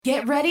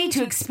Get ready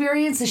to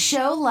experience a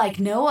show like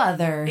no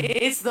other.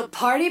 It's the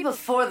party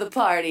before the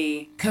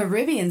party.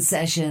 Caribbean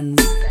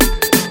Sessions.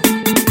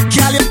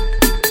 Girl,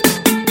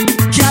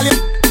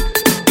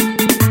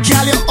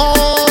 you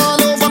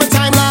all over the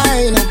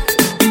timeline.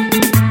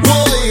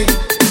 Whoa.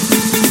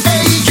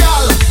 Hey,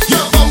 girl,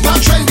 your bumper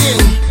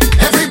trending.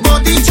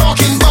 Everybody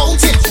talking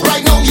about it.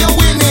 Right now you're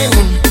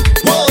winning.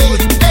 Whoa.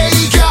 Hey,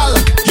 girl,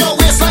 your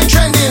waistline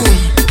trending.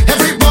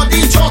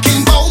 Everybody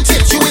talking about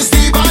it. You is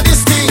the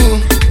baddest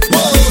thing.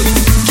 Whoa.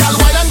 Girl,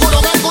 why don't go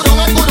down and go down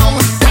and go down.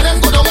 Why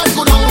don't go down and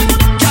go down.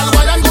 Girl,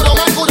 why don't go down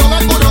and go down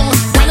and go down.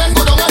 Why don't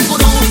go down and go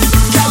down.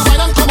 Girl, why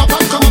don't come up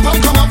and come up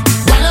and come up.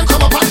 Why don't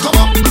come up and come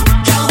up.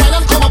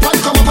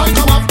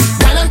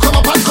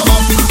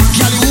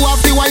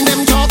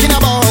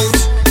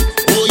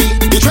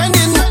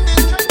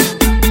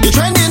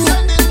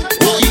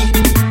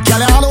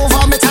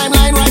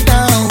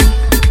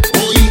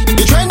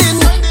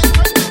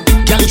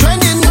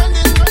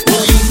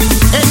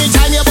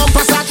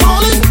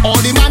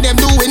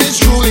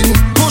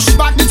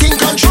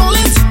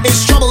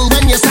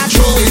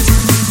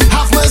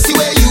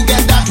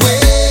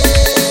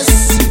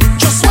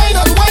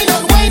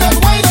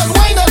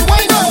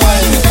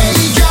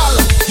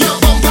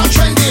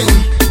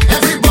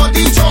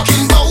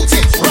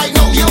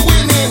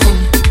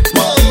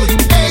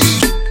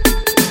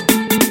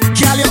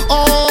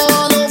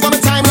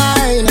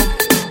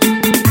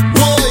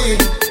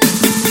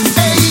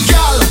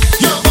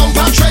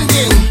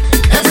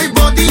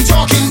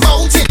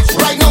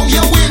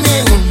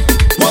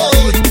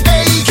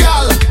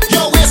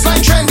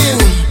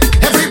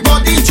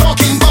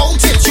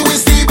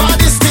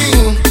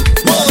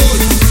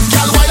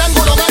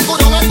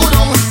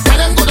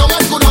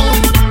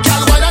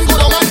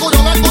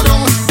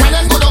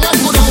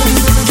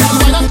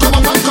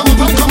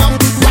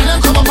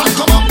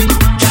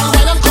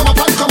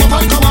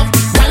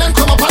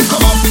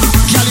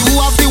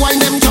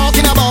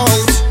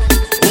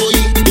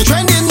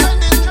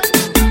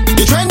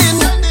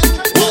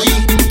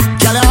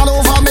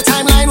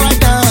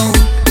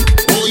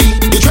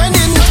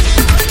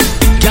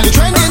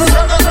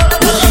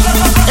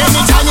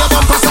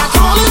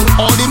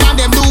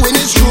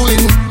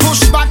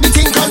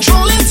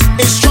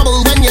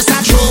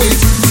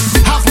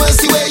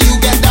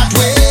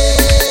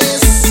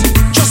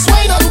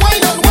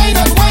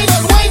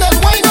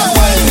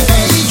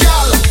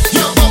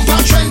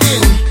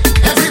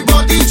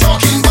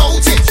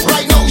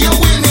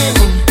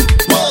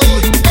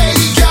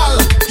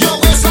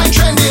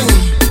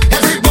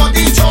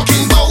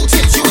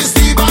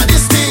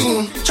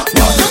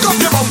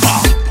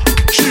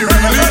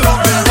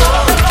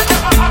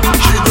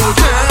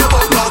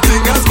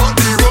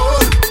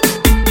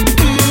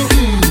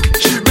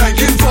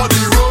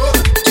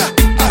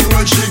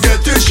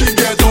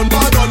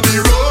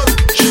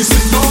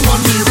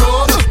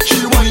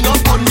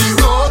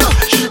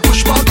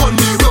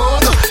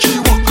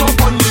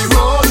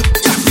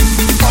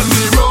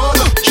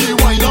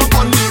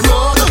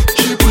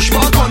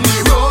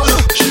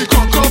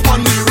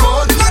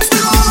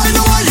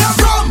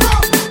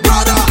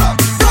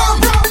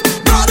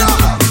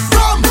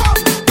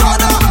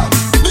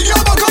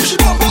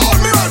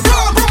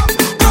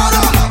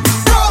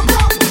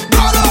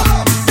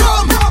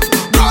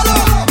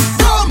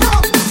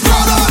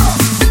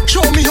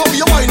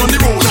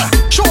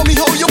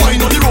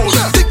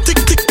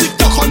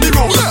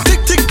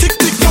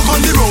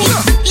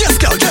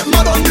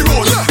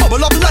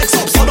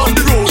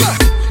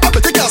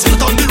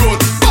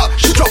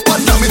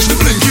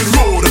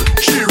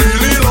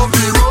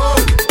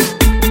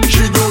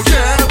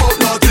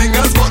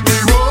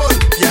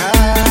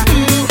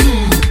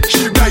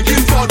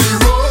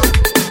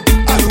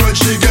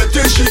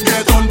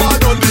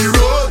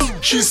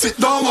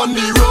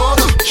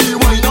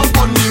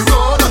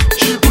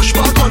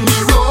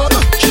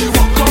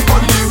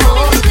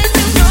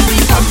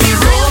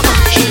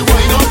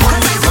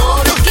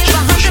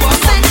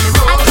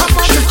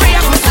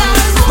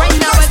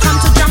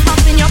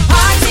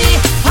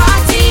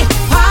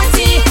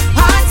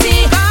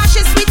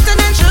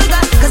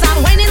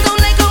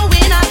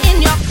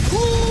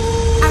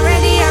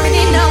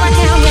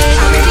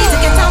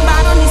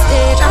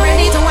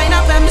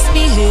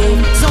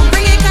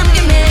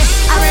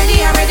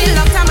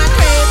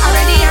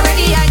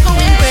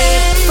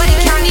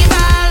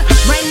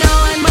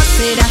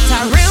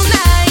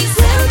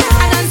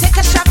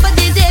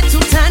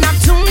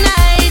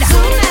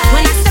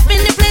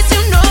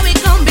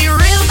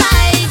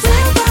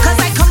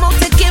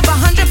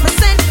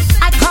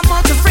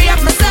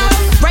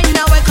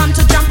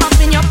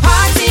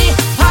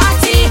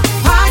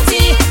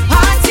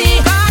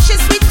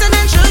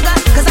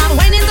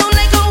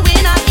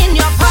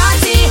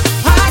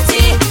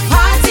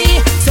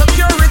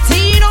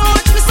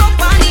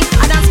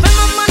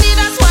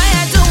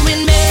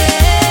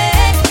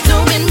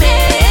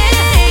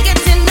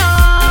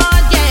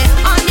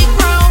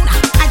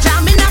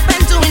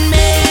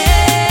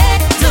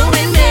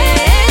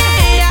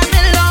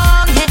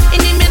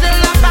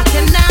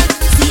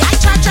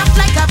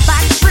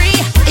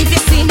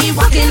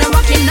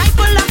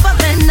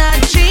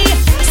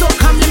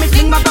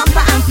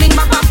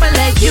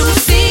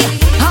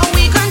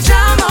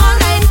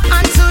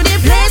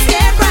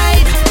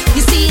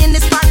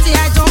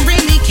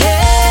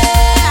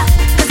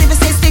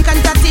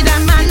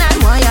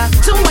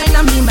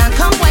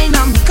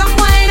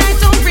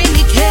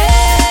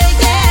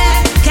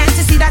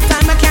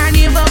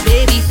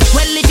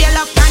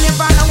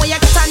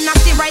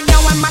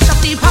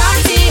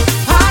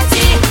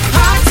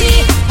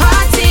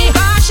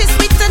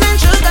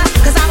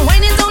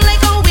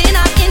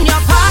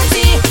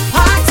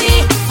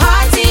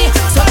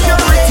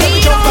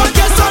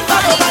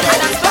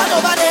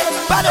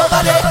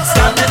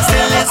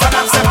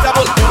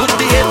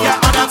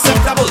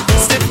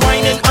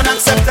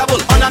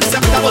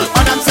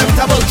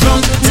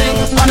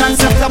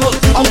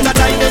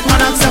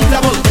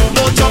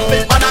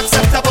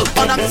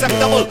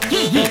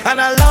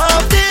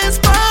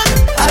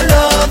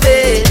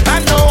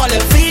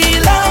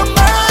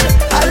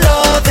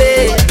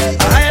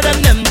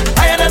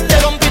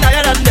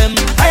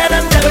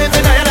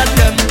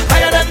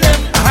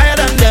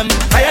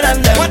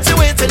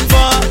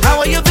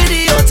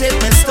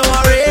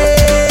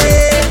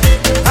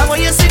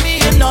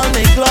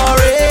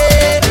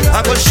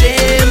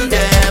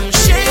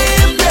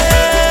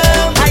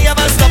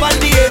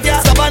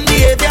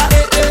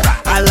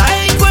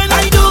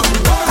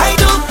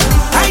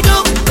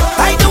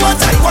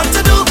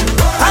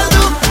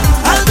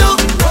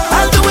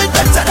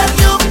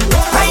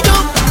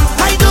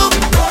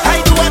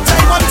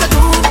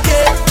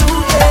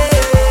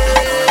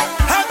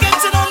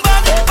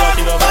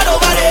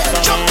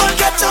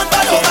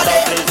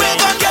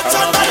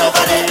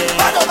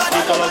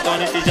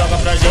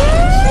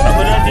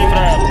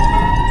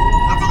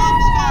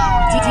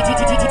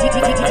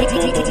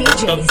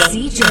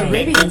 CJ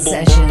Caribbean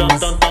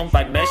Sessions.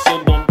 Vai mexe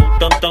o bumbum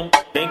tam tam,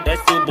 vem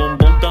desce o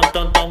bumbum tam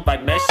tam tam, vai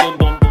mexe o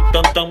bumbum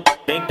tam tam,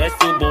 vem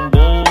desce o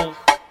bumbum,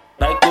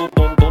 vai com o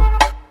bumbum,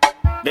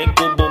 vem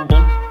com o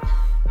bumbum,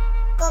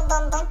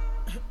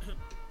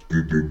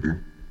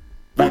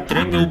 vai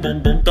treme o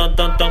bumbum tam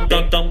tam tam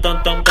tam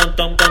tam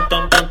tam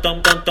tam tam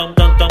tam tam tam tam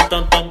tam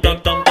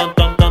tam tam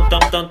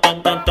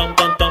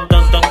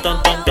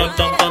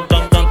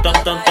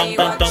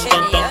tam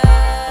tam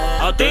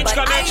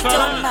autenticamente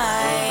falando.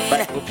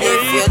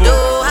 If you do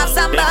have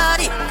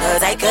somebody,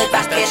 cause I could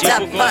back it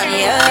up on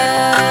you.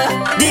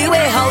 The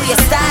way how you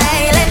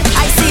styling,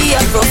 I see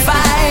your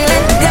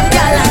profiling. Them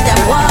girl and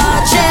them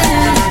watching.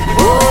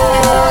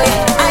 Oh,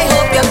 I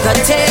hope you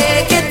could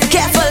take it.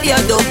 Careful you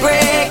don't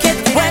break it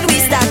when we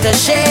start to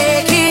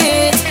shake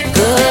it.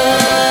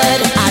 Good,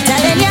 I'm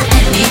telling you,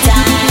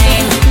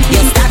 anytime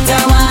you start to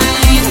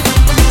whine,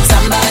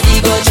 somebody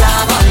go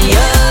jam on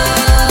you.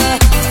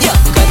 You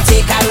could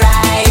take a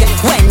ride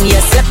when you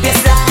slip your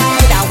slide.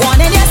 I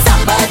wanted you,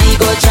 somebody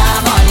go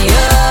jam on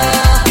you.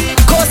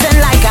 Coasting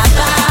like a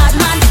bad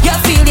man, you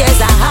feel there's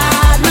a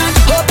hard man.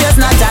 Hope you're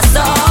not a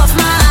soft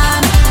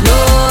man. No,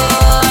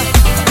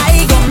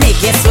 I gon'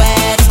 make you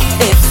sweat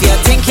if you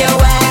think you're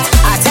wet.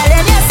 I'm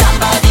telling you,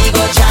 somebody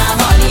go jam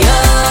on you.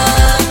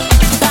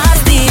 Pass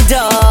the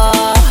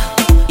door,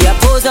 you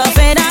pose up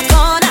in a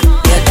corner.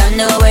 You don't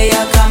know where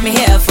you come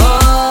here for.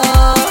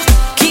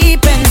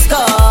 Keeping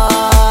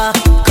score,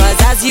 cause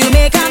as you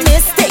make a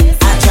mistake,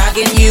 I'm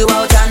dragging you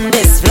out on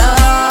this floor.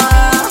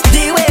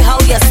 The way how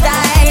you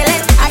style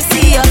it, I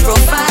see your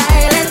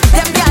profiling.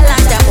 Them gal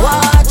and them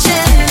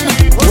watching.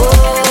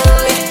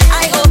 Oh,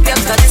 I hope you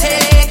could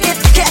take it.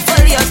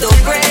 Careful you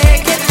don't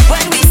break it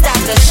when we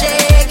start to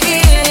shake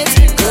it.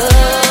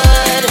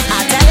 Good,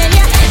 I'm telling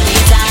you,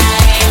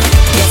 anytime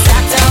you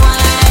start to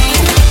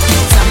whine,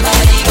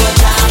 somebody go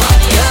jam on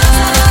you.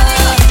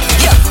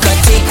 You could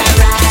take a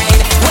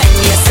ride when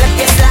you slip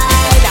your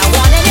slide. I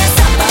wanted you,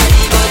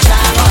 somebody go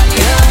jam on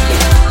you.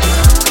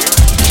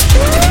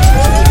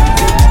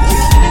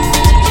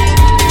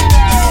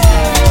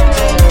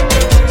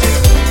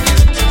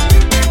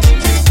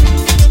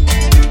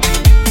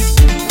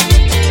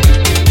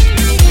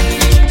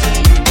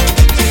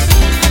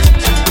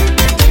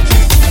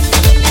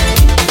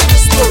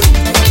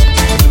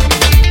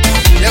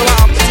 Yeah, what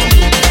happened to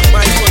me?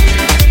 My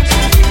country.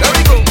 There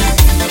we go.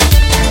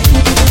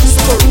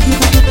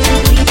 Story.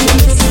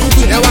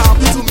 Yeah, what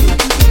happened to me?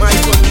 My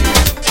country.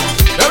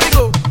 There we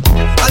go.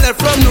 I left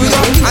from New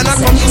York and I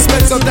come to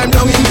spend some time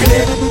down in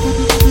Grenada.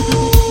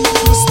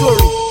 True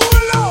story.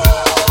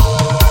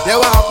 Yeah,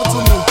 what happened to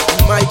me?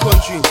 My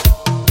country.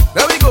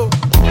 There we go.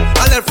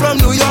 I left from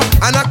New York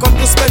and I come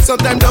to spend some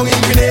time down in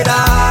Grenada.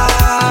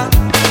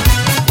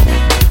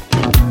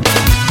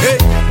 Hey,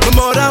 my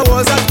mother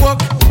was at work,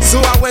 so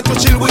I went to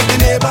chill with the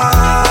neighbor.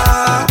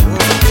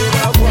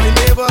 Boy,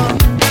 neighbor.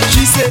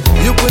 She said,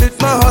 you put it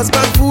my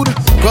husband food,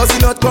 cause he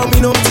not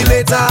coming home till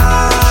later.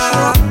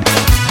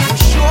 You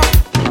sure?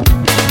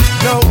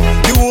 No,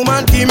 the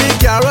woman give me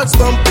carrots,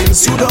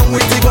 dumplings, you done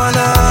with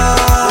iguana.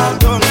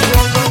 Wrong,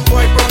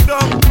 boy,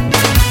 wrong.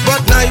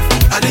 But knife,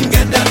 I didn't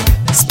get that.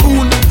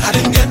 Spoon, I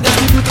didn't get that.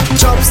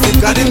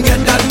 Chopstick, I didn't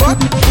get that.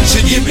 But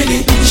she give me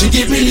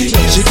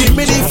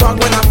the fuck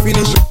when I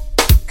finish.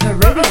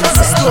 Caribbean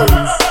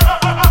Sessions.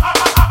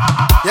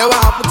 Yeah,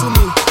 what happened to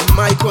me in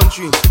my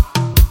country?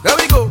 There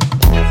we go.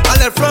 I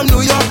left from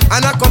New York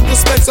and I come to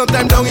spend some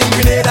time down in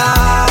Grenada.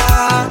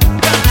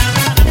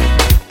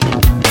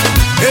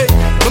 Hey,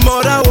 my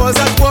mother was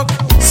at work,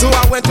 so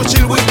I went to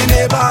chill with the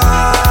neighbor.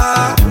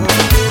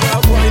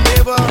 Boy,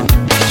 neighbor.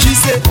 She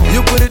said,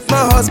 you put it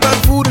my husband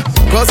food,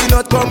 cause he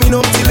not coming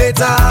home till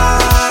later.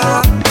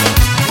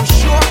 You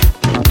sure?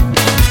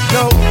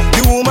 No,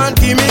 the woman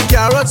give me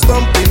carrots,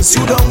 dumplings,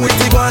 you done with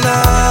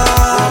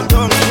iguana.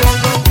 Wrong,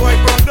 boy,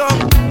 wrong.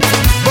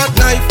 But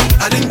knife,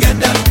 I didn't get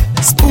that.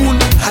 Spoon,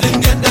 I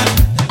didn't get that.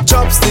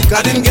 Chopstick,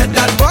 I didn't get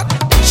that. But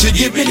she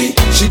give me the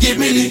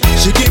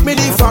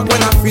fuck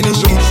when I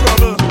finish it.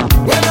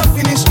 When I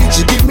finish it,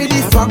 she give me the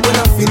fuck when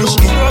I finish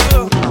it.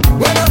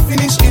 When I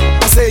finish it,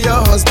 I say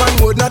your husband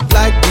would not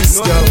like this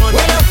girl.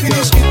 When I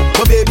finish it,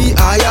 but baby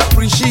I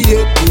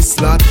appreciate this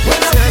lot. When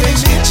I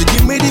finish it, she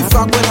give me the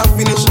fuck when I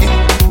finish it.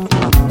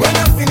 When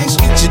I finish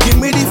it, she give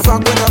me the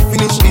fuck when I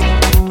finish it.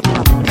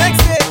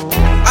 Next day,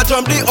 I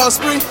jump the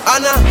Osprey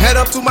and I head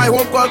up to my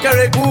home called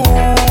Caribou.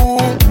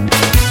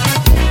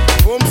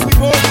 Home sweet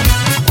home.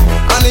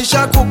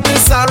 Anisha cook me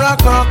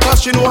Saraka,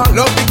 cause she know I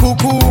love the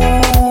cuckoo.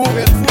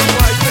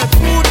 Pet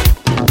food.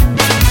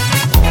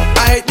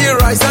 I ate the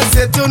rice and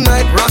said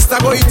tonight, Rasta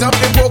go eat up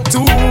the pork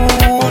too.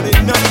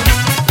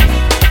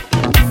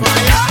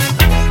 Fire.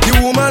 The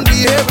woman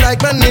behave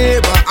like my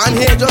neighbor and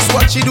hear just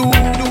what she do.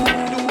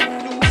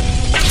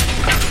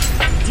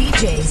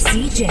 DJ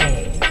CJ.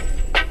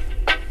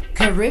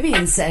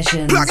 Caribbean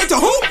Sessions. Plug it to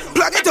who?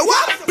 Plug it to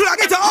what? Plug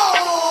it to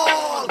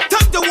all.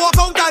 Time to walk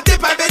out and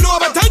dip and bend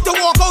over. Time to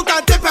walk out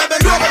and dip and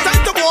bend over.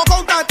 Time to walk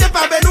out and dip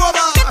and bend over.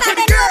 Time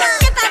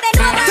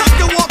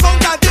to walk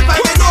out and dip and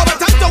bend over.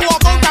 Time to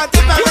walk out and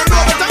dip and bend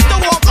over. Time to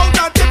walk out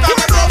and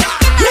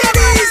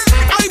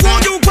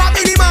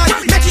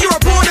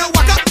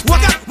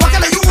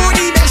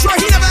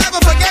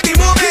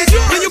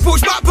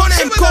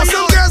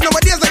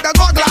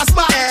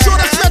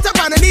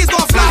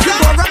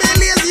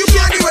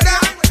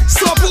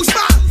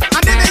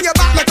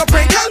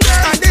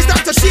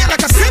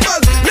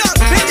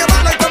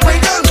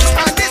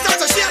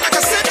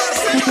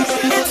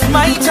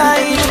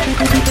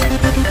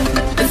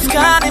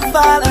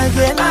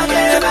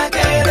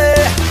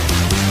again.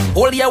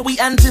 All year we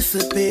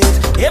anticipate,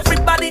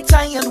 everybody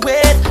tired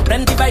wait.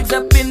 Plenty vibes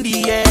up in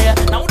the air,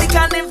 now the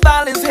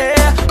carnival is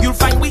here. You'll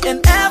find we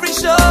in every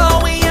show,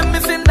 we ain't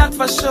missing that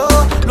for sure.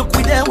 Look,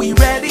 we there, we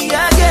ready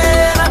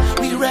again,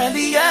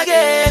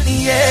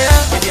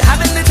 yeah. If you're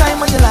having the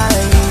time of your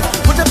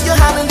life, put up your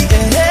hand in the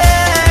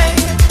air,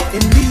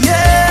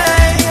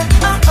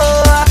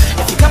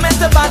 If you come at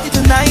the party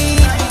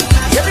tonight,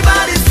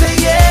 everybody say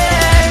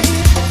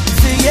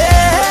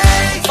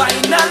yeah,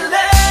 finally.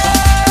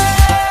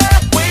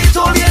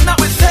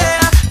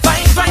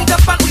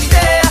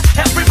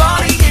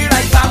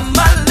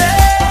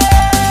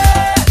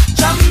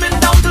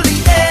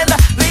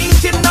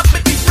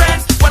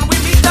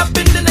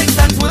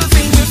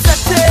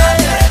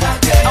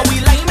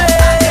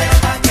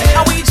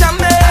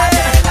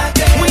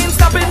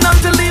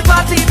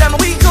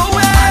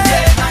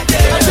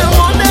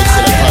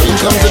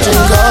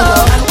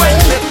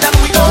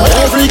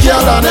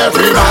 And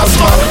every man's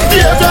man,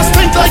 they just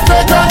think like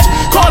vagrant.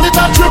 Call it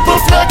a triple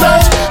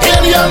flagrant.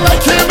 Alien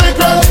like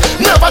immigrant.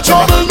 Never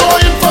trouble, no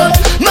infant.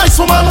 Nice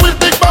woman with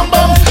big bam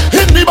bam.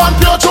 In the band,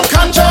 pure choke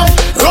and jam.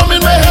 Rum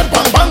in my head,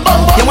 bang bang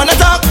bang bang. You wanna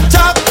talk,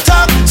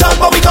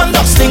 but we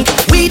conduct stink.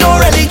 We don't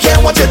really care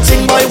what you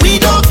think, boy. We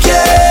don't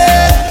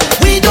care.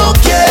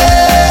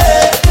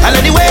 And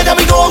anywhere that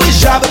we go, we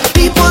job.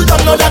 People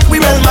don't know that we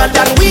real mad,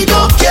 and we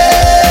don't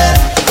care.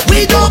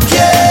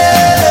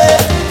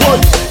 Boy,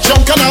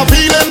 jump and I'm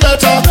feeling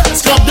better.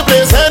 Scrub the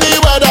place any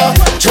weather.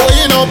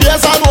 Throwing up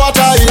beers and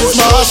water. It's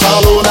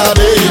Marshall on a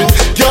day.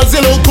 Girls,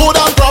 you look good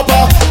and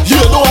proper. You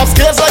don't have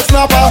scales like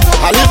Snapper.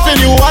 I lifting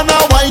you and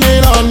I'm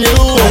whining on you.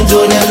 I'm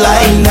doing it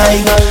like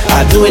Nike.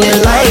 I'm doing it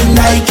like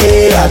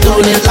Nike. I'm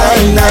doing it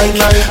like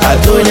Nike. I'm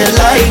doing it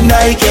like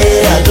Nike.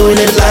 I'm doing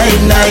it like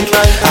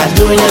Nike. I'm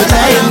doing it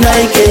like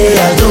Nike.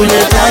 I'm doing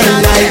it like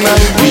Nike.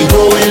 We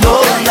going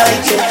all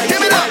Nike.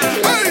 Give it up.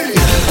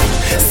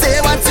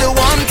 Say what you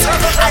want.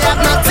 I have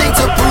nothing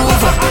to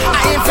prove. I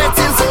ain't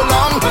fetting so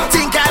long.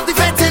 Think I've the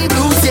fetting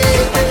blues,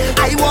 yeah.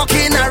 I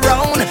walking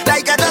around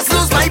like I just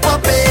lose my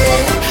puppy.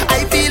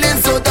 I feeling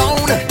so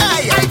down.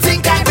 I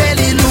think I'm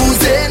really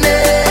losing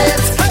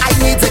it. I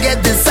need to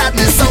get this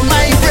sadness on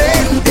my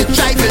brain. It's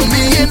driving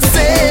me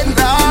insane,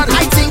 Lord.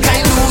 I think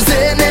I'm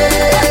losing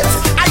it.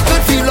 I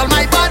could feel all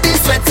my body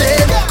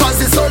sweating,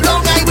 cause it's so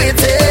long I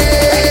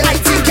waited. I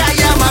think I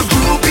am a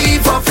groupie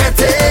for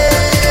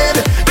fetting.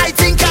 I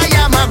think I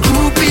am a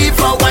groupie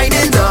for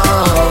winding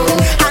down.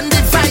 And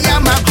if I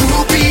am a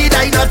groupie, I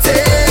not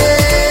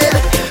it.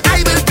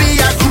 I will be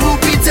a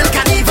groupie till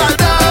carnival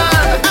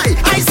done.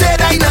 I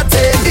said I not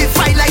it. If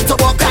I like to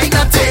walk, I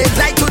not it.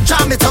 Like to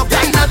jam it up,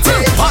 I not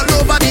it. All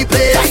over the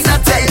place, I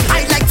not it.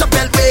 I like to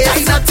belt way,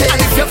 I not it.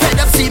 And if you're fed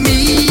up, see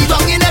me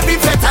long in every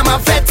fete, I'm a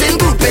fetting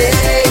groupie,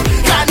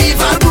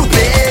 carnival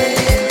groupie.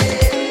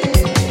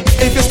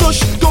 If you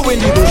stush, go in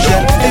the bush,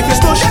 yeah. If you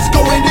stush,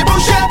 go in the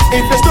bush, yeah.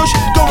 If you stush,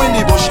 go in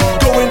the bush.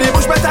 Go in the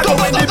bush, better go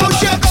in the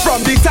bush, yeah.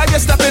 From the time you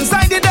step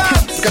inside the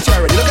dance. Look at you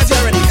already.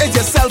 It's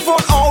your cell phone,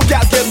 oh,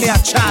 girl, give me a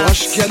chance.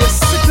 Gosh, girl, you're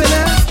sitting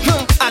there.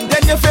 And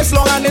then your face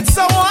long and it's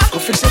sour. Go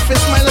fix your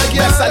face, smile like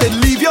Yes, I did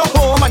leave your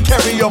home and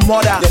carry your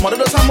mother. Your mother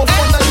does have more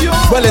fun than you.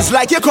 Well, it's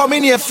like you come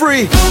in here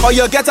free, or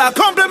you get a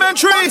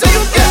complimentary.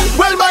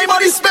 Well, my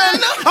money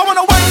spent. I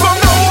wanna wine from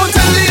now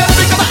till the end.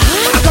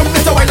 I come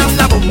with a wine and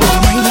a boom boom. I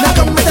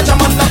come with a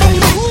jam and a boom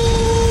boom.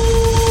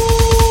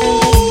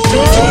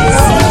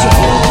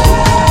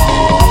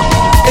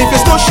 If you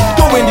stush,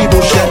 go in the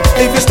bush, yeah.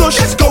 If you stush,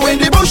 go in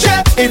the bush,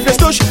 yeah. If you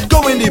stush,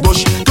 go in the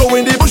bush. Go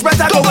in the bush,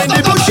 better go in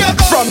the bush, yeah.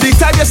 From the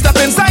time you step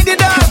inside the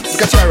dance.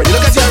 Look at you already.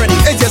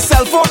 It's your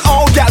cell phone,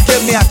 oh, girl,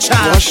 give me a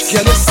chance. Gosh,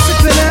 girl, you're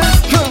sitting there.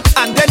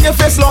 And then your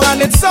face long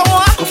and it's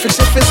sour. Go fix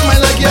your face, smile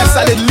like Yes,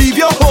 I did leave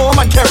your home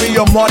and carry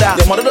your mother.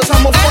 Your mother does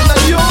have more fun than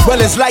you. Well,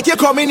 it's like you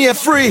come in here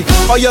free,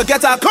 or you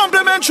get a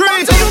complimentary.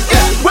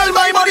 Well,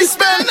 my money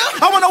spent.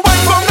 I wanna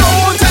wine from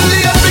now till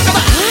the end.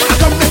 I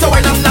come with a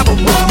wine and a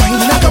boom boom.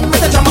 I come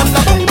with a jam and a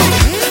boom boom.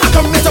 I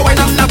come with a wine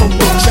and a boom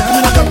boom.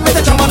 I come with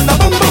a jam and a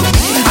boom boom.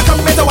 I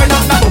come with a wine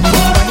and a boom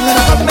boom.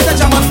 I come with a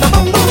jam and a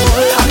boom boom.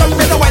 I come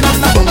with a wine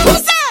and a boom boom.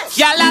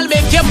 Y'all, I'll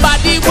make your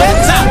body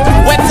wetter,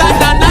 wetter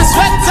than a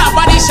sweater.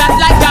 Body shot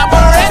like a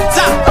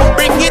Beretta.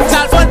 Bring it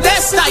all for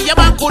Desta. Yeah,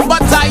 man, cool,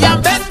 but I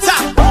am better.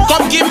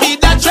 Come give me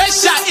the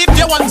treasure. If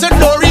you want to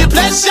know real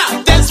pleasure,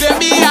 then spare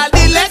me all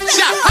the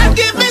lecture and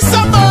give me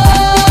some more.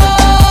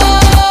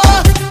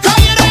 Cause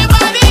you know your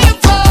body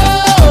info.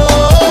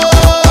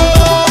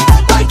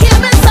 Boy, give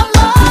me some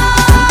more.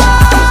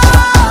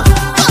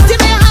 Cause you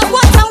may have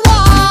what I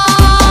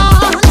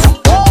want.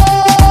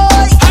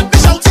 Boy, I've been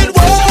shouting,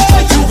 whoa,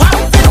 you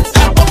have it.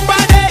 That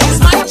body is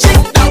magic.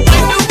 Now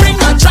when you bring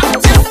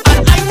attractive,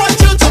 and I want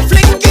you to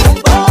flick it.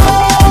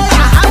 Boy, I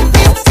have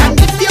it. And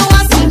if you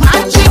want some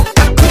magic, I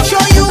could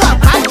show you a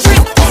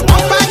magic.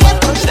 Oh my God,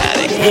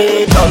 static.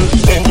 Hey, girl,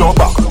 bend your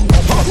back.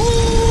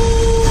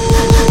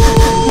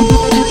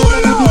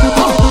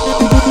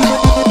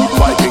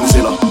 Viking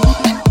Zilla.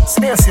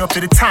 Space you up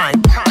to the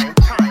time.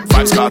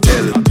 Vibes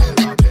Cartel.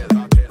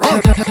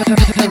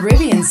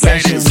 Caribbean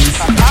Sessions.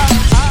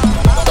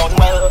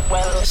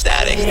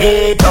 Static.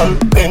 Hey girl,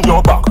 bend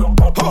your back,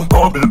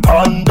 bubble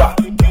panda,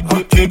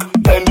 kick,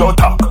 bend your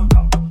tack,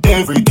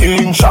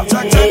 everything shot.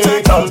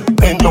 Hey girl,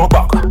 bend your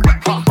back,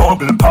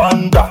 bubble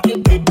panda,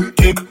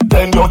 kick,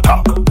 bend your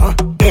tack,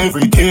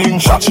 everything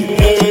shot.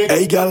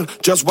 Hey girl,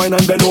 just whine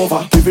and bend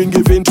over, giving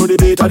to the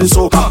beat of the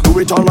soca. Do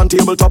it all on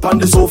tabletop on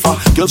the sofa.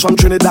 Girls from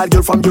Trinidad,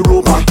 girl from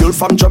Europa, girl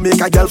from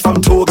Jamaica, girl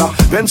from Toga.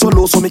 Bend so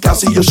low so me can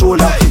see your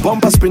shoulder.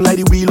 Bumper spin like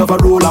the wheel of a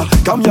roller.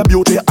 Come your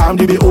beauty, I'm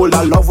the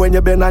beholder. Love when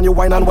you bend and you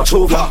whine and watch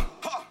over.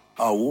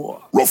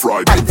 Rough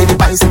ride. Right in the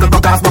bicycle,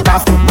 broke off.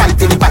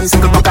 Right in the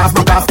bicycle, broke off.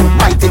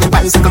 Right in the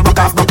bicycle, broke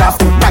off.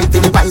 Right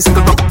in the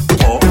bicycle, broke off.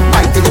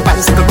 Right in the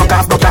bicycle, broke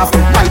off.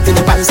 Right in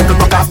the bicycle,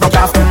 broke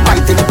off.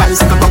 Right in the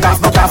bicycle, broke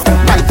off.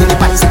 Right in the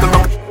bicycle,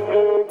 broke off.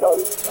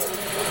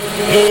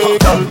 Hey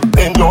girl,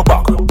 bend your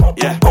back,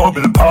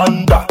 bubble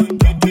panda,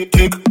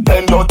 kick,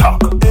 bend your tack,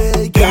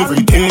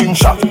 everything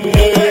shot.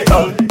 Hey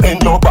girl,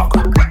 bend your back,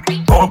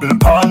 bubble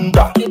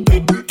panda,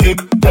 kick,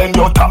 bend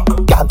your tack,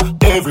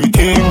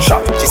 everything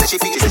shot. She said she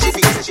feel.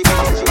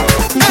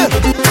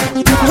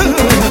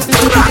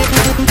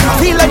 I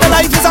feel like my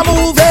life is a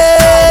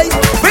movie.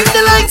 Bring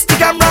the lights, the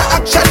camera,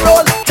 action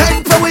roll.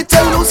 Time for it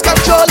to lose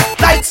control.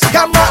 Lights,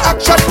 camera,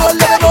 action roll.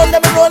 Let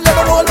me roll.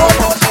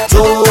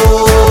 So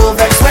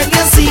vex when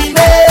you see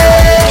me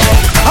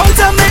out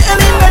of my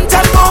element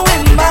and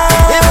going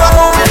mad. If I'm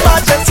moving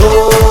mad, so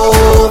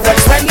vex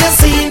when you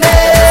see me.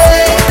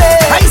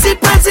 I see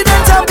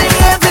president and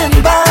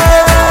behaving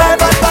bad.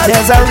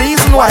 There's a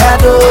reason why I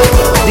do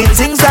the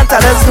things that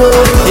others do.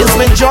 It's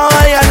my joy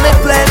and my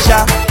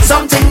pleasure,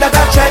 something that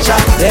I treasure.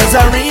 There's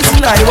a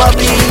reason I will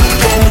be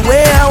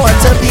where I want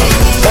to be.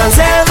 Cause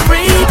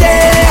every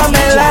day of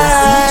my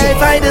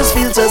life I just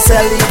feel to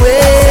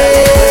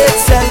celebrate.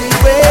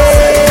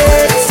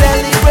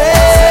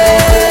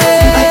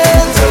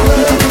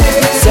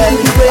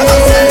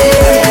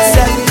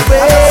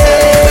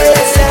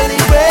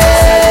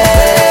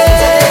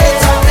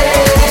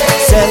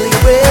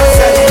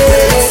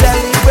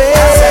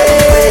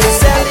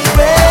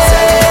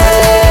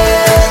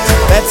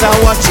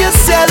 Watch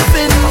yourself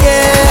in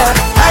here.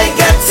 I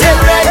getting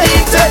ready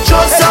to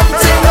throw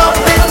something up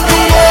in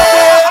the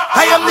air.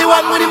 I am the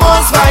one with the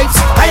most vibes.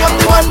 I am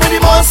the one with the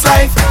most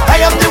life.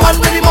 I am the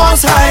one with the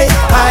most high.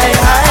 I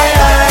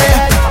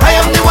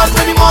am the one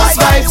with the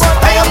most vibes.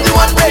 I am the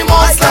one with the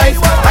most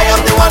life. I am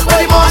the one with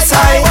the most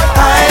high.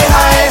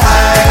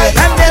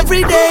 And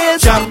every day is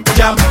jump,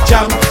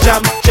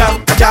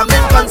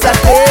 jamming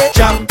constantly.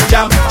 Jump,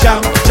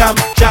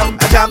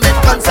 jamming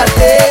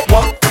constantly.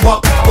 Walk.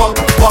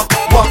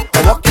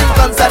 Walking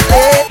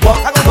constantly. Walk.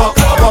 I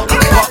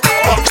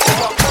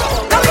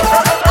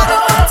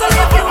don't want to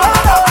leave you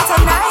alone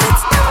tonight.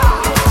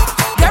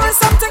 There is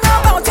something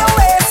about your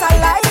ways I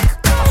like.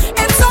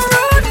 It's so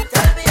rude.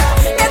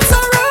 It's so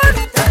rude.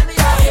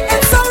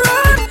 It's so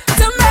rude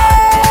to me.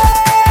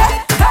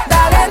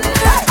 Darling,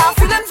 I'm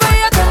feeling for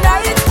you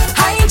tonight.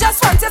 I just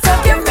want you to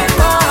give me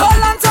more.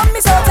 Hold on to me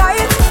so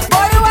tight.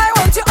 Boy, I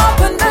want you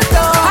open the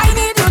door. I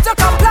need you to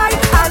comply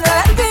and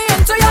let me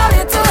into your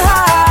little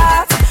heart.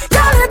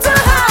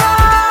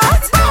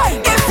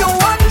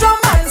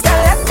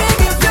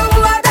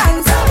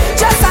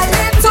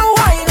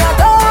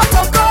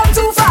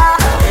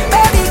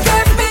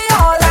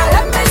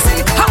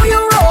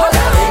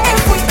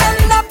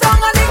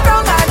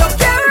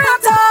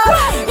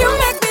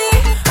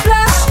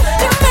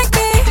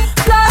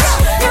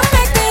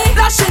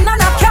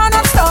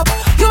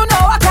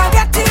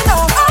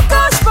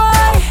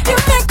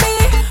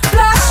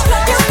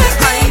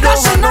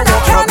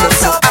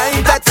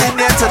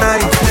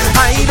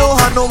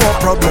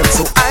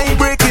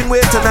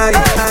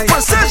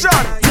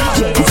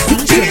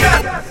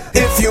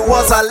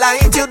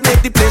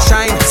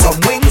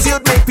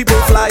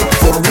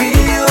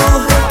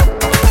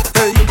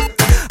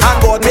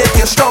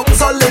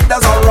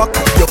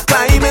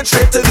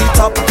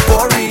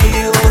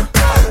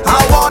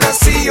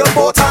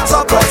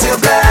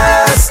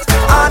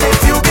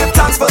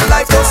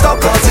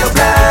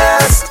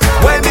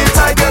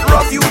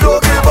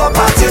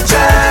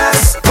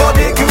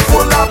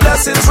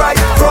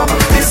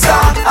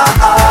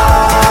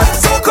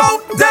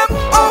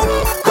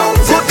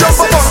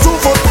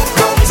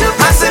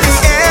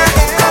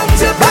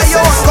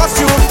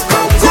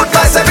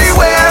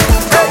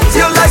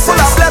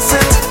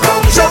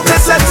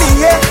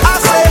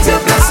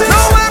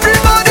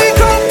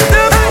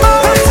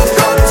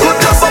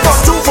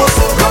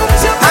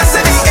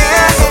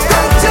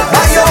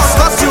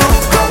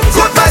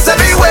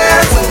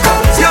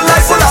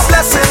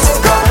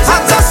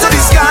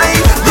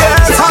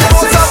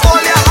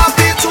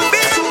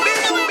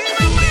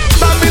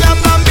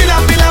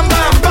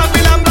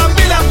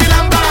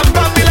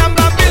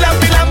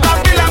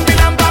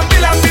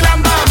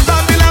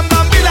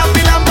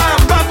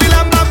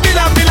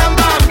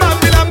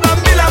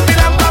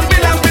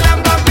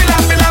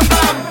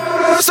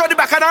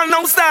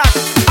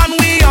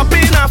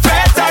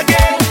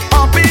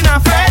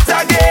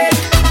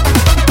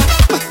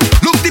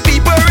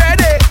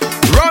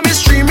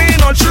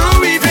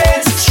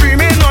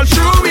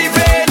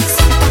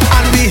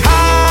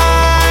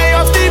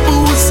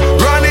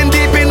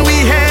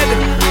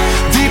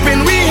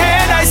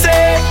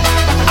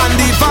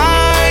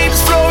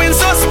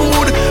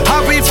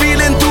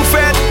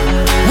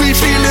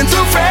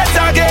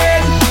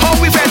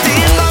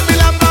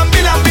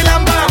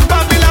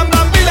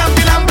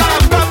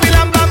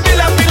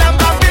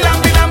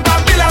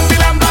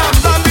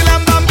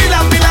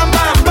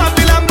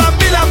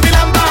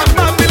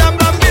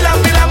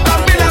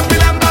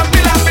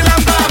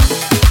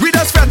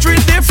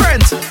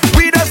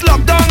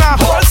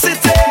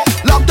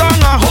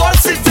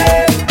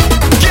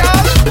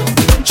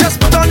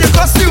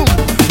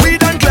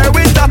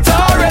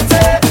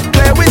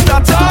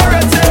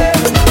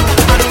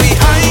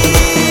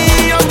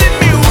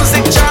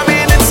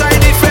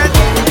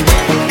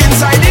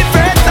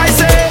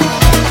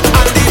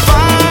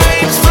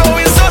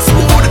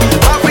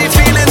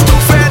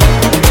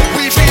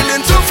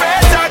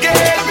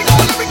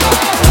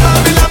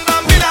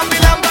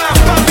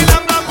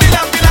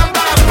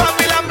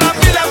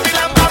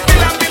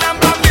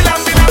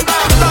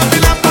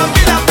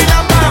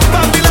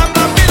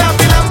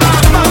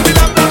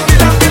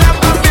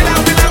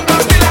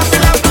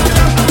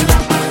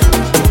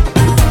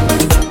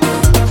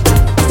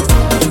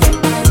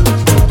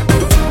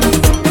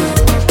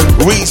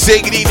 say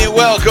good evening,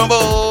 welcome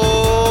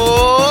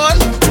on.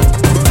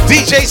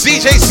 DJ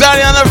CJ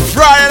Sunny on a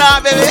Friday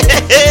night, baby.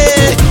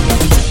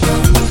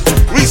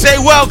 We say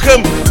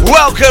welcome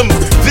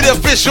to the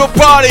official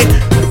party.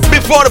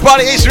 Before the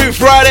party is through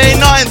Friday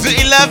 9 to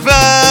 11.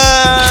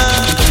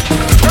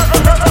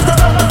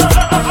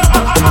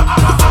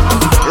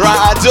 Right,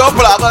 I do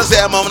apologize. I'm gonna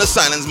say a moment of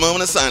silence.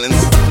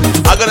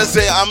 I'm gonna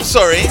say I'm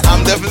sorry.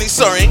 I'm definitely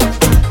sorry.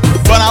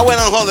 But I went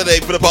on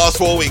holiday for the past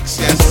 4 weeks.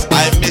 Yes,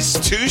 I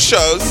missed 2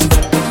 shows.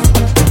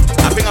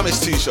 I think I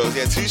missed 2 shows.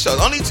 Yeah, 2 shows.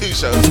 Only 2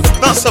 shows.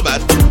 Not so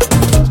bad.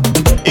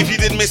 If you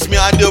did miss me,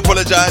 I do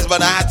apologize,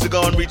 but I had to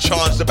go and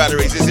recharge the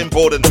batteries. It's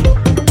important.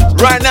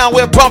 Right now,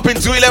 we're pumping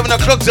to 11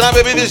 o'clock tonight,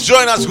 baby. Just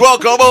join us.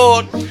 Welcome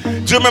on.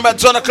 Do you remember at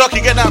 10 o'clock,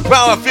 you get that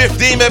power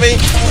 15, baby?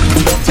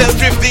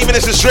 10-15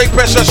 minutes of straight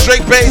pressure,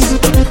 straight pace.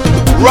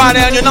 Right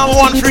now, your number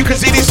 1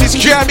 frequency. This is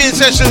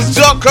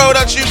CaribbeanSessions.co.uk.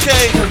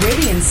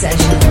 Caribbean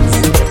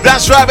Sessions.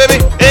 That's right,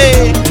 baby.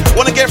 Hey,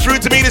 want to get through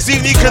to me this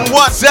evening? You can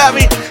WhatsApp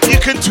me, you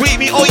can tweet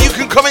me, or you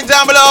can comment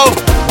down below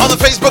on the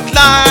Facebook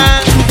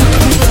Live.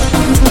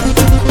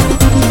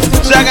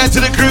 Shout out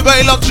to the crew,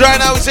 got it locked right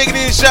now. We're taking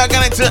it in. Shout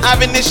out to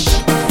Avinish.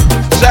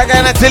 Shout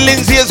out to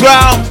Lindsay as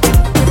well.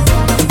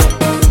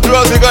 Who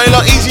else we got it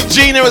locked? Easy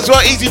Gina as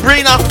well, Easy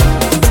Brina.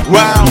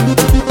 Wow.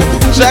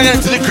 Shout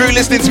out to the crew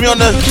listening to me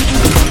on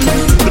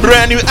the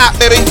brand new app,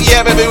 baby.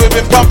 Yeah, baby, we've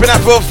been pumping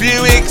that for a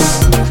few weeks.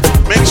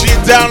 Make sure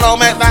you download,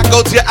 make that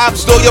go to your app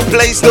store, your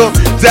Play Store.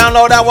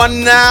 Download that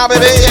one now,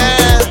 baby,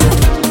 yeah.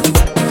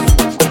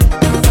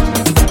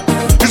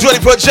 Who's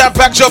ready for a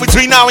jam-packed show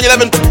between now and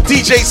 11?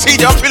 DJ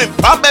CJ, I'm feeling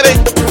pumped, baby.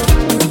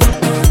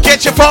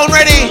 Get your phone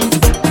ready.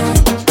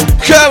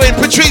 Kerwin,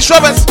 Patrice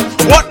Roberts,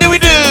 what do we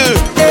do?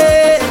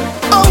 Hey,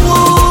 oh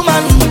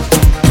woman,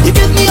 you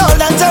give me all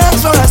that time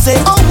for I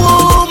say, oh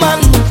woman.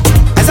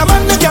 As a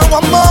man, you can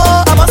want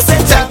more, I must say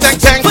tang,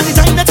 tang, tang. For the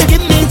time that you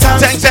give me time.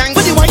 Tang, tang.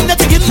 For the wine that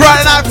you give me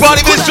Friday night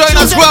party, please join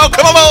us. Well,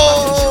 come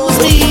on.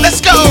 Let's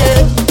go.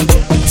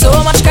 So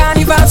much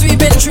carnivals we've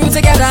been through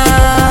together.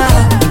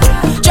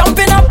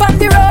 Jumping up on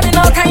the road in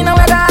all kind of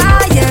weather,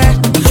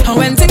 yeah. And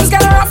when things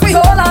get rough, we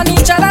hold on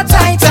each other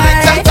tight,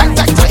 tight.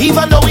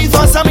 Even though we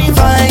fuss and we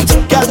fight,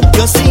 girl,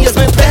 you see as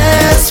my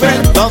best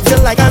friend. Love you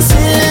like a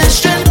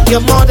sister. You're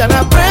more than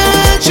a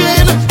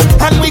brethren.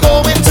 And we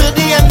go into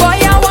the end.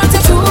 Boy, I want you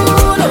to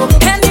know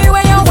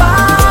anywhere you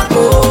want.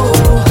 Oh,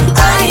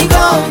 I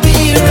gon'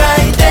 be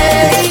right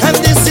there. And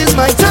this is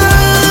my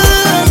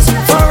terms.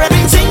 For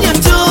everything you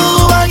do,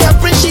 I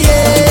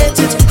appreciate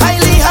it.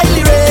 Highly,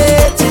 highly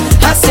rated.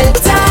 I said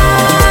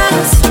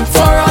thanks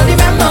for all the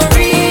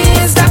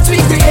memories that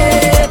we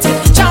created.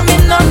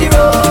 Jamming on the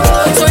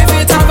road. So if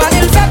you have a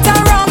little better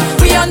wrong,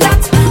 we on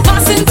that.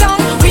 Passing down,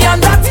 we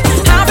on that.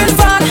 Having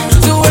fun,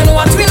 doing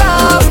what we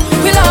love.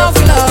 We love,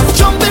 we love.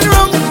 Jumping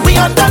wrong, we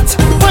on that.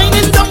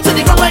 Winding down to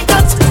the ground like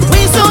that.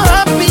 We so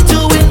happy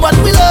doing what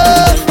we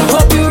love.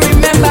 Hope you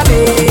remember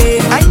me.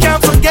 I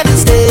can't forget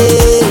this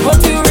day.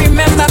 Hope you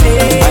remember me.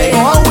 I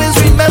always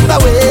remember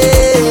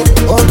way.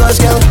 Oh gosh,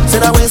 girl,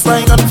 said I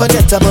waistline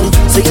unforgettable.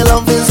 Say your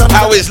love is unforgettable.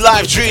 How is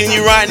life treating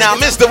you right now?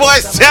 Mr.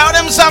 Voice, tell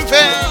them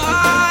something.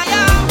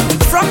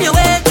 From your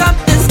wake up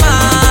this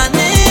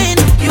morning,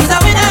 you're the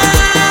winner.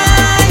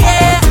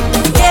 Yeah,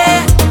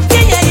 yeah,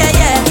 yeah, yeah, yeah,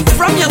 yeah.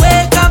 From your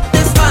wake up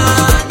this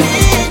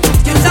morning,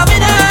 you're the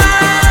winner.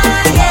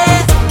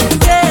 Yeah,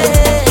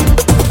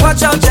 yeah.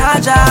 Watch out,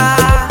 Jaja.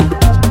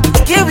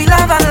 Here we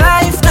love and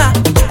life now.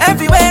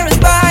 Everywhere is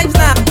vibes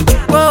now.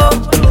 Whoa,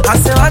 I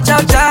say watch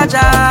out,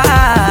 Jaja.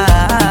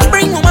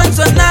 Bring woman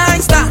so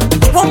nice now.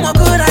 What more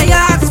could I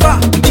ask for?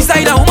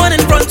 Beside a woman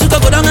in front to go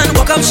down and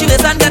walk up, she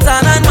lays and get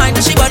on and mind.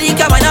 She body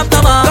can wind up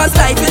no more. Cause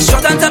life is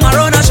short and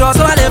tomorrow not sure.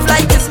 So I live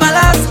like it's my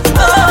last.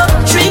 Oh,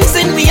 drinks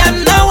in me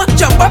and now.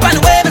 Jump up and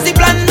wave is the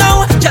plan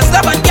now. Just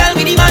love and girl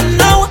with the man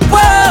now.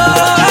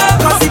 Whoa,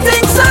 cause it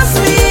tastes so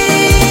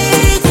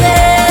sweet,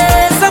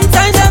 yeah.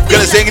 Sometimes I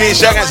feel Gonna sing it in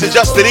shout out to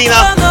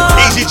Justinina.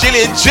 Easy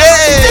Jillian J.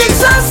 it's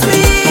so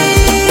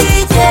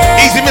sweet,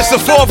 yeah. Easy Mr.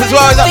 Fourth as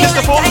well. Is that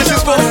Mr. Fourth,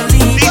 Mrs. Fourth?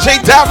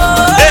 DJ Daff.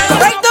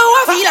 Right now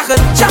I feel like a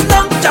jump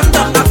down,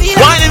 I feel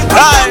like Wine and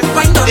time.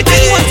 Wind down, I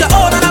want to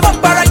hold on a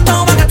bumper right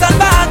now, I got on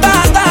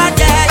bad,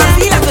 yeah. I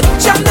feel like a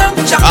jump down,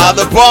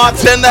 The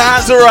bartender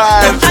has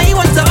arrived. I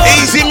want to hold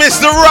Easy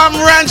Mr. Rum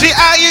Ranji,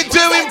 how you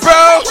doing,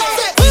 bro?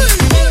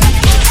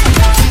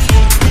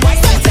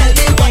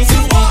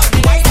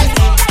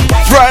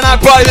 Friday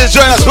night party, let's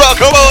join us.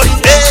 Welcome on.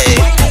 Hey,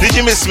 did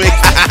you miss me?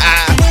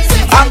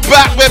 I'm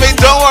back, baby.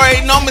 Don't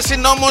worry, no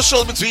missing, no more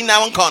shows between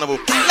now and Carnival.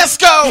 Let's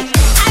go.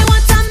 I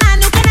want a man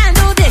who can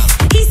handle this.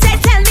 He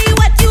said, tell me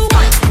what you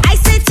want. I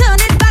said, turn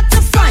it back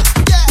to front.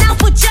 Now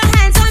put your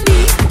hands on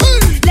me.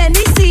 Let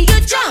me see you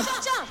jump.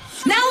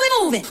 Now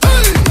we're moving.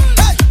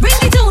 Bring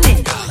me to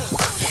it.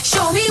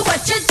 Show me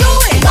what you're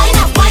doing. Wind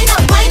up, wind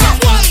up, wind up.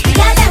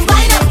 Yeah, then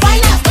wind up,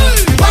 wind up.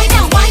 Wind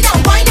up, wind up,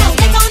 wind up.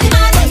 Get on the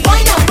man and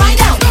wind up,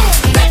 wind up.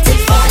 Let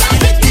it fall and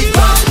hit the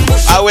ground.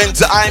 I went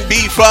to I'm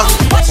Beefer.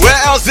 Where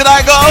else did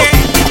I go?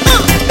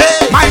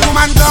 Hey. My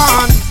woman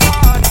gone.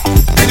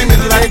 In the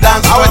middle of the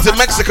dance. I went went to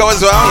Mexico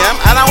as well,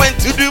 yeah. And I went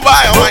to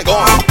Dubai. Oh my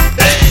God.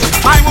 Hey.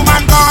 My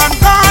woman gone.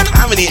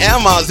 How many air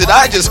miles did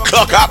I just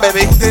clock up,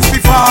 baby?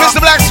 Mr.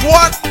 Blacks,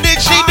 what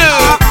did she do?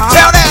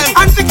 Tell them.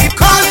 And she keep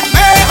calling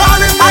me,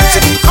 and she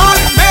keep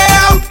calling me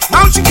out.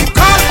 Now she keep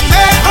calling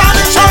me,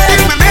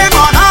 shouting my name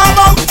on her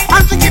mouth.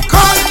 And she keep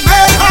calling me,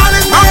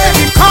 now she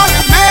keep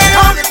calling me,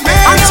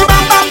 and she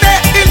bam bam me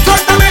in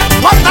front of me.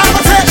 What time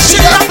I say? She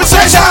got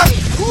possession.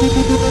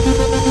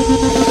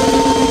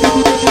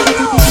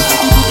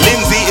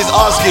 Lindsay is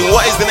asking,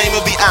 what is the name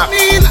of the app?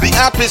 The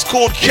app is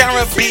called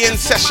Caribbean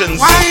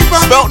Sessions.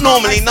 Spelt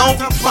normally, no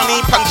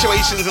funny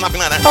punctuations and nothing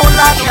like that.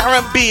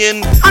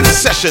 Caribbean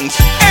Sessions.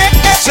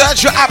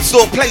 Search your app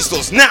store, play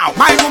stores now.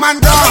 My woman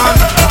gone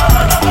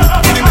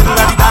in the middle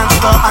of the dance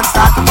floor and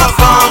start to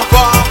perform.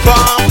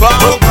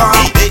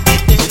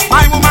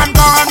 My woman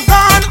gone.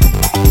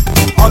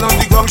 All on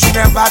the ground, she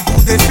never do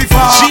this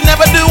before. She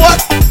never do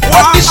what?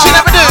 What did she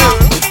never do?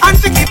 And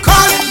she keep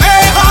calling me,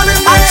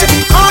 and she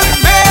keep calling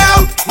me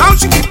out. Now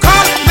she keep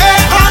calling me,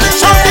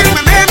 shouting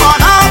my name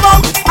on her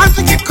mouth. And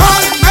she keep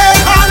calling me,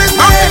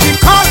 now she keep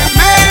calling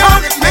me,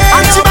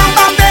 and she bam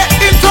bam me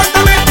in front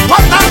of me.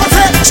 What time I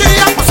say? She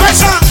a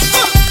possession.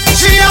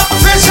 She a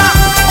possession.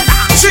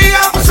 She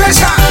a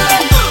possession.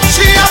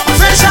 She a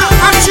possession.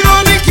 And she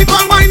only keep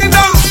on winding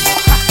down.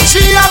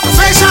 She a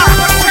possession.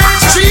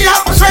 She a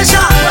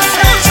possession.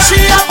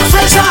 She a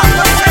possession.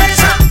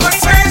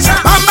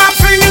 Bam bam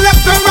swinging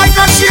left and right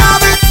 'cause she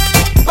have it.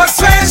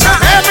 Persuasion.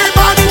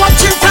 Everybody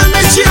watching tell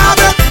me she have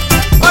it.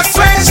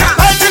 Persuasion.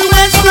 Letting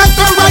waves left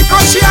and right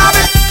 'cause she have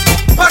it.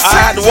 I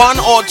had one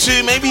or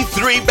two, maybe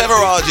three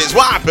beverages.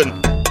 What happened?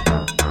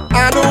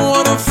 I don't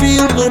wanna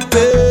feel no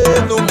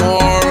pain no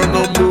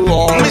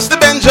more. Mr.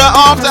 Benja,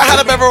 after I had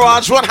a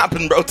beverage, what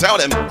happened, bro? Tell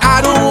them.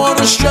 I don't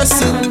wanna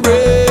stress and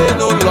brain,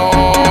 oh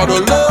Lord,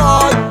 oh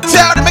Lord.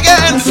 Tell them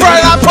again,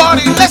 Friday night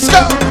party, let's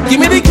go. Give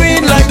me the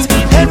green light,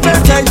 head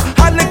very tight,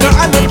 hot liquor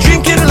and I'm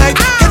drinking light.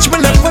 Catch me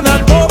left when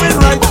I'm going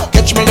right,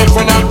 catch me left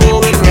when I'm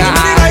going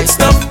right. Right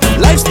stuff,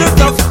 life's still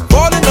tough,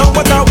 falling up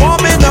but I'm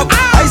warming up.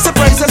 I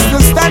surprise, I'm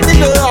still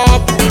standing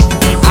up.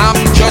 I'm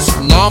just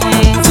numb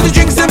to the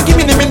drinks, them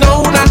giving me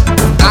no nah.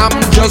 I'm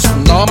just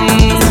numb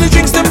to the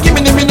drinks, them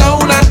giving me no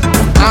nah.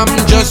 I'm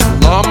just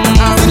numb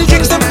to the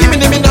drinks, them giving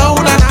me no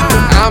nah.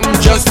 I'm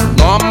just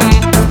numb,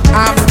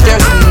 I'm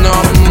just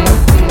numb.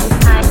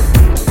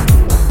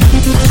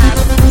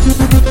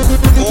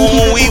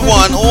 All we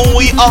want, all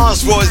we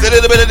ask for is a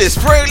little bit of this.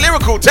 Very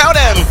lyrical, tell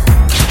them.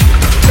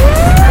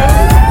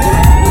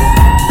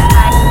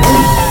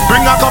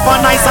 Bring a cup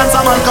of nice and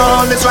some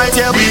alcohol, it's right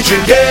here we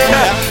drinking.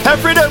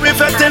 Every day we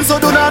fetting, so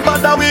do not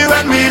bother we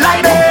when we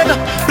lighting.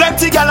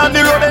 Plenty gal on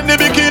the road in the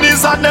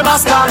bikinis and them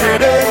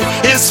masquerade.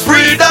 It's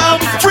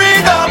freedom,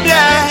 freedom,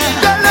 yeah.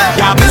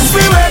 Yeah, miss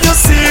me when you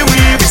see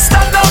we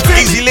stand up in.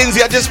 Easy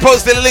Lindsay, I just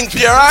posted a link for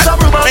you, alright?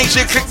 Make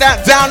sure you click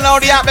that,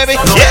 download the app, baby.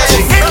 Yeah.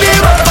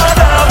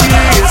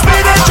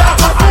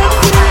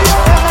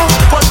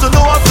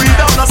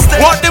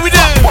 What do we do?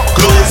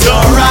 Close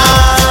your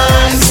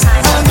eyes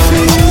and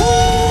feel.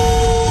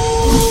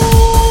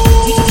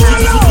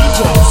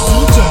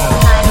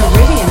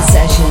 Caribbean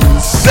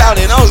Sessions.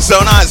 Sounding oh so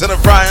nice on a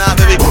Friday night,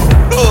 baby.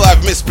 Oh,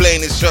 I've missed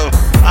playing this show.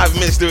 I've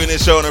missed doing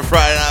this show on a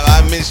Friday night.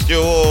 I missed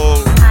you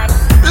all.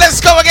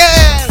 Let's go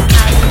again.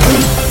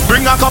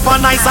 Bring a cup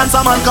of nice and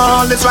some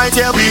alcohol, it's right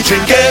here we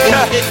drinking.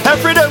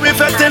 Every day we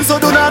fetting, so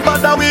do not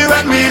bother we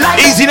when we like.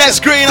 Easy next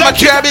screen of my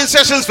Caribbean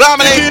Sessions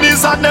family.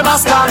 Bikinis and them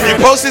masquerade. You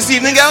post this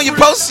evening, girl. You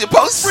post.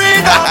 Freedom,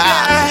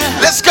 yeah.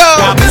 Let's go.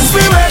 Yeah, miss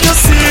me when you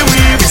see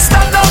we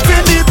stand up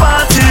in the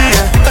party.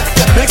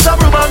 Make some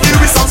room and give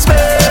me some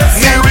space.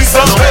 Give me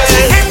some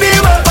space. In the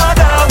world,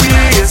 bother we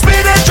is we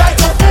they try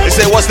to. They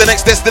say, what's the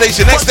next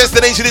destination? Next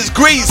destination is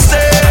Greece.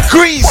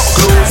 Greece.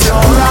 Close your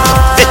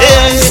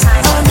eyes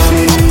and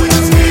feel.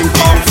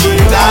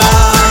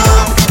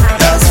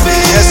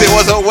 Yes, it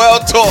was a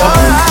world tour.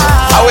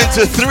 I went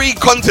to 3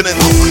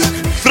 continents.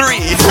 3.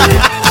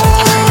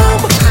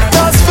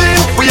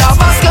 We are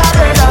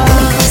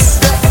masqueraders.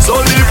 So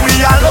live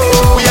we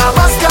alone. We are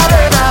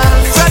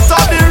masqueraders. Set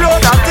on the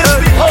road until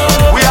we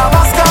home. We are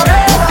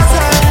masqueraders.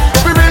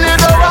 We really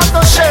don't have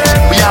no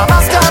shame. We are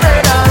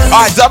masqueraders.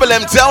 Alright, Double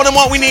M, tell them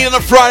what we need on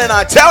a Friday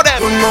night. Tell them.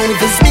 Don't know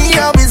if it's me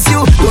or it's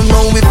you. Don't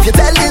know if you're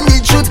telling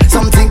the truth.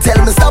 Something tell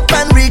me stop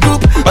and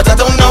regroup. But I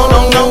don't know,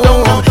 no.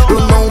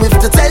 Don't know if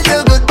to tell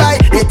you goodbye.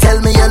 They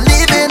tell me you're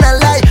living a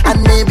lie,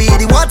 and maybe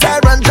the water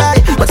run dry.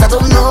 But I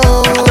don't know.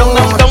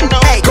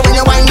 Hey, come in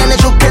your wine and the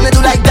juke and they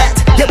do like that.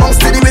 You bounce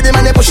to the rhythm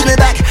and they pushing it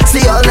back.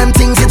 See all them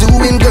things you're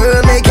doing,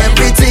 girl, make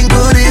everything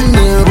good in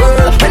the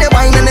world. When you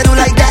wine and they do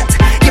like that,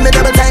 give me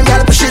double time,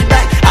 gotta push it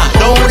back. I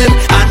hold him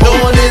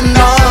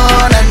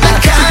on, and I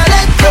can't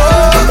let go,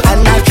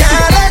 and I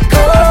can't let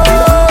go.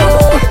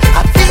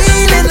 I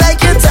feel it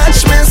like you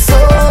touch my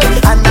soul,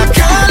 and I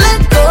can't.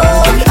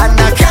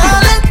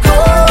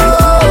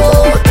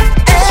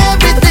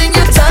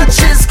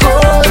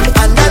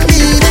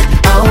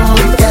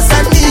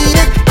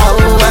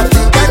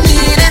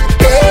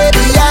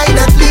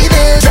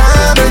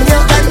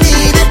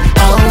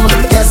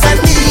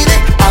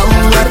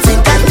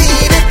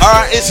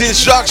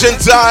 instruction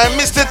time,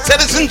 Mr.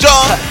 Tennyson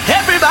John.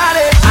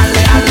 Everybody,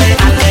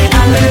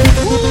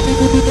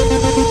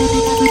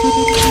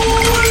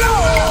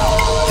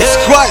 It's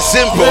quite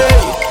simple.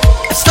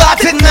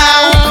 Start it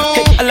now.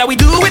 Allah, we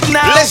do it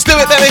now. Let's do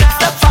it, baby.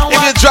 If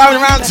you're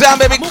driving around town,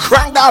 baby,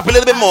 crank that up a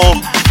little bit more.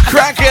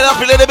 Crank it up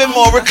a little bit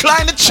more.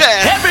 Recline the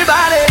chair.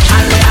 Everybody,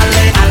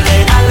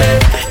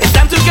 it's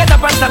time to get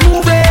up and start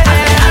moving.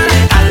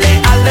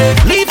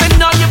 Leaving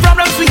all your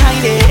problems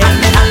behind it.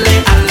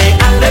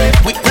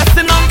 We're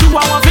pressing on to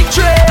our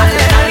victory.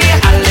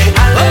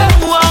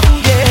 Oh,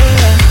 yeah.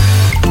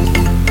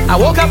 I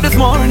woke up this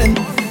morning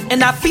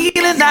and I'm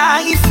feeling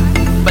nice,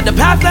 but the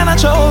path that I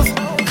chose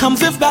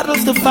comes with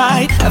battles to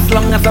fight. As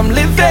long as I'm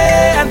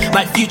living,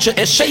 my future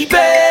is shaping,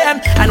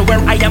 and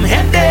where I am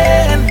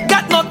heading,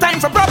 got no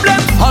time for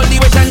problems. Hold the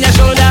weight on your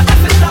shoulder,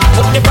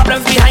 put the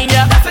problems behind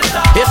you.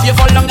 If you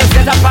fall down, just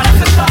get up and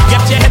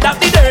get your head up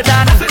the dirt.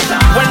 And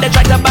when they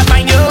try to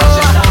badmine you,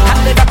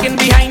 have the ducking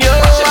behind you.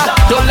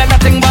 Don't let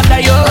nothing bother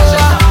you.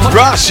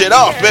 Rush it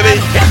off, baby.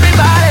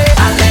 Everybody,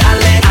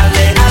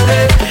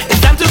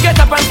 it's time to get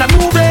up and start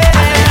moving.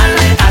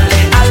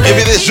 If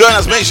you just join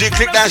us, make sure you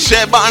click that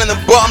share button in the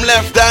bottom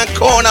left-hand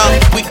corner.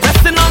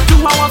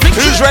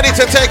 Who's ready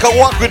to take a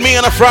walk with me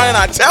on a Friday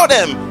night? Tell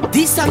them.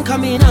 This time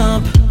coming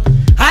up,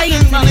 I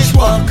ain't finished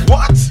work.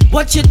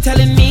 What you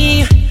telling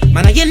me?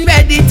 Man, I ain't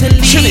ready to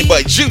leave. Chilly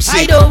boy, juicy.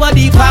 I don't want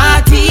the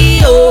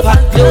party over.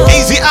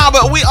 Easy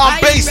Albert, we are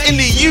based in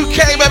the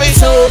UK, baby.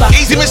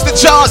 Easy Mr.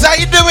 Charles, how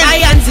you doing? My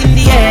hands in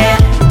the air,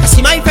 I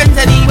see my friends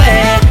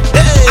anywhere.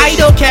 I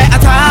don't care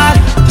at all,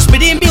 just play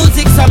the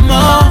music some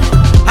more.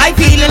 I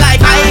feel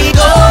like I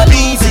go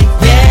easy,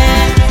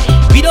 yeah.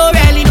 We don't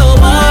really know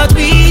what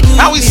we do.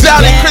 How we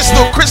sounding,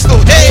 Crystal,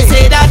 hey. They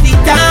say that the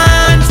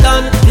dance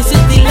done, this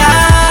is the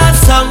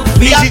last song.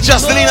 Easy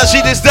Justelina, she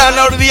just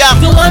downloaded the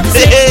app.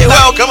 Hey,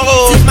 welcome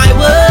aboard. This is my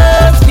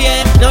words,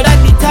 yeah. Now that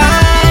the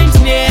time's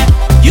near,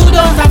 you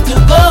don't have to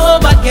go,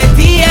 but get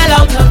the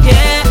hell out of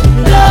here.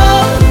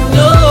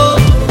 No,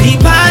 the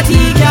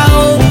party can't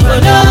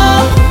over.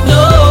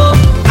 No,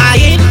 I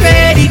ain't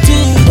ready to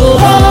go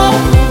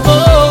home.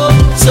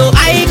 So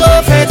I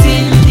go first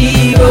in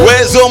the road.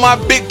 Where's all my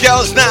big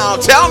girls now?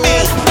 Tell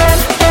me.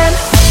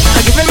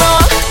 I give it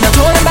more, not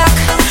holding back.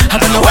 I'm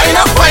gonna wind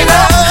up.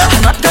 I'm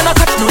not gonna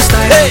cut no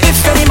style. Hey,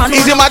 if any man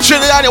easy my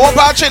Trinidad. What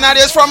part of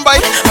Trinidad is from, boy?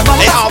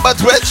 Hey,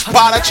 Albert, which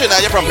part of Trinidad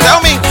you from?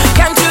 Tell me.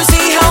 Can't you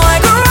see how I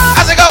grew up?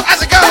 How's it go?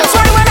 That's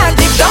why when I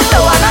dig down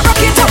low and I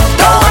rock it up,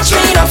 don't watch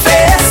me in the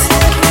face.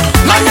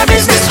 Mind your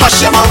business,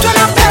 hush your mouth when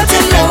I'm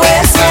pelting the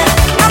waist.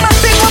 I'm a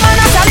big woman,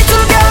 not a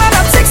little girl, and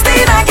I'm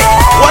 16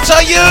 again. What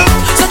are you?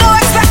 So don't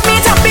expect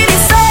me to be the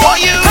same. What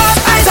are you?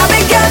 Cause I'm a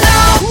big girl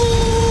now.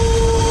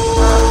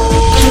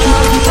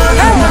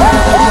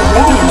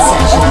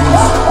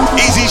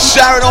 Easy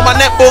Sharon on my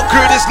netball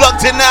crew that's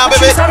locked in now,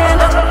 baby.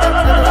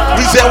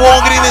 We said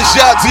won't get in the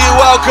shout to you.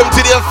 Welcome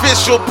to the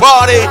official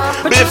party.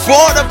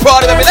 Before the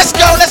party, baby. Let's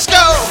go.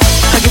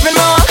 I give it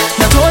more,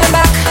 not holding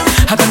back.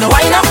 I'm gonna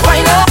wind up.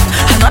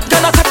 I'm not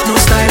gonna cut no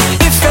style.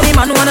 If any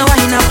man wanna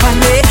wind up on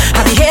me,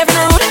 I behave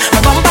rude,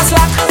 my bumper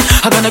slack.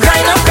 I'm gonna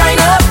grind up.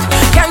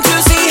 Can't you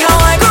see how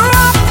I grew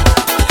up?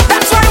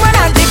 That's why when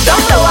I dig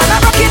down low and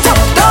I rock it up,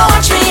 don't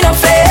watch me in the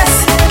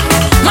face.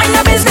 Mind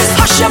your business,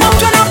 hush your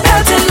mouth when I'm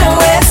pelting the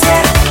waist.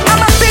 Yeah,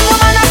 I'm a big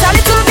woman, not a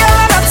little girl,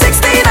 and I'm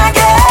 16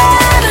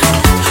 again.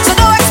 So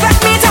don't expect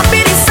me to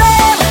be the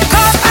same.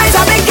 Cause I'm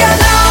a big girl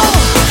now.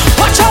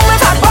 Watch how my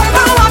fat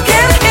bumper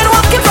walking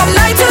from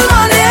night till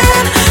morning.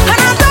 And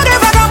I'm not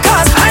ever gonna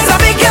cause I'm a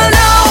big girl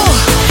now.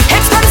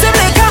 Expensive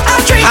liquor, I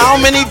drink. How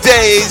many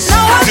days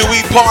do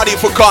we party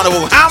for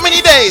Carnival? How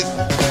many days?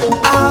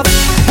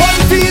 One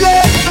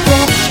feeling,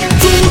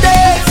 2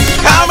 days.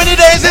 How many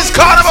days is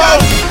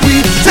Carnival?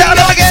 Tell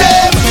them again.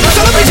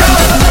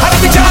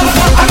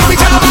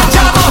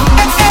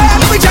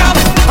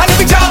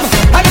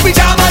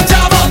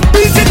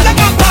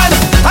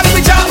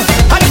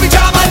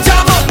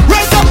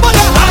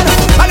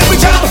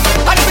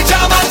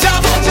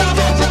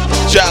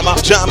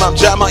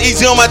 Jam up.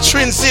 Easy on my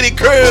Trin City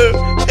crew.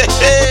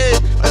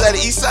 Is that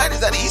the east side?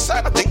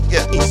 I think,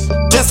 yeah, east.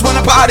 Just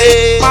wanna party.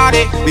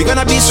 We're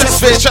gonna be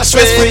stress-free.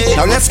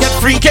 Now let's get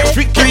freaky.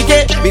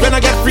 We're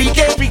gonna get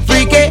freaky.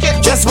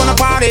 Just wanna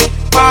party.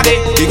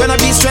 We're gonna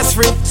be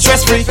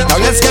stress-free. Now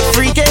let's get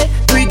freaky.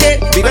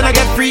 We're gonna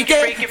get freaky.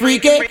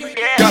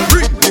 Girl,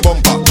 bring the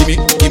bumper.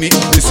 Gimme,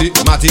 Missy,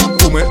 Matty,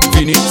 Ume,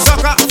 Vini.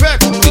 Sucker,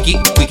 fake,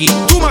 wiki,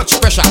 too much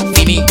pressure,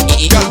 Vini.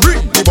 Girl, bring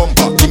the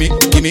bumper.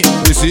 Gimme,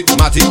 Missy,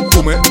 Matty,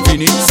 Ume,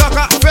 Vini.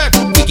 Sucker, fake,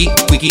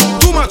 wiki,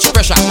 too much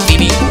pressure,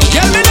 Vini.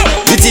 Girl, me know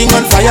The thing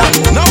on fire.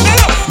 No.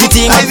 The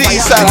thing on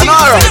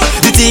fire.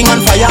 The thing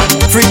on fire.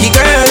 Freaky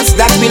girls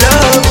that we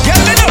love.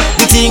 Girl, me know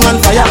The thing on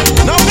fire.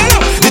 No.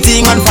 The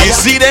thing on fire. You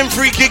see them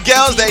freaky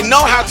girls, they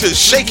know how to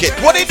shake it.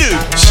 What they do?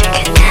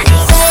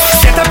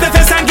 Set up the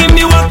test and give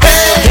me one.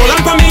 Hold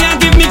on for me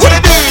and give me What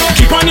they do?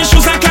 Keep on your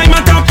shoes and climb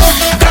on top.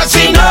 Cause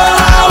she know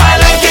how I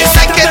like it.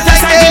 Set up the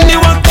test and give me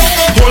one.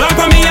 Hold on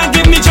for me and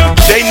give me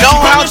jump. They know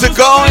how to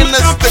go in the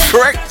That's the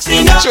correct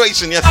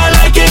situation, yes. I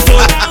like it, go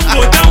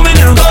down when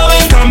I'm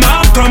going. Come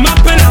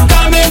up and I'm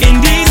coming.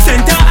 In the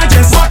center, I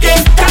just walk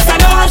in, cause I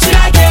know how she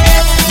like it.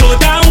 Go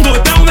down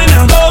when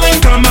I'm going.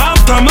 Come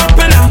up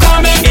and I'm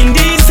coming. In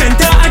the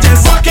center, I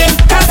just walk in,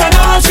 cause I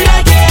know how she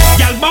like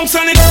it. Y'all bounce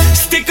on it,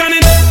 stick on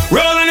it,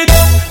 roll on it,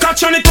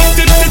 catch on it,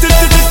 tip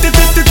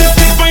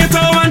on your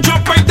toe and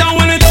drop right down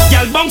on it.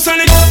 Y'all bounce on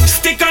it,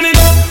 stick on it,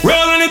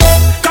 roll on it,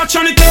 catch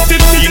on it, tip.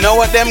 You know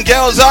what them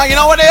girls are? You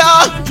know what they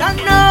are?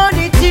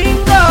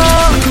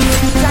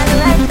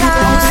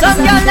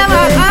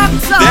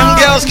 Them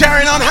girls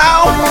carrying on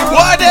how?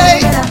 What are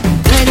they?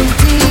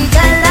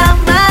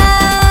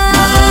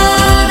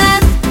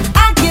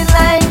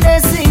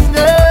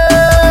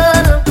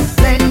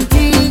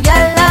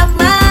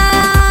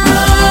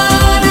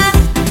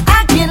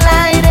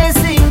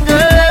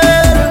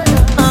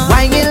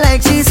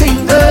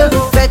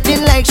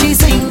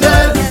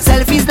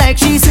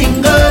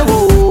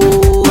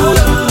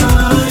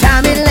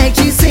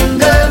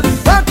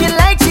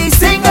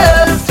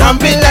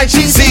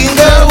 She's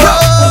single.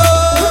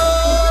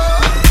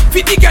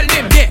 Fit the girl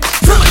name there.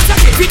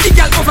 Fit the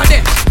girl over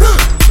there.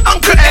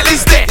 Uncle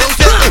Ellie's there.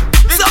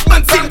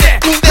 Subman sing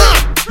there.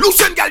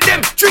 Lucian girl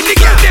them. Trini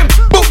girl them.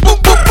 Boom boom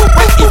boom boom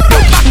boom.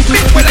 Back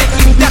bend when I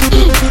in that.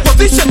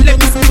 Position let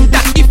me spin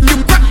that. If you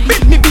back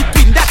bend me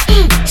between that.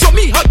 Show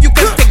me how you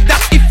can take that.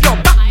 If you're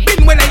back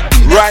bend when I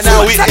in that. Right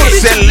now we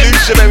send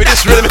Lucia, baby.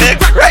 This rhythm here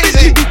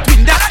crazy.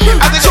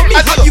 Show me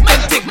how you can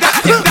take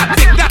that. Take that.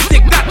 Take that.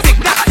 Take that. Take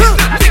that.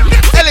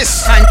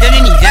 Ellis.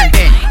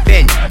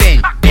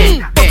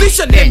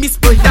 Position name is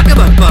bend that.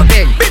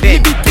 Bend me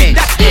between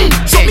that.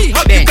 Show me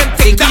how you can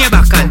take that.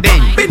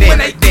 Bend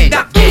when I bend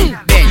that.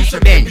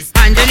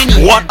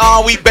 What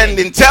are we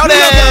bending? Tell them.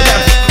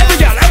 Every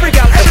girl.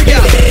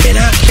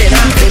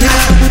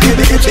 You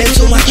bend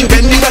so much you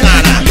bend the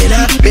banana.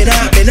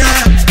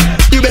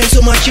 You bend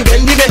so much you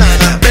bend the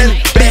banana. Bend.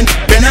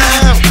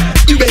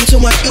 You bend so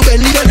much you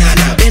bend the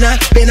banana.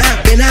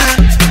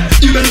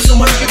 You bend so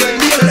much you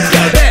bend the banana.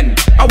 Yeah, Ben,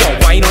 I want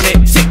wine on it.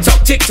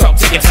 Tick tock,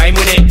 take your time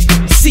with it.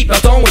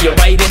 Seatbelt on when you're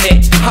riding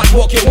it. Hot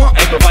walk you want,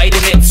 I'm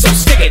providing it. So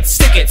stick it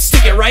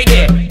right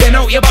there. Bend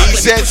out your back. He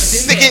said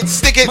stick it.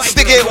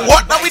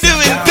 What are we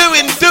doing? Give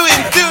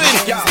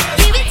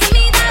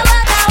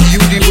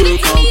you the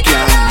workout,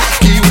 girl.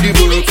 Give you the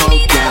workout,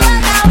 girl.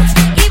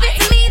 Give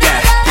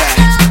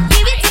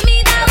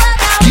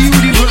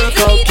you the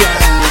workout, girl.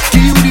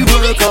 Give you the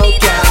workout,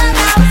 girl.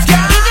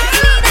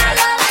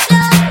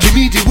 Give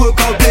me the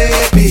workout,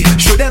 baby.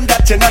 Show them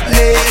that you're not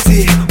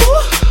lazy.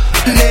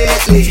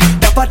 Lately,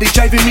 that body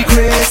driving me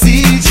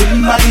crazy.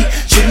 Gym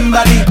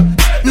body.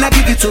 Now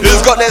give it to me.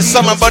 Who's got their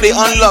summer body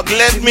unlocked?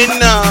 Let me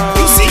know.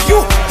 You see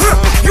you,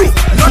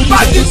 not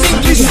bad in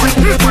English,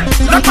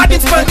 not bad in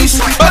Spanish,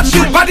 but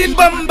you bad in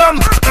bum bum.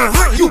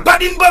 You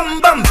bad in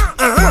bum bum.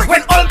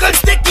 When all girls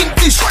take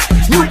English,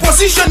 new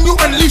position you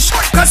unleash.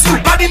 Cause you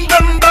bad in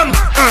bum bum.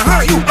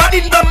 You bad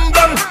in bum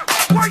bum.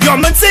 Your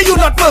man say you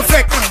not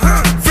perfect.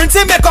 Friends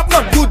say makeup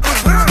not good,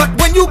 but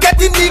when you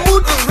get in the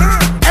mood,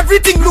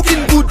 everything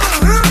looking good.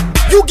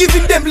 You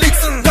giving them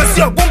licks, cause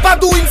your bumper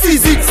doing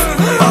physics.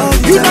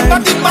 You not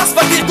bad in mass,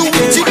 but you doing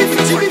jiggy.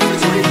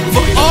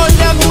 For all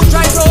them who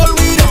try to roll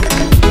we down,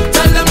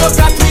 tell them look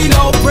at we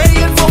now.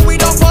 Praying for we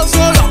don't fall so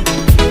long.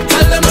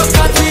 Tell them look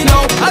at we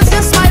now. As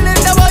you're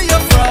smiling, the where you're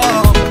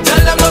from.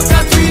 Tell them look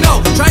at we now.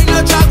 Try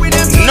not to with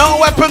them.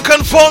 No weapon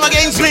can form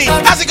against me.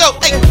 How's it go?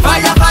 Hey.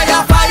 Fire.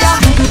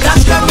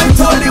 Dash them with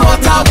holy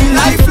water. We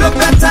life look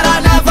better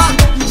than ever.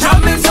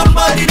 Jamming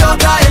somebody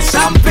daughter is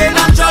champagne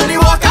and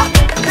Johnny Walker.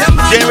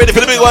 Getting ready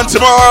for the big one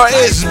tomorrow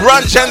is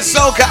brunch and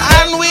soca,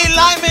 and we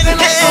live in here.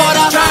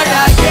 Try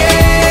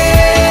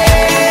again.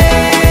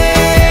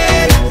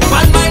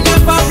 One mind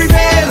never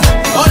prevail.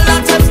 All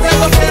that times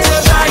never fail. So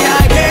try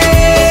again.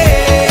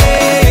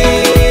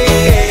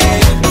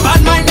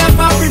 One mind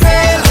never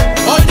prevail.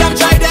 All them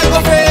try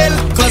never fail.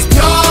 Cause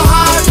pure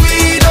heart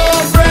we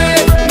don't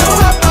break. No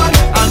weapon.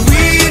 And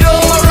we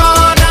don't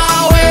run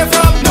away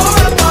from no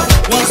weapon.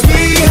 Once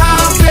we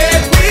have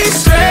faith we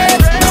straight.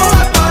 No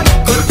weapon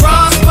could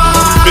prosper.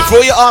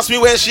 Before you ask me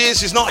where she is,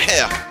 she's not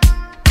here.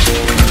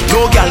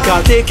 No girl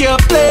can take your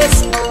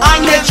place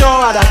and get your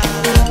other.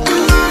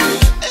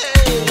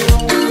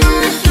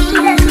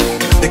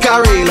 They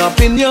can rail up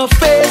in your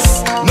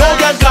face. No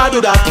girl can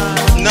do that.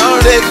 No,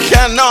 they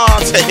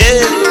cannot.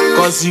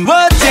 Cause you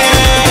were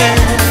there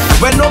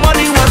when no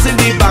money was in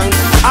the bank,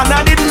 and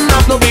I didn't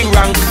have no big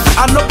rank,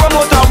 and no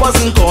promoter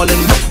wasn't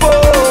calling the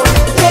phone.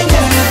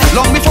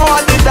 Long before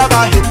I did that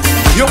I hit,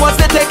 you was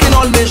there taking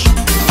all this,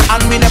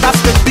 and we never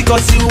split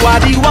because you are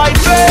the white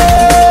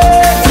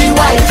face. The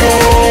white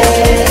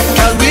face.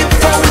 Girl,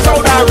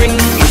 without a ring,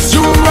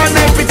 you run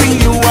everything.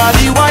 You are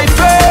the white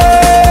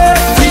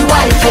face. The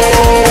white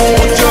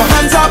face. Put your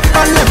hands up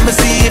and let me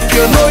see if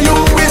you know you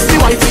is the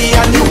wifey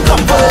and you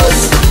come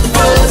first.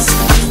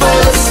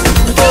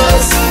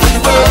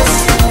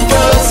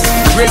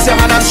 Raise your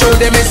hand and show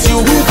them it's you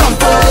who come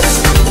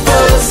first.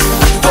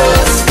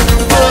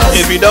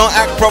 If you don't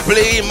act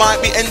properly, you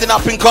might be ending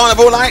up in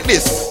carnival like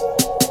this.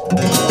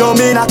 You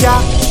mean I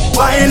can't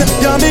wine?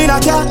 You mean I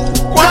can't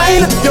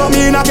wine? You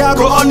mean I can't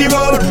go on the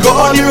road,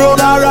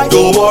 alright.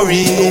 Don't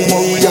worry.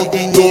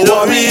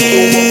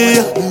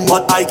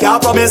 But I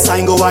can't promise I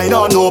ain't go wine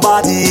on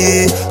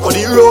nobody. Cause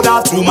the road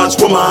have too much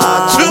woman.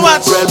 Too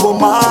much. Well,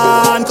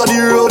 woman. Cause the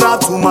road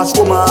have too much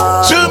woman.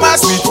 Too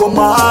much. Sweet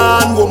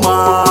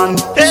woman.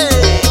 Hey.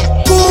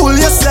 Cool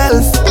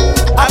yourself.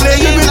 I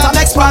play you with an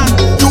next man.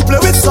 You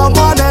play with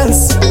someone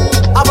else.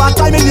 Have a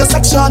time in your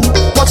section.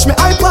 Watch me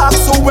I park,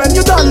 so when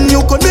you done,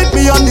 you could meet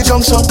me on the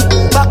junction.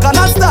 Back on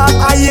a start,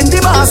 I in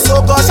the mass, so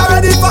gosh, I'm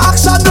ready for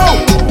action now.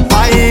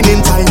 Fine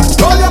in time.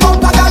 Roll your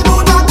bumper, girl, do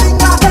nothing,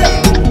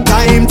 hey.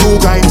 Time to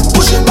grind.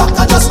 Push it back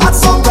and just add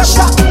some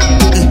pressure.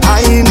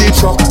 Behind the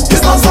truck, it's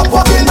not stop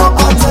walking up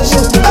and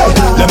tension. Hey,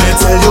 let me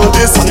tell you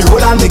this on the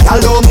road and the gal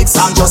don't mix,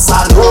 I'm just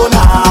alone.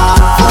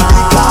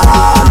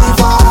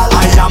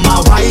 I am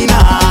a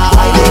whiner.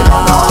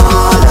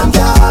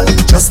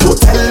 Just don't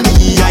tell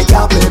me I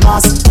can't play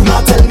mass. Do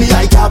not tell me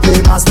I can't play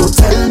mass. Don't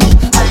tell me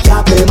I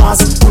can't play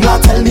mass. Do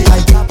not tell me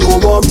I can't.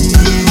 Don't worry.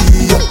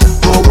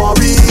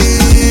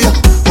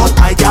 But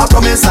I can't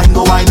promise I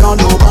know I know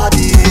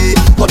nobody.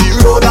 But the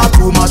road have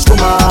too much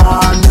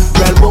woman.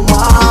 Well,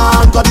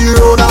 woman, but the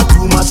road have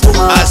too much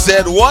woman. I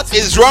said, what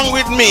is wrong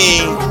with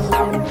me?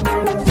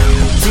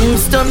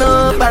 Things turn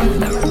up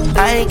and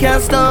I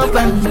can't stop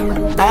and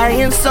I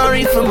ain't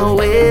sorry for my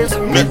ways,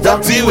 my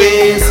dirty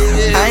ways.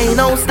 I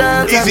know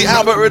stand. Easy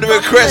Albert with the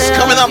request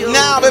coming up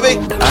now, baby.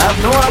 I have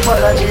no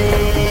apology,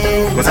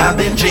 cause I've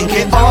been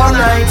drinking all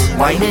night,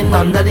 whining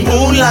under the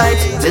moonlight.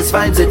 This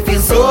vibes, it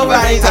feels so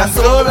right, and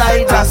so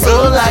light, and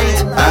so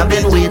light. I've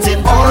been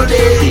waiting all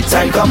day. The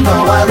time come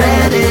now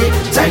already.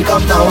 Time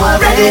come now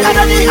already.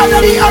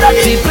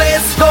 The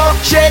place go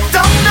shake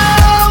down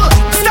now.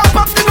 Stop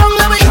up the wrong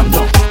way.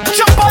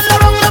 Jump on the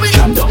wrong way.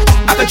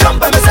 I can jump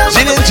by myself.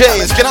 Gin and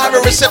James, can I have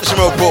a reception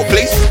report,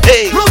 please?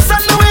 Hey. Roots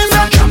and the ways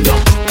and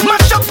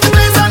mash up the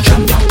place and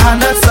I'm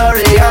not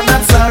sorry.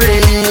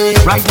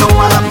 Right now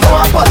I have no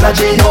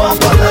apology for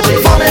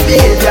my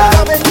behavior.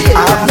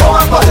 I have no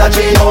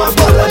apology.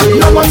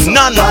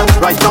 None.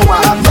 Right now I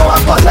have no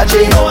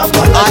apology.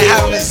 I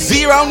have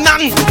zero,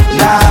 none.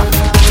 Nah.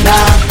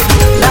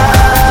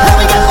 Let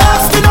me get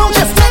lost, you know,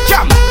 just take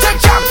jam.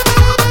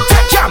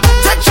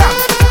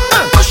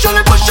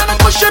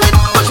 Push on it.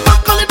 Push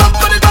back on it.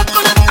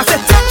 I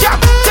said take jam.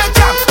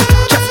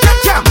 Just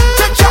take jam.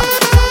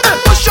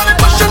 Push on it.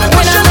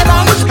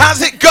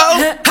 How's it go?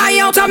 High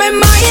out of my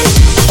mind,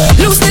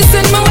 looseness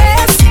in my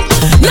waist,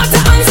 not to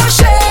answer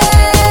shit.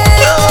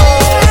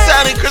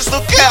 Sounding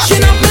crystal clear.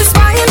 Chin up my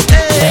spine,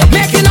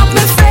 making up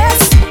my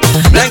face.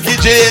 Thank you,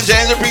 Gin and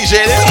James,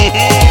 appreciate it.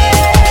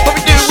 What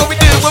we do?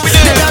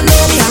 They don't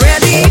know me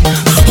already.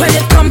 When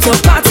it come to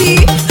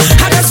party,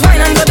 I just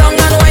whine and go down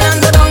and whine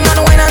and go down and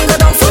whine and go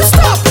down. Full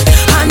stop.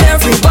 And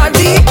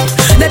everybody,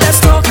 they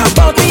just talk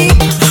about me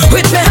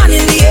with my hand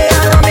in the air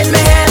and rum in my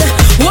head.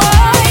 Why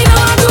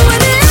not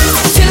doing it?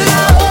 Till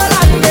I hold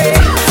and break.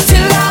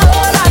 Till I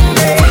hold and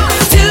break.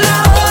 Till I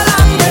hold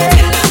and break.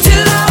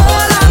 Till I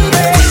hold and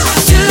break.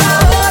 Till I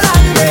hold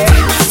and break.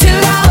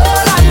 Till I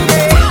hold and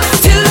break.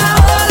 Till I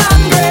hold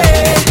and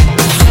break.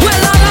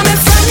 Well, all of my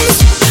friends,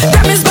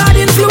 them is bad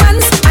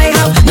influence. I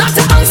have not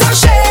to answer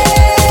shit.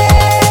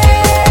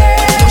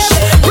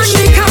 Bring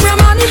the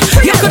cameraman,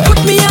 you could put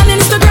me on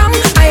Instagram.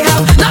 I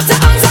have not to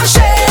answer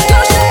shit.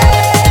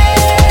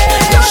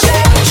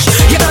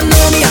 You don't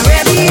know me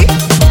already.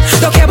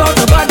 Don't care about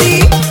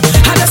nobody.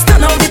 I just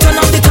turn up the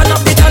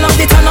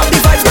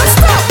vibes, don't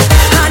stop.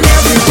 And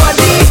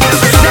everybody,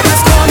 they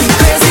just call me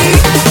crazy.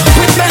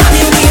 With my hand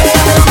in the air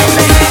and rum in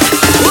my head.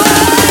 Why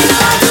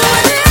not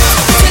doing it?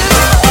 Till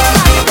I hold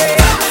and break.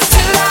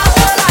 Till I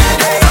hold and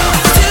break.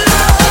 Till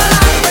I hold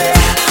and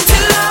break.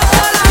 Till I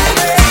hold and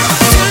break.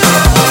 Till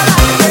I hold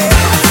and break.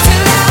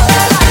 Till I hold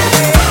and break.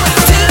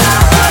 Till I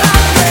hold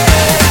and break.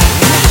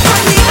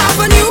 On the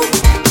avenue,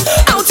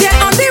 out here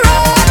on the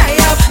road, I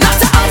have not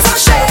to answer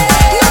shit.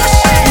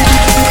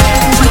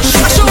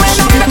 I show it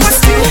up the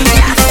costume,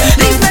 yes.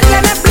 These men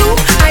let me blue.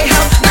 I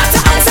have not to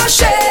answer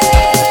shit.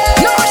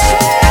 No shit.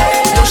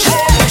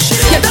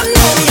 You don't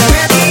know me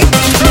already.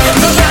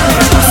 No girl,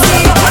 pussy.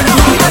 I know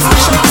you just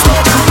push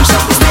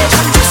up the stage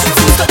and just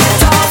refuse to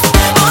get off.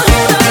 All who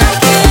don't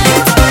like it,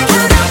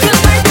 and I feel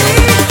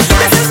baby.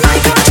 This is my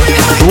country.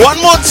 One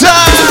more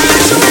time.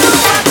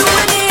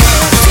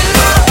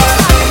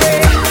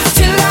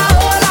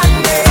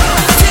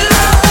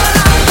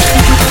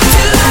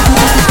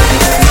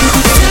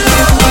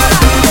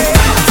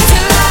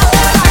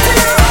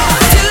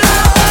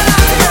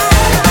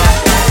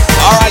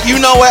 Alright, you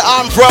know where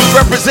I'm from,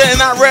 representing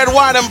that red,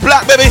 white, and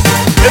black, baby.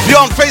 If you're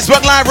on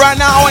Facebook Live right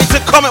now, I want you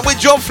to comment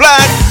with your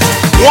flag.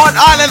 What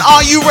island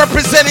are you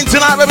representing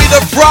tonight, baby?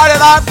 The Friday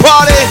night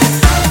party.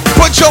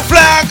 Put your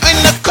flag in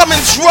the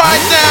comments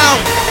right now.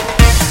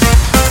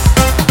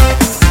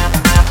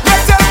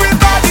 Let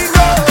everybody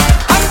roll,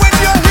 and when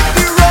you hit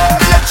the road,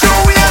 let your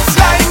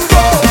waistline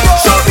go.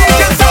 So they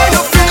can tell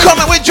you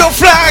Comment with your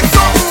flag.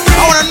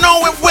 I want to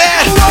know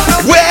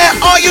where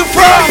are you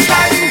from?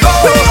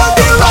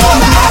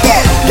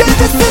 Get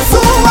this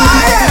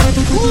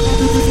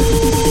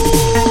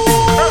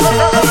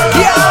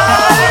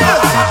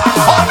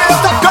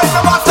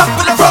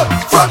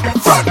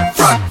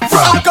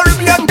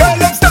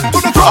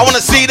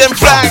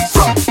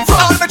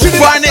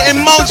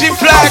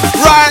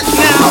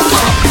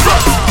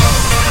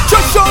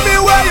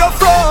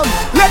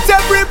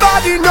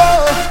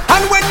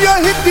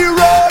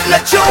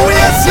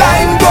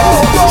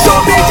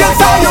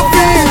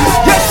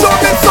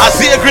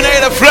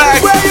Grenada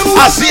flag.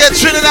 I see a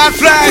Trinidad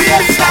flag.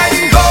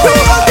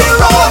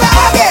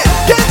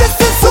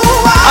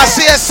 I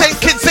see a St.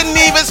 Kitts and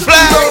Nevis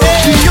flag.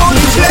 The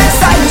only place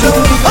I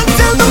love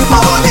until the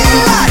morning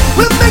light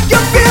will make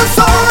you feel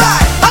so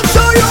right. I'll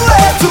show you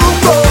where to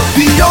go.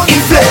 The only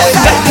place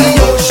like the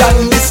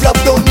ocean. This love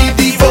don't need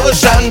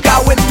devotion.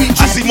 Cause when we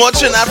I see more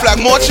Trinidad flag,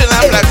 more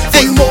Trinidad flag.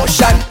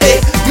 Emotion,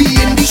 we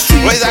in the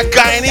street. Where's that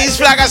Guyanese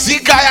flag? I see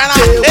Guyana.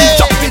 We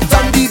chop it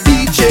on the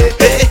DJ.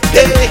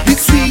 The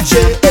sweet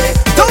J.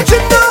 Don't you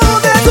know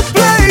there's a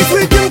place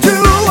we can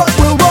do what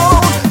we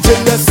want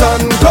till the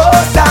sun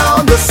goes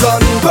down, the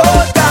sun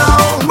goes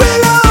down. We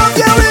love,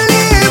 yeah, we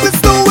live. It's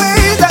the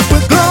way that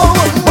we glow.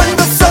 When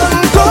the sun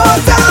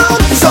goes down,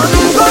 the sun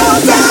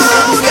goes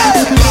down.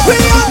 Yeah, we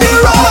on the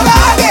road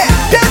again.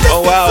 Yeah,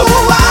 oh wow,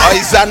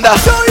 Isanda,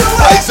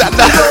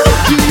 Isanda,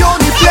 the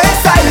only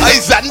place I live.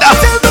 Isanda,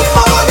 till the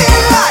morning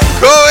light.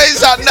 Go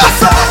Isanda.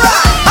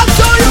 I'll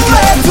show you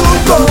where to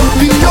go.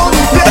 The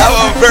only place. That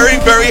was a very,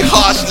 very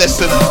harsh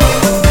lesson.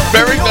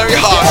 Very, very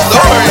harsh.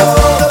 Don't worry.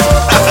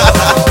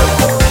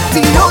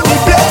 The only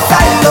place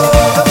I love.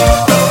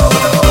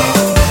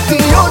 The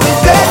only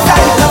place I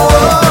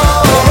love.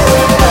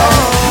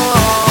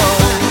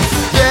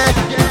 Yeah.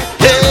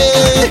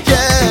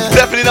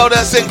 Definitely know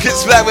that St.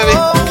 Kitts flag, baby.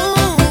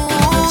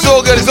 It's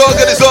all good, it's all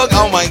good, it's all good.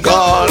 Oh my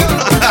God.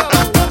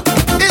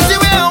 Is the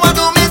way I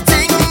do me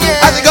thing, yeah.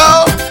 How's it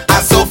go?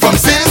 I saw from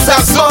since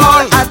I'm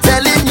small. I'm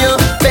telling you,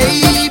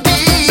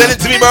 baby. Send it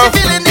to me, bro.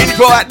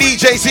 Info at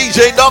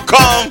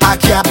djcj.com. I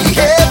can't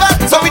behave.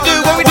 What we do,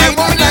 what we do,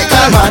 what we do. Like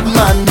a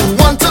madman. Who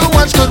want to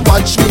watch could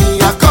watch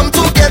me. I come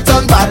to get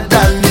on bad,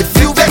 and if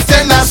you vex,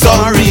 then I'm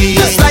sorry.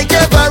 Just like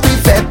every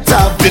vet,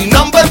 the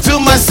number to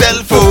my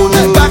cell phone.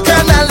 back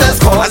and let's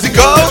go. How's it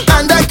go?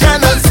 And I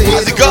cannot say.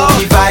 How's it go?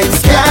 The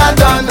vibes can't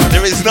done.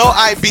 There is no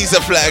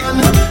Ibiza flag.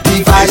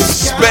 The vibes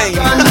It's Spain.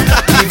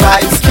 The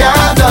vibes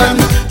can't done.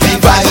 The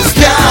vibes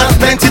can't.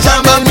 Plenty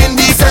jam in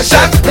the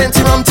session.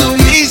 Plenty rum to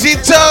eat. Easy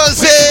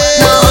toes.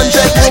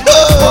 100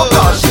 oh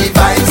gosh, the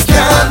vibes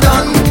can't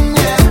done.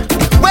 Yeah.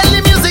 Well,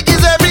 the music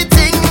is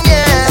everything.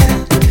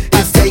 Yeah,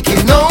 it's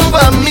taking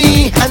over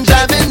me and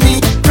driving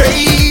me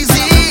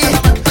crazy,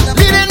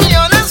 leading me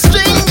on a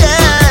string.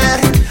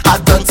 Yeah, I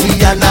don't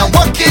see and I'm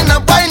walking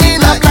up,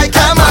 whining up like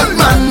I'm a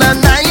man,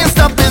 and I ain't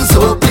stopping.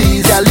 So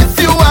please, girl, if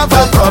you have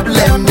a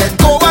problem, then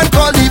go and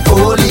call the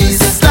police.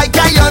 It's like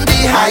I on the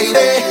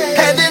highway,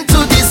 heading to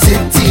the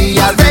city.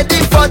 I'm ready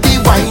for the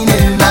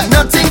whining, and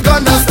nothing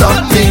gonna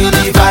stop me.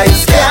 The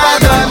vibes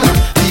can't done.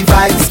 The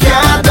vibes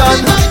can't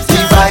done. The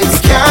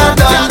vibes can't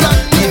done.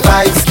 The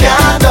vibes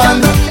can't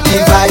done. The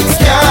vibes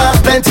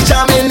can't. Plenty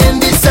jamming in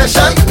this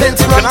session.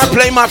 Plenty Can I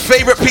play my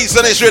favorite piece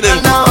on this rhythm?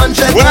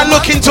 When I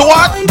look into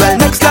what? Well,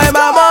 next time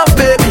I'm up,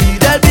 baby,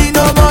 there'll be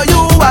no more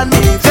you and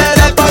me. Fed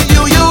up on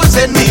you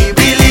using me,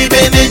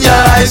 believing in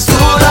your eyes too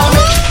long.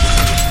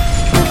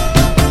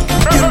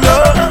 You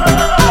know,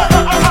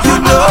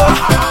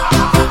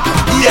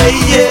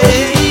 yeah.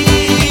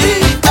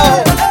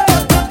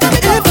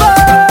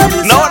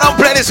 No, I don't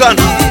play this one.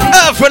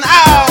 For an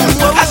hour.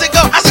 How's it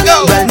go? How's it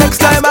go? Well, next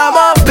time I'm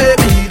up,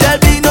 baby, there'll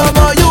be no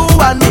more you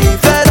and me.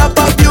 Fed up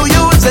of you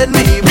using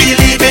me,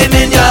 believing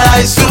in your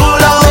eyes too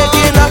long.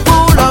 Making a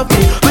fool of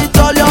me with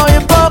all your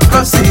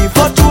hypocrisy.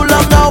 For too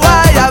long now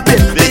I have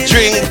been The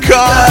drink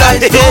card.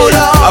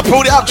 I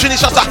pulled it up, Trini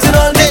Shutter.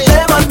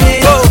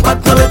 But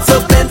now it's so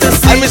plain to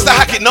see. Hey, Mr.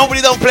 Hackett,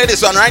 nobody don't play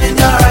this one, right? In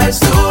your eyes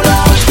too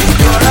long.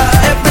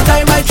 Every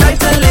time I try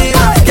to leave,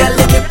 girl,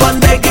 you keep on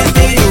begging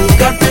me. You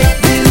got me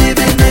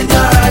believing in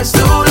your eyes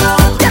too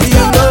long.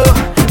 You know,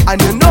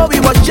 and you know we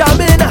was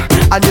jamming,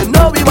 and you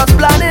know we was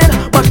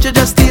planning, but you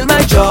just steal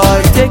my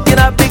joy, taking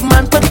a big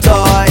man for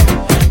toy.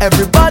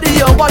 Everybody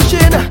you're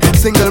watching,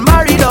 single,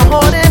 married or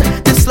holding,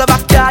 this love I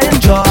can't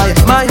enjoy.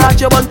 My heart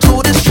you want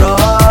to destroy.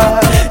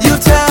 You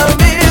tell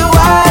me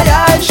why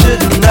I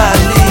should not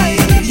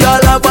leave. Your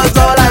love was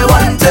all I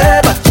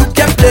wanted, but you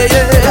kept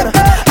playing.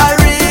 I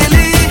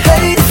really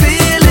hate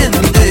feeling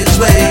this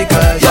way,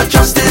 'cause your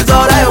trust is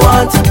all I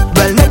want.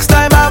 Well, next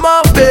time I'm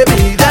up,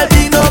 baby, there'll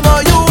be no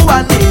more you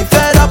and me.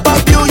 Fed up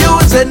of you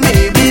using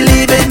me,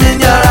 believing in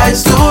your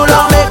eyes too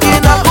long,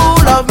 making a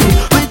fool of me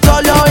with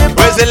all your hypocrisy.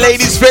 Where's the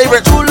ladies'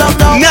 favorite?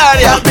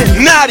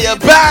 Nadia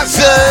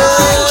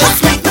Bassett.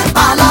 Just make me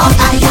follow,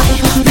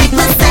 make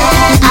me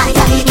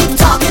say, keep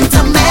talking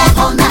to me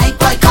all night,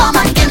 boy, come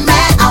and give me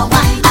a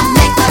wine, and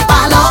make me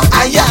follow,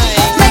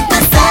 make me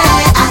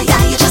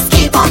say, just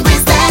keep on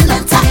wasting the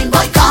time,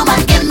 boy, come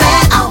and give me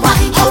a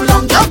wine. How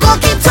long you go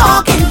keep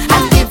talking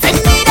and giving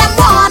me them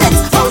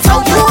warnings? So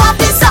you have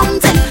this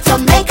something to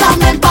make a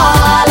man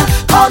ball,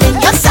 calling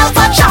yourself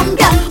a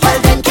champion. Well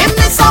then give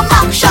me some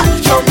action,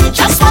 show me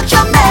just what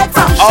you're made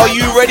from. Are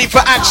you ready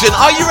for action?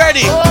 Are you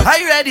ready? Are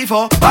you ready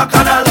for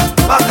bacchanal,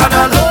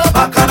 bacchanal,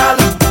 bacchanal,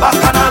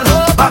 bacchanal,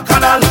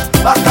 bacchanal,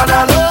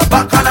 bacchanal,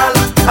 bacchanal,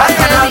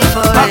 bacchanal,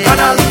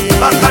 bacchanal,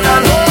 bacchanal,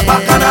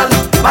 bacchanal,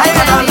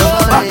 bacchanal,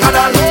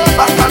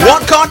 bacchanal?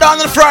 One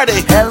countdown on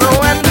Friday. Hello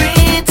and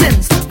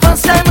greetings,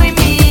 first time we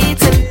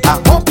meeting.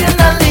 I hope you're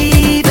not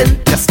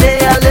leaving, just stay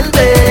a little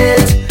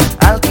bit.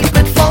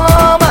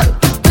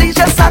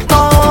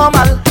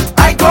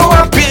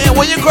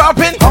 you grew up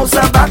in? House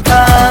of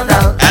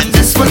Bacchanal, and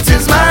this foot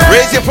is mine.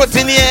 Raise your foot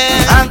in the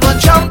air. I'm gonna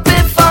jump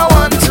if I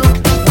want to.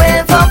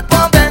 Wave up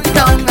or bend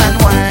down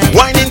and whine.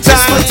 Whining time.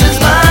 This foot is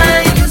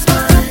mine.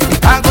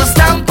 I'm gonna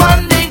stamp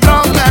on the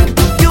ground and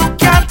you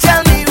can't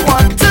tell me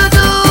what to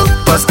do.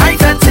 'Cause I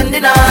felt in the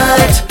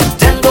night,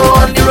 then go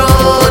on the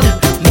road.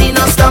 Me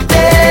no stop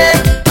there,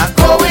 I'm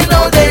going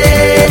all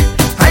day.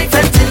 I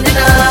felt in the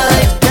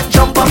night, then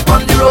jump up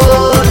on the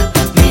road.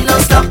 Me no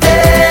stop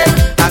there,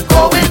 I'm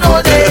going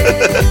all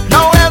day.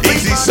 Now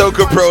Easy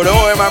Soca Pro, don't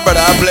worry my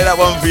brother, I'll play that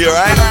one for you,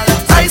 right?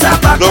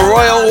 The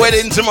royal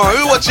wedding tomorrow.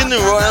 Who watching the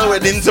royal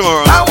wedding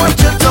tomorrow? I want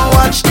you to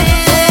watch this.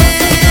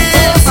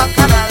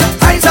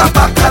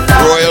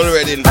 Royal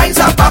wedding.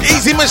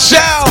 Easy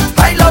Michelle.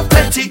 I love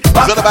plenty. It's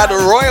not about the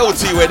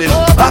royalty wedding.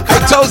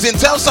 Hey Tosin,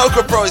 tell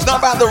Soca Pro, it's not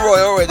about the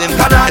royal wedding.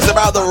 It's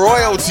about the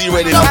royalty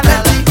wedding.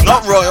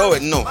 Not royal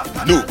wedding, no.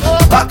 No.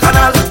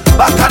 Bacchanal,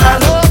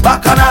 Bacchanal,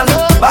 Bacchanal,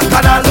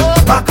 Bacchanal,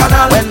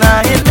 Bacchanal. When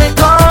I hit the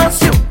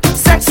costume,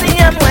 sexy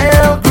and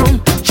well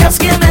groomed, just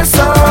give me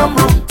some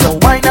room to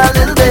whine a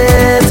little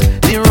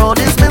bit. The road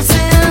is my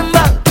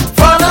symbol.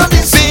 Follow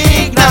the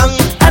signal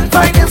and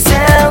find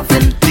yourself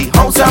in the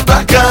house of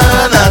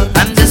Bacchanal.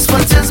 And this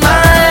one is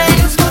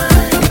mine.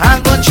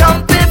 I'm gonna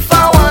jump if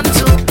I want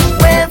to.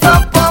 Wave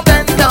up or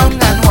bend down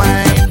and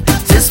whine.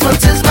 This one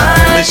is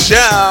mine.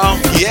 Michelle,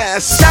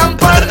 yes.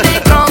 Stamp on the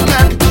ground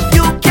and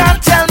you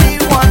can't tell me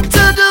what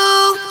to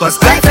do. 'Cause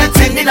I felt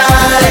in the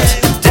night,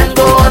 then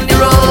go on the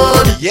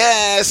road.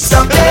 Yes.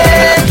 Stop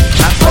there,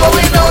 I'm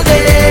going all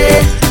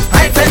day.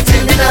 I felt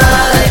in the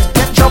night,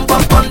 then jump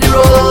up on the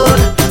road.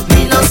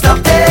 Me no stop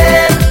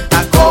there,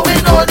 I'm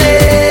going all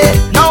day.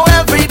 Now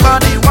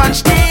everybody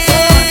watch this.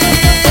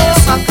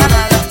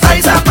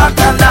 Eyes are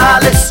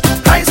Bacchanales,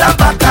 eyes are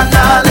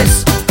Bacchanales.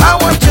 I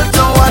want you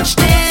to watch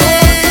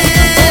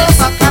this.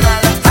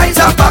 Eyes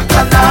are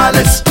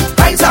Bacchanales,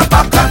 eyes are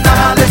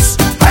Bacchanales.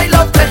 I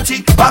love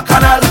plenty.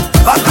 Bacchanal,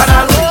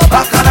 Bacchanal,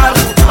 Bacchanal,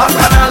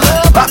 Bacchanal,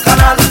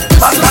 Bacchanal,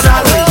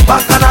 Bacchanal,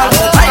 Bacchanal.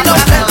 I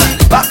love plenty.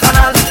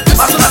 Bacchanal,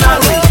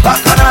 Bacchanal,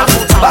 Bacchanal,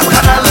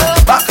 Bacchanal,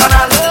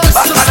 Bacchanal,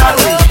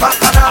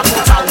 Bacchanal,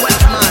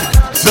 Bacchanal.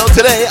 So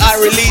today I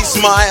released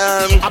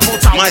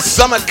my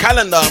summer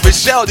calendar.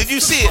 Michelle, did you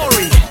see it?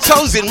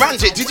 Tosin,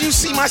 Ranjit, did you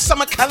see my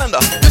summer calendar?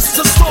 This is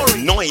a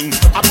story. 9.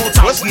 About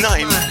What's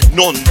 9?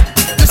 None.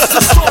 This is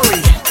a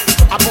story.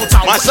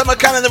 About My summer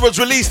calendar was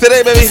released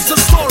today, baby. This is a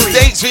story.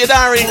 Dates for your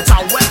diary.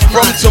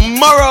 From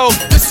tomorrow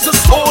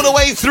all the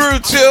way through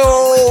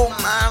till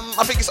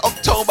I think it's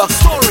October.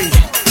 Story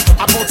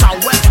about a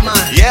wet man.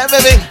 Yeah,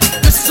 baby.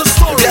 This is a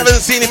story. If you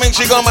haven't seen it, make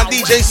sure you go on my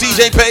DJ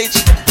CJ page.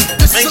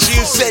 Make sure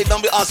you say,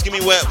 don't be asking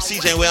me where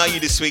CJ, where are you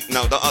this week?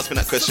 No, don't ask me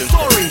that question.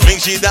 Make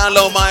sure you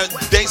download my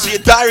dates for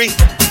your diary.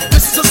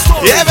 This is a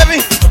story. Yeah,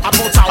 baby.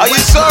 Are you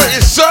sorry?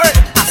 You sorry?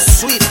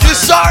 Sweet. You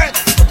sorry?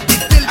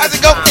 How's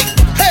it go?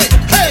 Hey,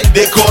 hey.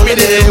 They call me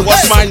there.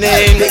 What's my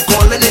name? They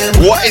calling him.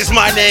 What is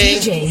my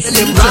name? DJ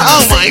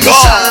Oh my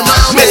God.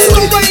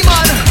 Mr.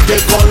 Raymond. They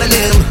calling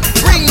him.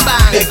 Ring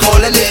bang. They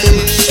calling him.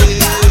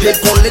 They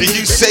calling Did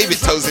you save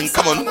it, Tosin?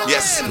 Come on.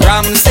 Yes.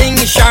 Ram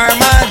Singh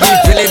Sharma, the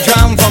village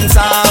ram from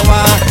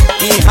Sawa.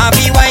 He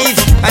happy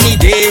wife and he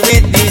day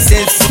with the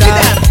sister.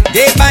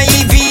 They buy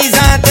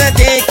visa to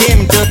take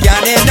him to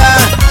Canada.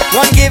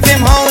 One give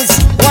him house,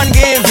 one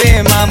give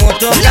him a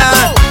motor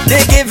car.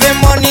 They give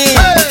him money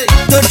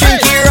to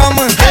drink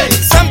rum.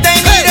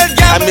 Sometimes he does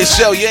jam. And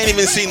Michelle, you ain't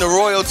even seen the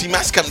royalty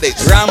mass camp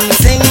dates. Ram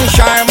Singh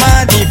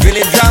Sharma, the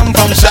village ram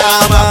from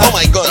Sawa. Oh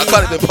my God, I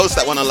can't even post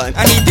that one online.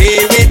 And he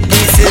day with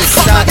the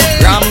sister.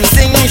 Ram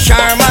Singh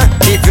Sharma,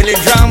 the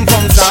village ram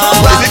from Sawa.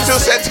 What is it till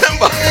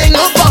September?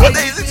 What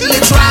day is it till?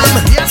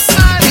 Yes,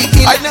 man.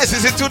 Ines,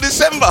 is it till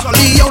December?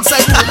 The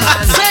outside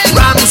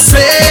Ram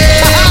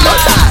Singh,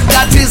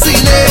 that is the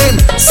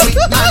name. Sweet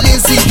man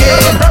is the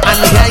game.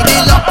 And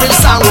hiding up in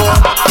Sawa.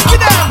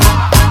 Get them.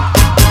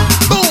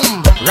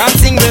 Boom. Ram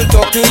Singh will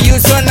talk to you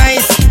so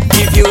nice,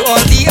 give you all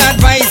the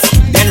advice,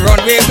 then run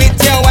away with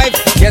your wife,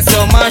 just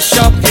to mash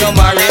up your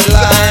married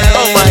life.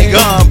 Oh my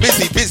God,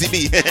 busy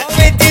bee. How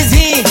it is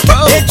he,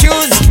 they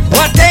choose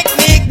what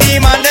technique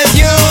demands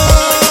you.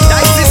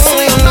 That's the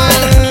sweet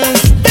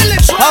man.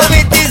 How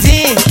it is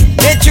he,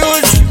 they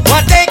choose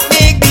what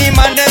technique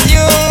demands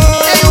you.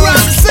 Hey, Ram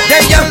Singh.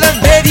 They young love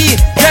Betty,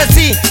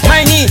 Jessie,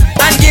 Tiny,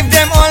 and give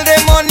them all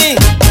their money.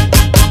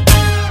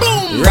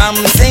 Boom. Ram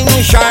Singh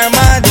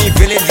Sharma, the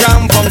village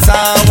ram from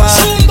Sawa.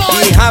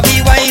 He happy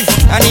wife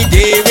and he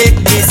day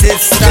with the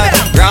sister.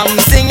 Ram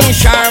Singh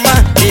Sharma,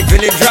 the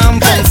village ram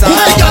from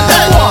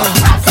Sawa.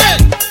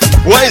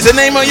 What is the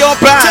name of your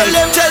band?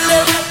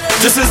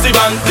 This is the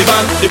band, the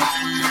band, the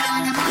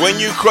When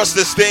you cross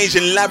the stage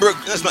in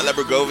that's not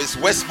Labrador Grove, it's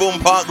Westbourne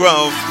Park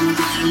Grove.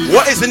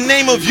 What is the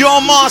name of your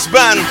mass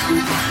band?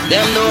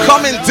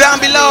 Comment down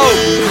below.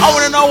 I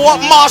want to know what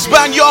mass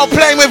band you're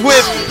playing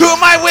with. Who am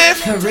I with?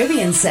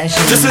 Caribbean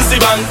Sessions. This is the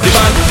band, the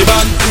band, the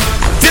band.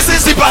 This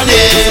is the band,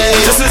 yeah.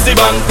 This is the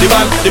band, the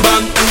band, the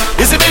band.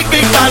 It's a big,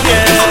 big band,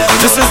 yeah.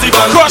 This is the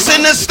band.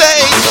 Crossing the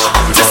stage.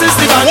 This is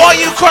the band. Why are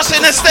you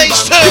crossing the stage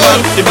too?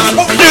 The band,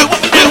 What we do? What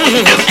we do?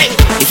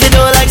 If you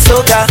don't like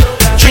soca,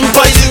 drink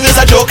poison is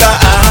a joker.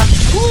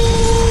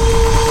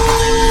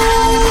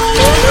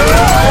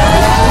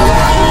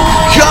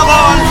 Come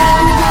on.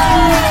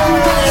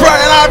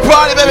 Friday night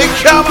party, baby.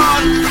 Come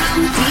on.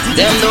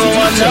 Them no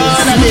one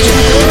none of this.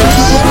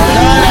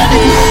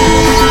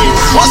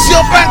 What's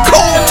your band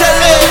called? Tell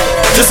me.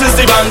 This is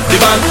the band, the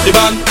band, the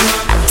band.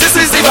 This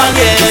is the band,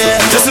 yeah.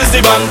 This is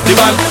the band, the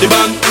band, the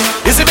band.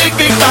 It's a big,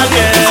 big band,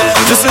 yeah.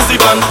 This is the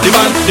band, the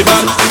band, the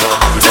band.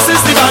 This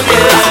is the band,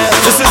 yeah.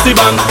 This is the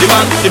band, the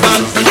band, the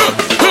band.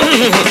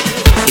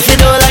 If you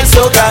don't like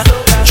soca,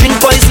 drink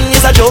poison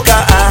is a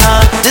joker.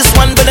 This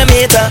one for the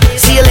meter.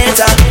 See you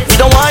later. We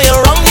don't want you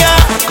wrong,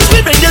 yeah. Cause we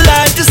bring the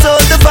light to soul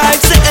the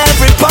vibes to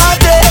every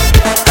party.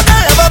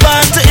 I have a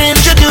band to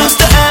introduce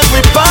to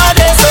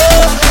everybody. So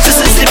this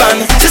is the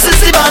band, this is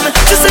the band,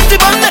 this is the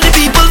band that the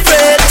people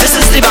afraid. This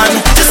is the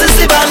band, this is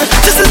the band,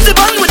 this is the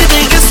band with the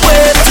biggest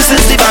weight. This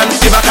is the band,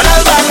 the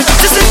bacchanal band.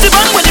 This is the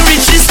band when you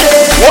reach the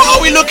stage. What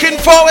are we looking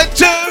forward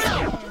to?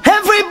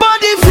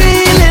 Everybody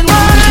feeling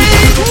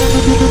right.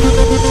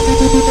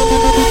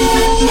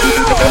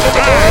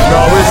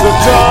 Now is the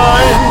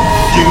time,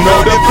 you know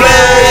the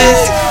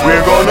place.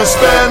 We're gonna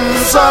spend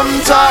some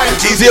time.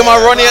 Easy on my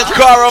Ronnie and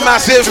Cara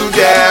Massive.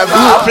 Together.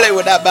 I played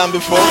with that band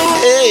before.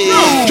 Hey.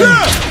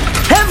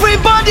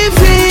 Everybody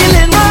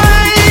feeling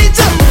right.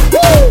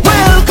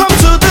 Welcome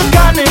to the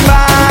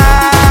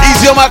carnival.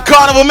 Easy on my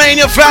Carnival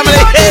Mania family.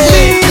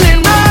 Hey.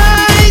 Feeling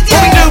right.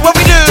 What we do? What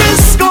we do?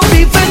 This gon'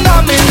 be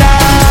phenomenal.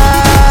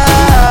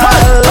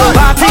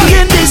 Party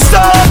in the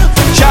sun,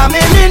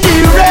 jamming in the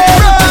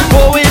rain,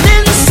 going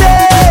insane.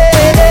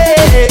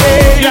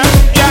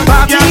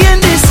 Party in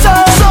the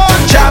sun,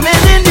 jamming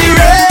in the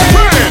rain,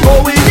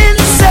 going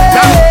insane.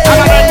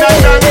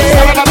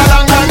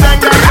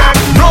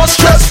 No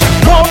stress,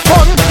 no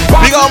fun.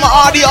 Big on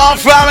my RDR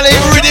family,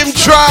 Rhythm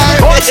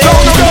Tribe.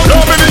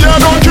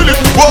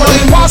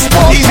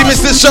 Easy,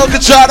 Mr.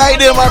 Shokachard. How you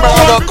doing, my brother?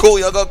 I gotta call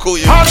you. I gotta call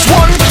you. March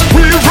one,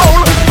 we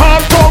roll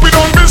hardcore, we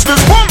don't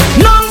business one.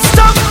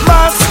 Non-stop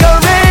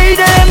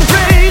masquerading,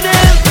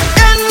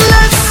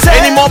 endless.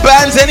 Any more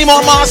bands? Any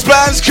more mass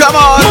bands? Come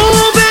on.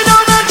 Moving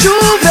on a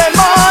Juve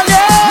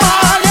morning.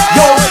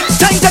 Yo,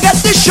 time to get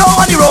this show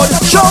on the road,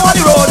 show on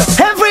the road.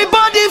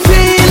 Everybody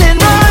feeling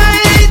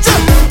right.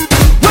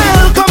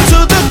 Welcome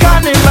to the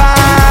carnival.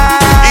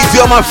 Easy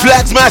on my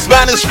Flags Mass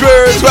Band and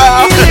Screw as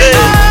well.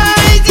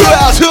 Who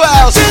else? Who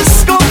else?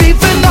 This gon' be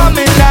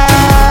phenomenal.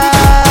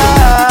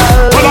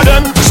 All of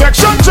them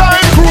section time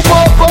group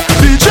up,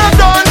 DJ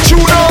done tune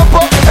up,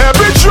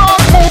 every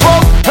truck move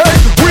up. Hey,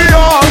 we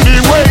on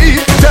the way.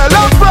 Tell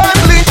a friend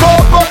link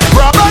up,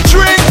 grab a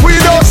drink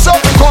with us,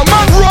 come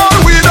and roll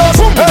with us.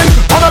 Hey,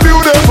 on a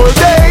beautiful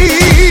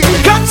day.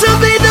 Got to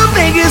be the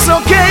biggest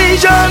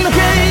occasion,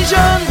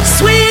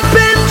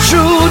 sweeping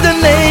through the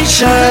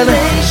nation.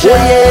 Oh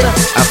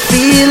yeah, I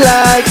feel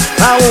like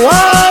I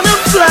wanna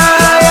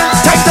fly.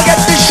 Time to get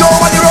this show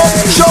on the road,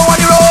 show on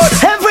the road.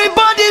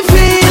 Everybody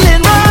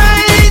feeling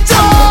right.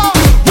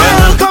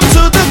 Welcome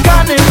to the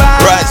carnival.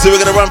 Right, so we're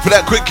gonna run for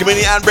that quick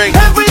community ad break.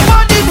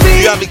 Everybody You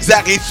feeling have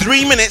exactly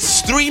 3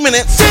 minutes. 3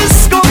 minutes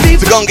this gon' be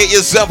to go and get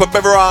yourself a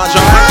beverage.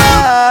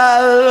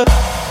 Alright?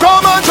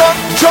 Come on, jump.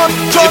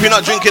 If you're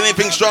not drinking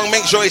anything strong,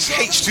 make sure it's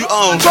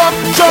H2O.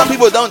 Some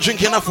people don't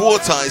drink enough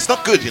water. It's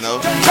not good, you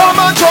know. Come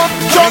on, jump.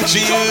 Make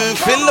sure you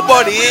fill the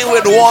body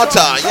with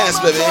water.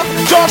 Yes, baby.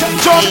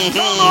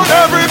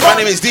 My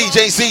name is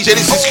DJ CJ.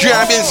 This is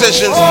Caribbean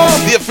Sessions,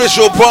 the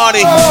official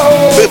party.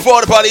 Before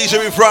the party, each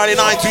every Friday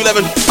 9 to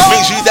 11.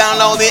 Make sure you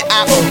download the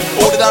app.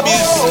 All the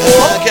W's.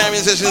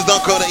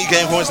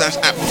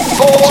 CaribbeanSessions.co.uk/app.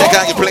 Check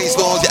out your Play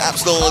Stores, your App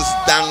Stores.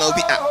 Download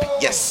the app.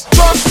 Yes.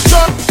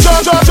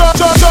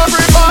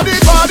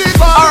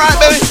 Alright,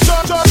 baby.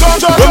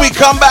 When we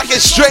come back,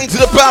 it's straight to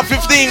the Power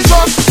 15.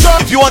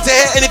 If you want to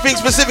hear anything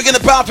specific in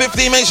the Power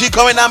 15, make sure you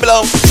comment down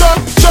below.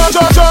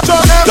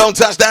 Don't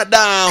touch that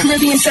down.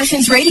 Caribbean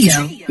Sessions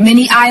Radio.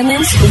 Many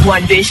islands,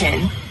 one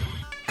vision.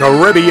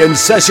 Caribbean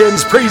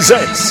Sessions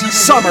presents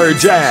Summer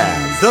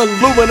Jam, the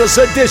Luminous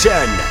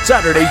Edition,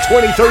 Saturday,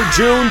 23rd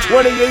June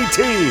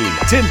 2018,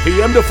 10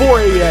 p.m. to 4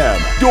 a.m.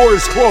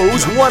 Doors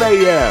close 1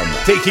 a.m.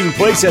 Taking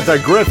place at the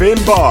Griffin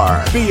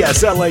Bar,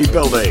 BSLA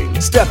Building,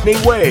 Stepney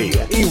Way,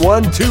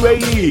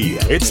 E12AE.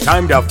 It's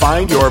time to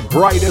find your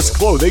brightest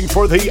clothing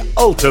for the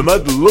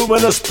ultimate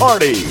luminous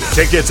party.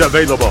 Tickets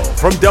available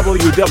from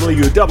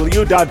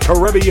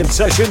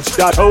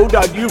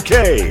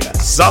www.caribbeansessions.co.uk.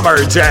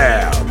 Summer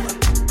Jam.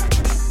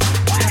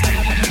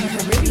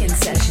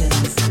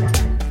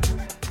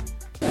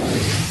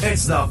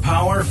 It's the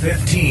Power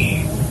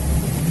 15.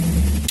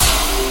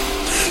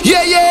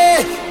 Yeah,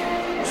 yeah.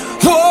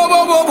 Whoa,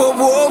 whoa, whoa, whoa,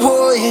 whoa,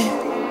 whoa, yeah.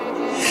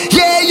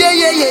 Yeah, yeah,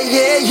 yeah, yeah,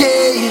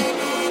 yeah, yeah.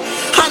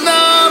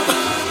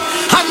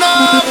 And turn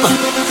up.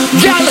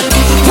 Girl,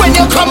 when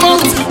you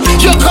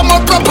come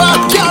out proper.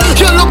 Girl,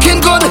 you're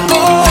looking good.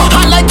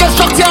 I like your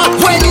structure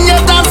when you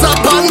dance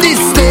up on this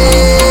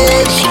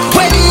stage.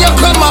 When you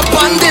come up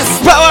on this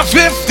Power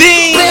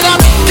 15. Play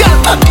that, girl,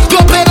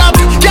 don't play that.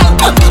 Girl,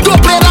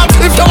 don't play that.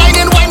 If you're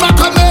whining, wine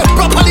back on me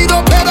properly,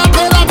 don't play that,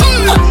 play that.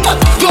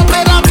 Don't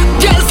play that.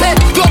 Girl, say,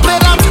 don't play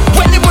that.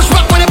 When you push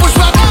back, girl,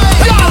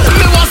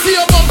 me want see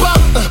your bumper,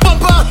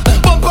 bumper,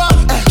 bumper.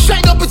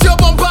 Shake up with your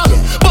bumper,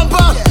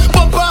 bumper,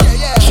 bumper.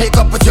 Shake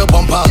up with your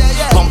bumper,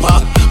 bumper,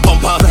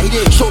 bumper.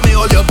 Show me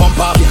all your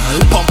bumper,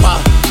 bumper.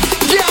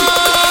 Yeah,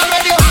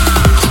 ready?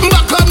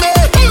 Back on me,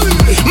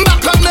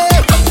 back on me,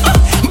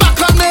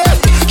 back on me.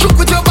 Choke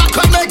with your back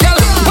on me, girl.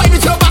 Wine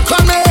with your back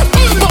on me,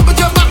 bump with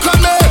your back on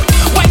me.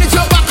 Wine with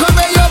your back on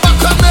me, your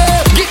back on me.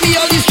 Give me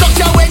all the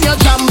structure when you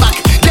jam back,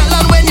 girl,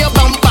 and when you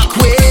bump back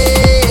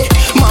way,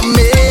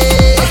 mommy.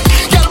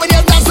 Girl, when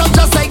you dance up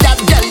just like that,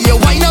 girl, you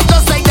wind up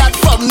just like that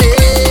for me.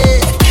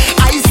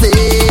 I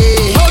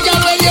say, oh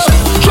girl, when you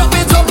drop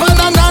it up and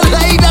I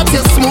like that,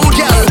 you smooth,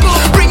 girl.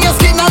 Bring your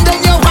skin and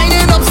then you're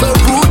winding up so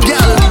good,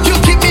 girl. You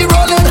keep me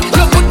rolling,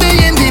 you put me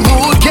in the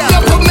mood, girl.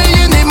 You put me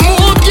in the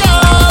mood,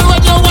 girl.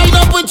 When you wind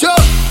up with your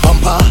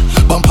bumper,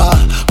 bumper,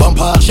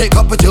 bumper, shake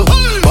up with your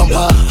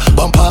bumper,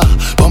 bumper,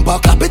 bumper,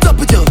 clap it up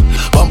with your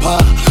bumper,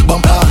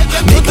 bumper.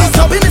 Make it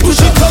up in it,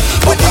 push it up.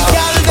 With the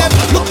girl them,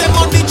 look them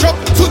on the truck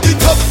to the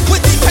top.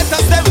 With the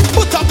petals them,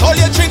 put up all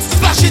your drinks,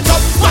 splash it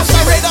up,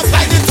 masquerade up,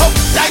 line it up,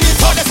 line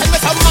it up. They send me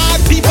some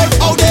mad people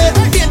out there,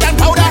 paint and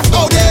powder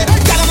out there,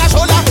 gal on a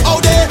shoulder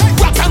out there,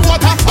 rock and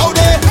water out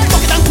there,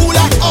 bucket and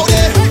cooler out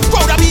there,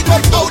 crowd of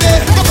people out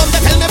there. Come on, they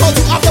tell me about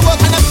you after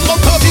work and I'm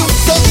out of you.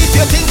 So if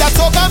you think that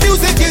soca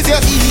music is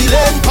your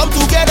healing, come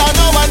together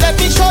now and let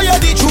me show you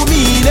the true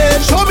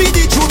meaning. Show me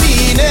the true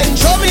meaning.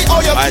 Show me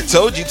all your. I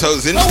told you,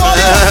 Tozin.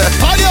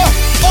 All you,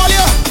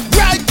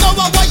 right now,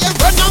 why you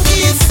run down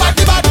east, back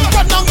the bad,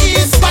 run down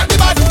east, back the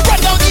bad, run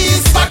down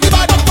east, back the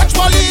bad, watch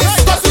police,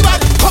 cause the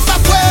bad, come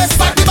back west,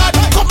 back the bad,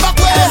 come back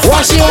west.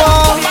 Wash you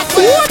off.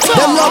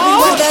 Them love you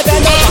when they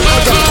bend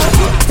over.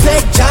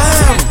 Take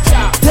jam,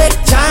 take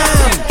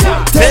jam,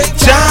 take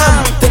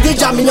jam. Take the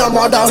jam in your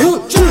mother.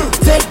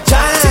 Take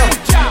jam,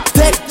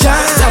 take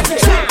jam,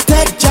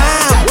 take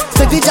jam.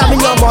 Take the jam in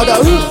your mother.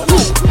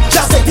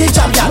 Just take the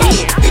jam, girl.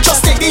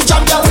 Just take the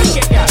jam, girl.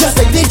 Just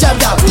take the jam,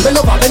 girl. Bend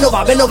over, bend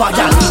over, bend over,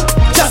 girl.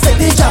 Just take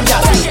the jam,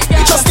 girl.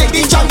 Just take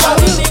the jam, girl.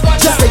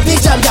 Just take the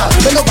jam, girl.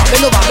 Bend over,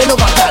 bend over, bend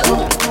over,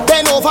 girl.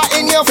 Bend over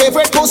in your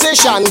favorite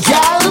position,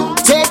 girl.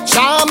 Take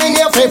jam in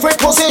your favorite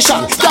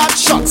position. That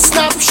shot,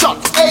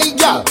 snapshot, hey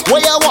girl,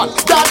 where you want?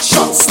 That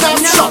shot,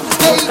 snapshot,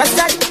 hey.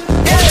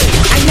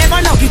 I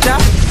never knock it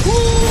up.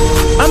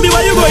 Ambi,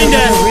 where you going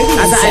there?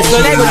 As I go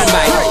there, go and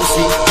buy.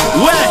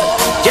 Where?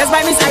 Just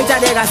buy me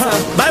Saita there, that's all.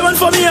 Buy one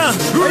for me, huh?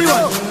 Where you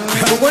want?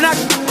 Coconut,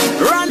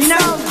 run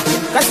now.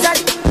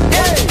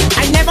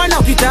 I never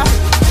knock it up,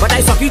 but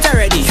I suck it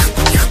already.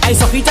 I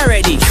suck it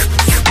already.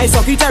 I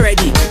suck it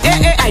already.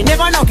 I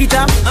never knock it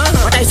up,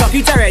 but I suck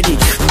it already.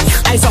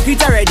 I suck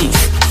it already.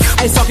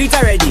 I suck it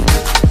already.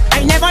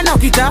 I never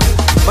knock it up,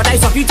 but I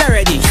suck it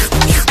already.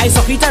 I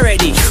suck it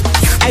already.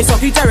 I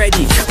suck it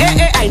already.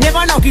 I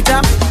never knock it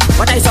up,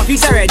 but I suck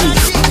it already.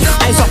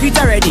 I suck it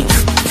already.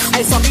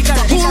 I suck it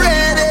already. Who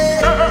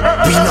ready?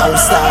 We now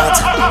start.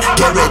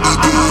 Get ready,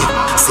 day.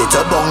 Set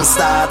a bong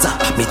start.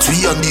 Me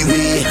three on the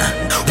way.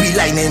 We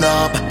lining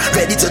up,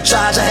 ready to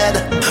charge ahead.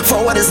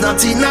 Forward is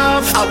not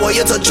enough. I want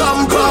you to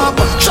jump up.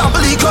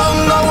 Trample the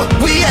ground now.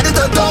 We headed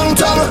to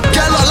downtown.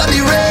 Get all of the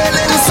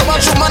railing. So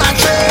much woman and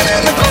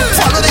training.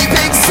 Follow the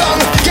big song.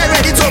 Get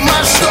ready to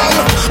mash down.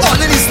 All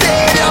in the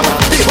stadium.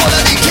 The whole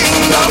of the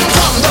kingdom.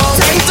 Come down.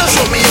 Time to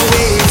show me your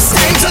waves.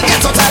 Time to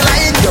get out of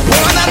line. You're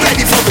born and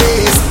ready for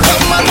race.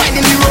 Come on, wine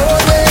in the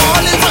roadway.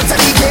 All in front of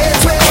the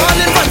gateway. All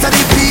in front of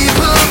the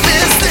people.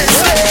 Business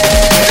way.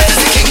 This is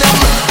the kingdom.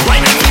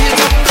 Wine and feel it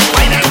up.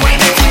 Wine and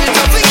feel it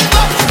up. Feel it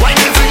up. Wine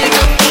and feel it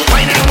up.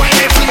 Wine and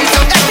feel it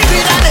up.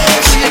 Every that day.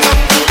 Feel it up.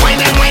 Wine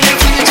and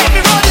feel it up.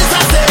 Everybody's a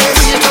say.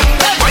 Feel it up.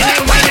 Wine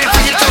and feel it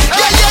up.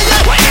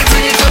 Yeah. Wine and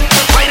feel it up.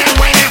 Wine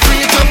and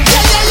feel it up.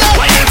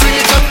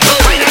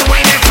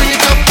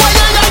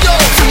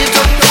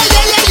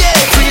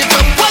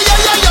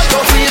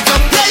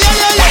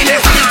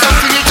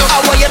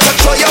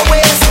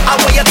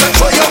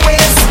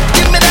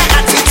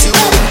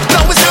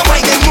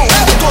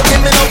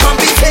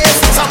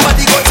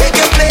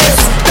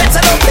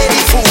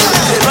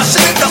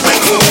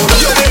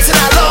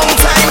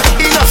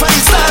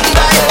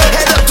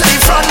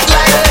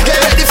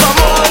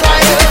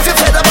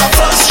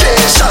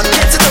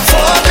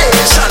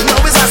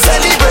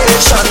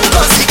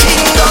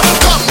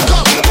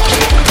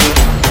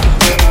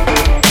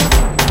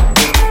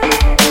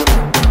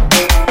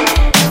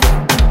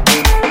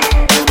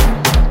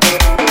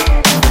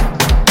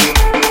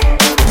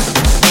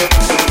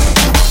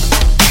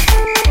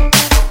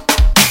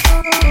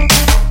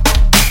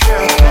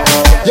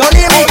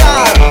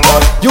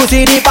 You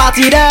see the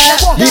party there,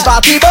 the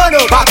party burn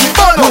up.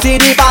 You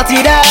see the party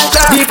there,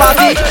 the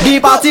party lit,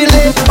 the party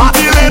lit,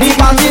 the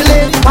party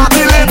lit,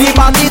 the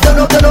party turn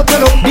up, the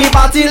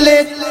party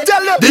lit,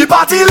 the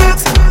party lit,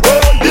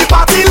 the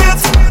party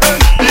lit,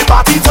 the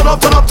party turn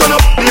up,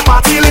 the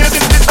party lit.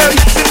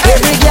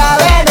 Every girl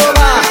head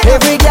over,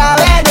 every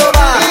girl head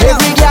over,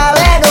 every girl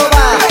head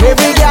over,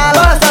 every girl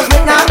wants to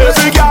spin now.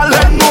 Every girl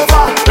head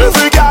over,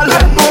 every girl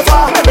head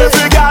over,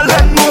 every girl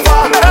head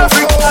over,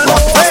 every girl.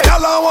 Hey,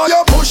 girl, I want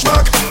you push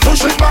back,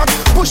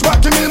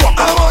 give me more.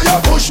 I want you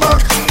push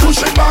back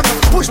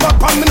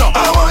on me now.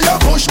 I want you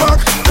push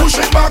back,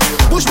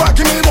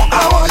 give me more.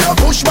 I want you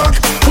push back.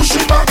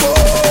 Oh,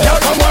 girl,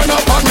 come wind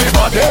up on me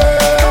body.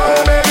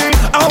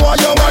 I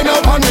want you wind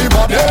up on me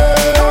body. I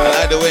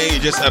like the way you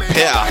just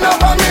appear. Wind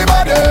up on me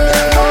body.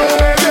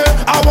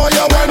 I want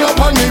you wind up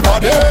on me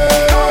body.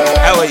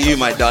 How are you,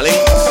 my darling?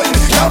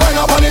 Girl, wind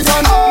up on it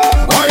and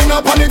wind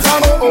up on it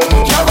and girl,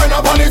 wind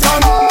up on it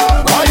and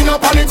wind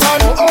up on it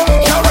and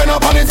girl, wind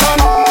up on it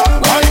and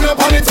wind up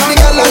on it and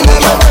girl,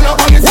 wind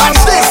up on it. Watch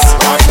this.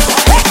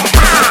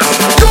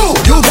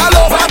 You girl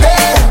over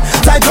there,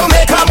 time to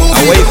make a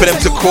movie. I wait for them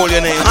to call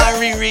your name. Hi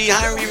Riri.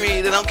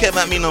 They don't care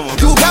about me no more.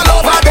 You girl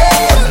over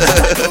there,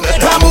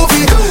 make a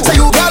movie. Say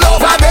you girl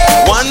over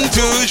there. 1,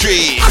 2,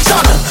 3.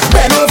 Action.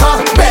 Bend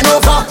over.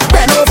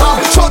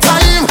 Show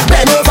time.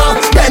 Bend over.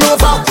 Show time. Bend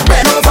over.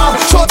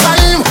 Show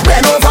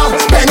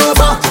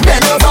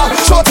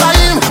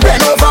time.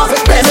 Bend over.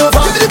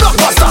 Give me the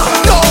blockbuster.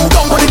 No,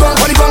 down on the ground.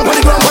 Show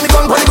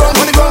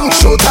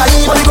time. On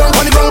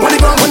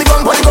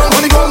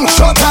the ground.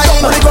 Show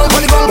time. On the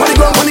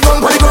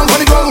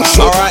ground.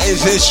 Alright,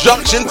 it's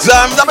instruction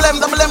time. Double M.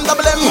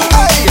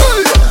 Hey,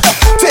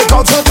 take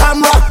out your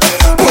camera,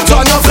 put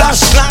on your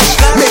flash,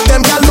 make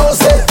them girl know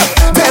say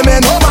them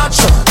ain't no match.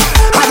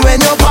 And when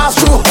you pass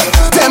through,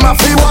 them a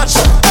free watch.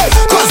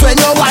 Cause when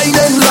you're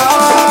whining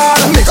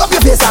loud, make up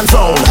your face and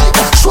frown.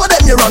 Show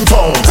them you run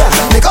town.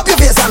 Make up your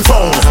face and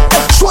frown.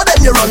 Show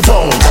them you run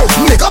town.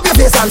 Make up your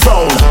face and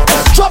frown.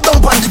 Drop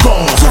down on the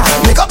ground.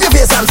 Make up your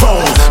face and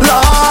frown.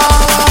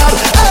 Lord,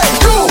 hey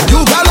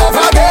you girl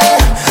over there,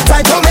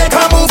 time to make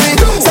a movie.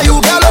 Say you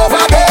girl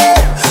over there,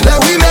 let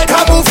we make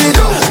a movie.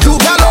 You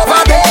girl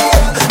over there,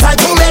 time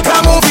to make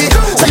a movie.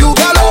 Say you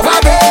girl over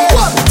there.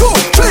 1, 2,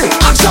 3,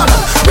 action.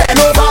 Bend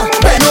over.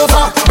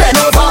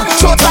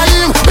 Show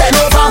time. Bend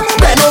over.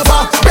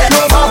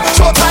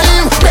 Show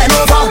time. Bend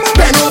over.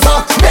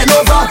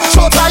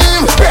 Show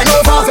time. Bend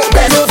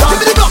over. Give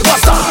me the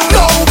blockbuster.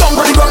 No, down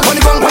on the ground.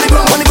 Show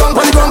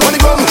time. On the ground.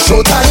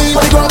 Show time.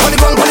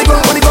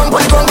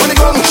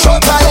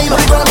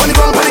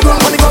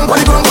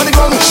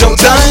 Show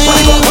time.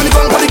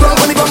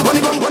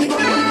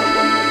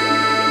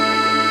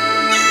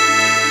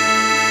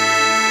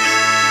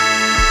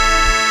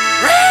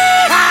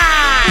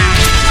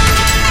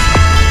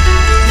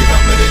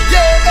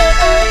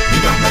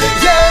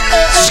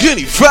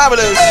 Skinny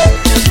Fabulous.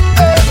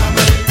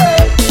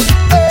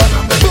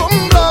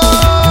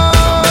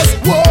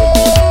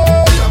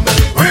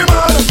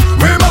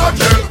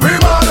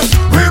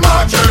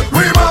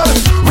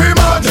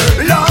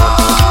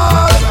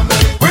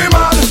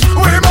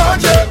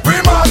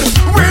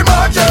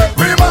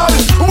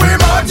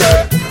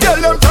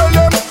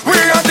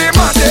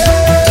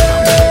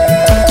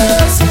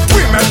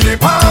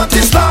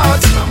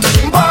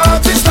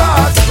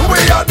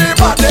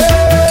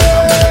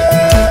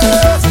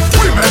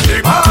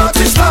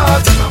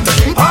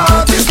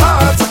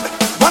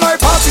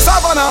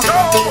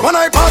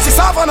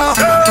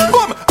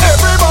 Boom!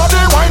 Everybody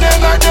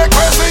whining like they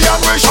crazy and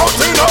we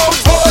shouting out,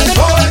 boy.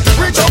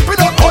 We jumping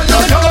up, boy.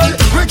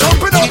 We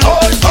jumping up,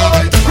 boy.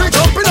 We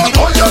jumping up,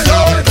 boy.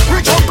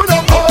 We jumping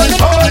up, boy.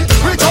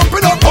 We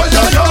jumping up, boy.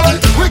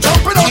 We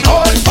jumping up,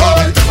 boy.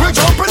 We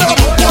jumping up,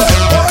 boy.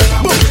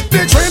 Boom!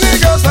 The trainee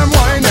girls them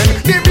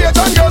whining, the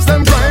Bajan girls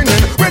them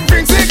grinding, with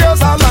Vincy girls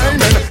are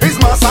lining. It's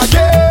mass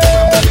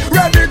again,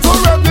 ready to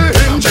rev the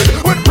engine.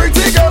 With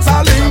pretty girls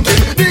are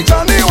linking, the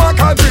Johnny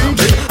Walker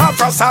drinking.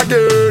 After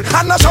again,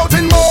 and I'm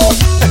shouting more.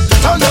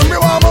 Tell them we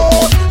want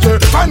more. Yeah,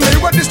 find me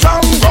with the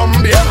strong rum,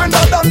 the heaven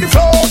down on the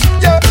floor.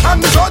 Yeah,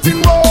 and the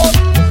shouting more.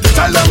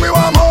 Tell them we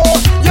want more.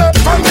 Yeah,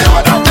 find me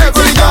with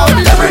every girl.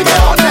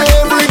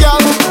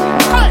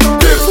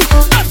 Dip,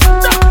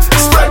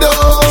 spread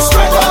out,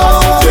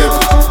 dip,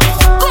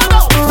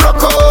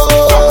 rock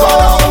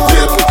out,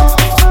 dip,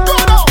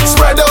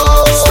 spread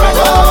out,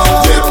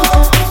 dip,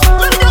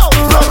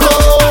 rock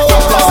out.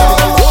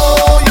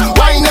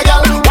 Wine a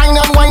gal, wine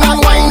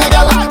a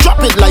gal.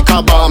 Drop it like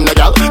a bomb, a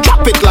gal.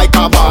 Drop it like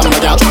a bomb, a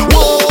gal.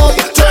 Whoa,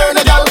 turn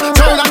a gal,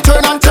 turn a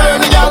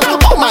gal.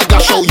 Oh my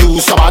gosh, show you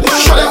somebody.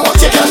 Show them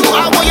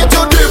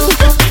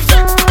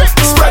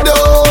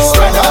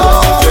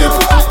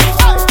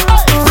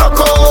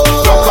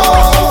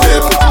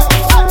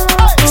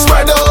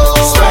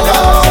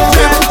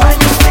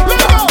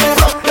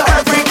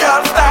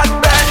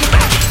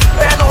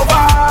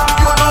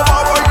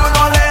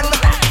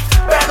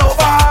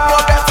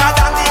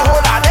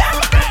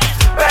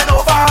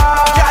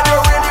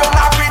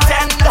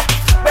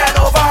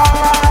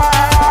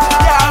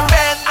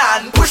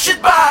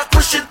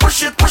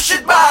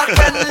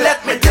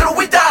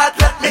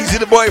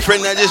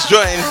boyfriend that just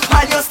joined.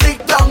 Man, you stick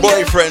down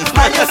there. Boyfriend.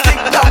 Man, you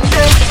stick down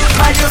there.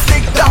 Man, you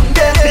stick down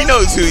there. He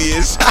knows who he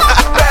is.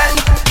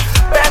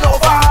 Bend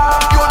over.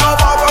 You know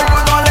borrow, you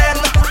know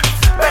lend.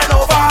 Bend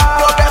over.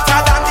 You're better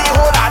than the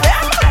whole of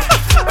them.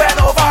 Bend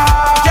over.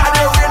 Yeah,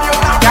 they real, you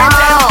not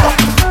pretend.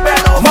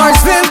 Bend over.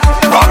 Marshville.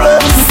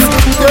 Problems.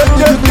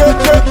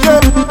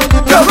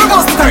 Yeah, we're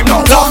gonna start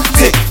now. Talk,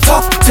 tick,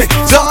 talk, tick,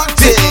 talk,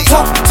 tick,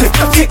 talk, tick,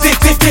 tick, tick,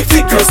 tick, tick,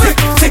 tick, girls, tick,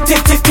 tick,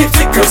 tick, tick, tick,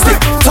 tick, girls, tick,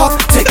 talk,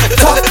 tick,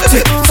 talk,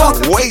 tick, talk.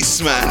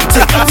 Waste man.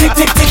 Tick, tick,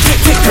 tick, tick, tick,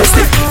 tick, girls,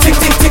 tick, tick,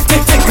 tick, tick,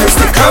 tick, tick, girls,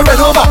 tick. Girl,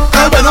 bend over,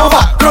 girl, bend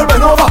over, girl,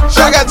 bend over.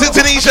 Shout out to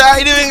Tanisha, how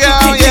you doing,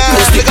 girl? Yeah,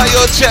 look at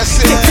your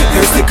chest.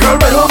 Girl,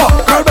 bend over,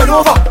 girl, bend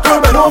over,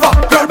 girl, bend over,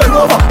 girl, bend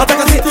over. I take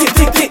a tick, tick,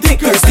 tick, tick, tick,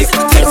 girls, tick,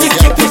 tick, tick,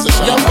 tick, tick.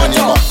 Yo,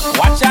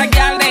 watch that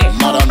girl there.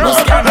 No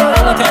scam,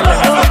 I tell you.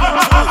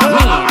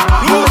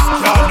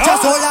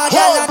 Just hold on,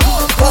 girl.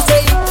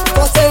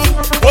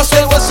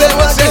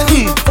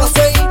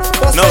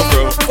 No,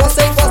 bro.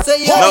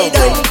 No,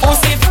 bro.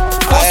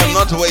 I am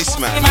not a waste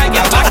man.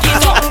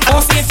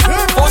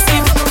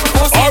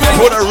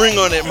 Put a ring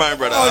on it, my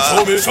brother.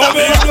 Show me.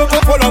 You go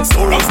for long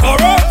story.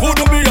 Hold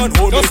me and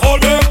hold me. Just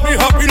hold me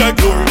happy like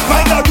glory.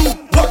 Kinda do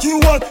what you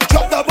want.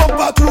 Drop the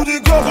bumper to the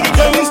ground.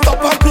 Then you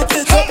stop and pick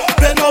it up.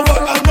 Bend over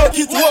and make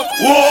it work.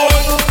 Whoa.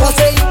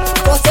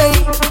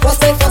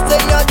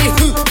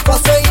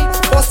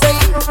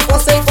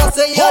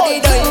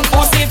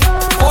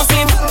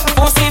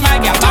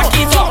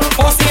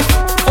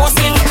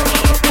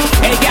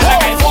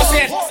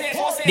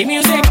 The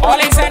music all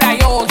inside of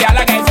you, girl,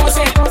 like I force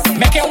it.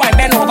 Make your wife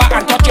bend over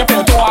and touch your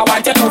pillow. I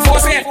want you to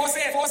force it.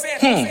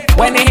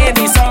 When they hear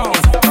these songs,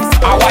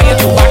 I want you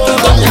to back it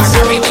up and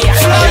carry me.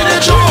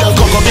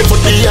 Go get put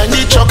behind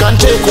the truck and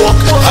take walk.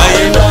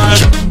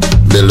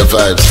 Build the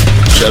vibes,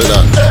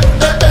 Sheldon.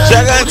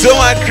 Shout out to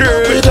my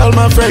crew.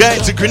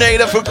 Going to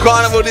Grenada for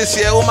Carnival this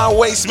year. All my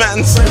waste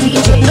mans. I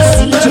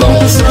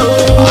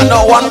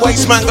know one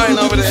waste man going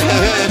over there.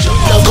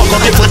 Go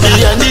get put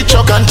behind the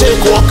truck and take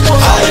walk.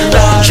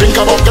 Drink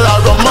a buckle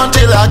of rum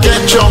until I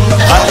get drunk.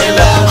 How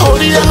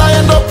the hell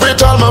I end up with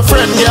all my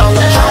friend, girl?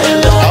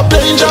 I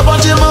playing job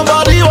until my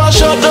body was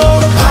shut down.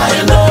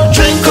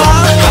 Drink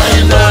on,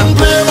 and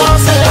play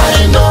once.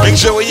 Make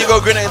sure when you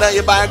go Grenada,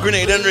 you buy a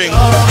Grenadian ring.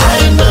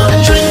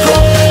 Drink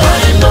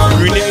on,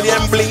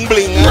 Grenadian bling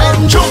bling.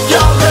 Jump,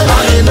 y'all.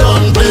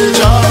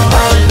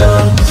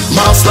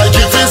 Mass like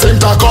if it's in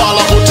a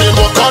call, I put him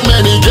up on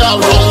many girl.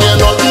 Wrong, you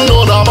nothing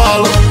know them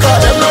all.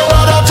 Cause them know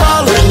what at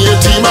all. Bring your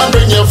team and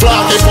bring your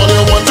flag. If all you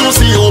want to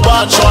see you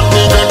bad shot,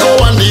 me then go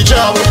on the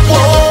job.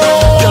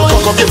 Girl,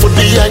 cock up your foot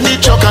behind the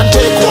truck and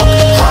take walk.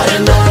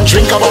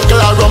 Drink a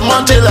buckle of rum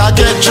until I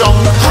get drunk.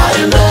 How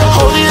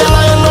the hell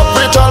I end up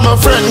with all my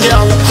friend,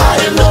 girl?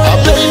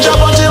 I'm playing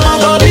job until my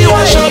body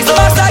was shut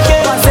down.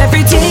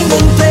 Everything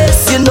in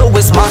place, you know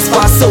it's my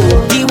spot. So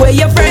the way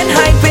your friend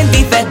hyping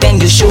the fed, then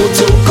you show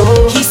to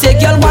go. He said,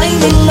 girl,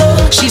 whining low.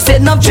 She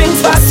said, no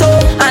drinks for so.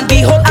 And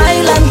the whole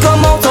island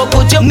come out, so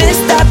could you miss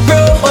that,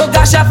 bro? Oh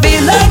gosh, I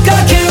feel like a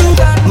king.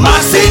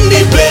 Mass in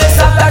the place,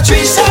 after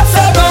 3 shots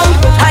of rum.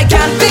 I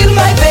can't feel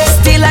my face,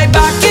 till I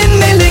back in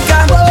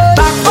Milica.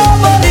 Back for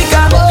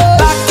Monica,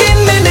 back in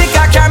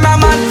Milica.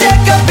 Cameraman,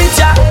 take a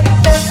picture.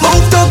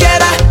 Move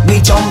together, we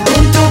jump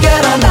in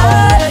together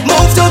now.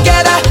 Move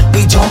together,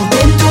 we jump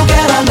in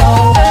together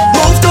now.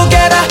 Move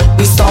together,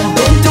 we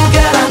stomping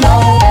together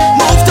now.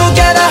 Move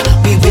together,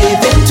 we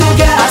waving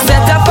together. I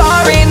said the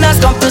foreigners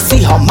come to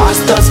see how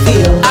masters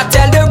feel. I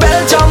tell the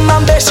Belgium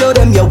and they show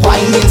them your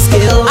whining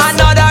skills.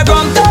 Another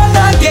rum down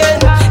again,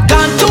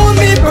 gone to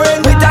me brain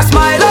with a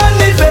smile on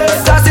me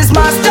face. Cause it's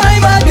mass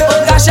time again.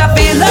 Gosh, I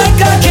feel like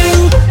a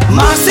king.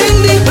 Mass in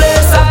the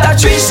place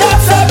after 3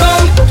 shots of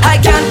rum. I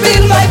can't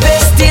feel my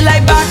face till I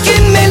back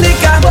in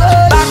Milica.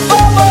 Back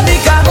for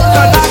Monica.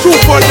 Two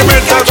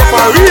fundamentals of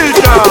a real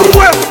job.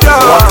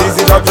 What is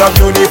it of job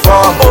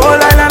uniform? Oh,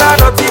 la la la,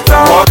 not it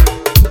all.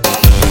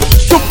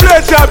 To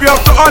play job, you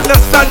have to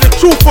understand the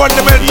true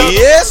fundamentals.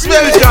 Yes,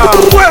 baby.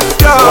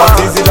 What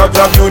is it of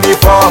job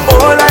uniform?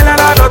 Oh, la la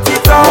la, not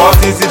it all.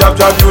 What is it of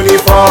job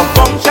uniform?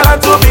 Function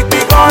to big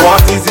big on.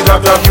 What is it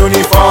of job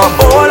uniform?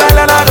 Oh, la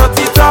la la, not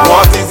it all.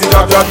 What is it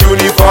of job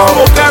uniform?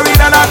 Oh, carry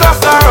la la, that's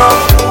the rum.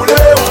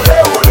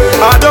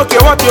 I don't care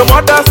what your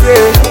mother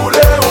say.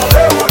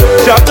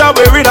 Shut up,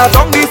 we're in a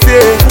tongue this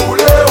day.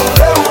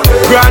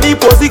 Granny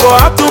pussy go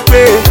have to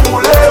pay.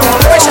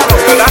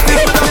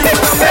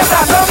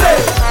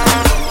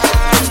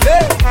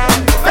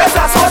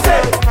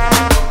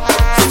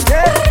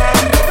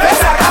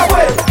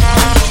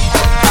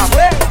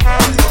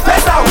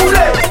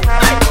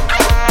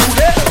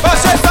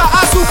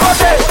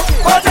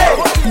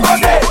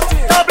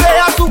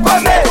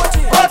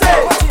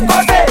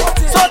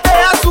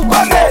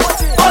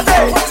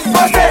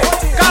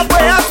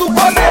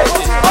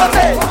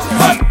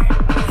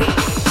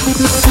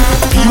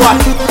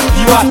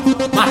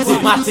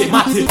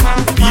 Mate,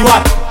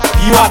 Biwat,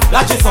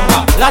 lache songa,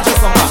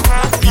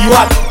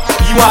 Biwat,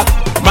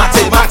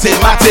 mate,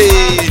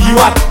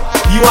 Biwat,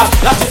 Iwan,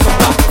 lâchez son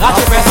plat,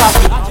 lâchez fais ça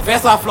flip, fais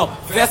ça flop,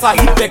 fais ça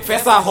hit back, fais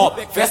ça hop,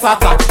 fais ça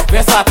tap,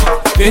 fais ça tip.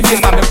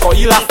 Pété ça même quand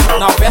il a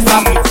now fais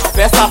ça flip,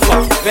 fais ça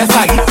flop, fais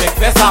ça hit back,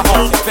 fais ça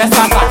hop, fais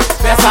ça tap,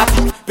 fais ça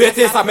tip.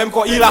 Pété ça même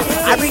quand il a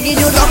I bringing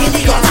you dog in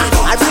the gutter.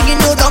 I bringing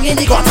you dog in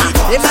the gutter.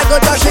 They might go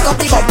just shake up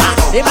the bumper.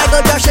 They might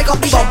go just shake up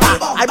the bumper.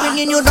 I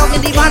bringing you dog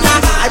in the banner.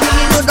 I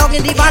bringing you dog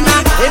in the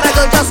banner. They might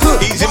go just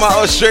good. Easy, my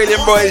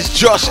Australian boys,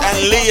 Josh and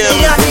Liam.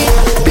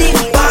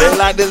 They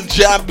like the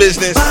jam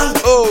business.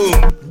 Oh,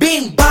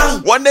 bing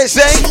bang. What they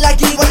say? She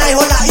like it when I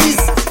hold her is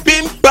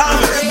bing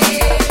bang,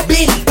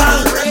 bing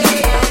bang,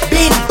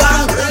 bing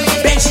bang.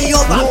 Bend she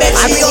over, bend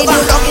she over.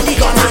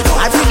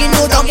 I bringing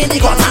you dog in the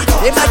gutter.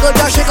 They might go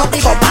just shake up the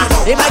bumper.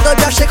 They might go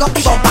just shake up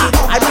the bumper.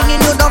 I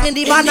bringing you dog in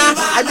the banner.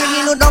 I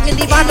bringing you dog in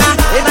the banner.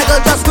 They might go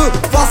just good.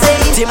 Force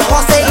it,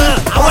 force it,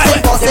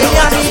 force it.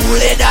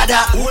 Ule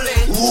dada,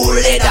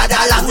 ule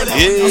dada,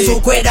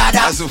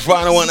 that's the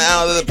final one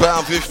out of the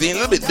pound 15. A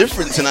little bit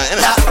different tonight, isn't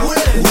it?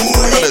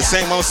 Not the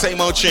same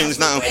old tunes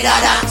now. I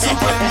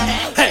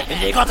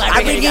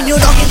bringing you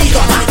dog in the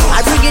gutter.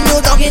 I bringing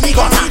you dog in the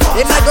gutter.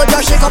 They might go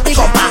just shake up the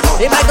bumper.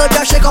 They might go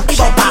just shake up the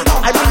bumper.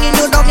 I bringing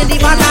you dog in the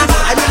banner.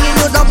 I bringing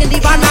you dog in the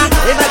banner.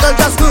 They might go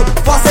just good.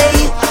 Force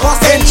it, force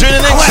it. Into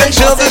the next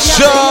section of the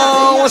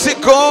show. What's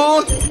it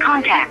called?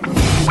 Contact.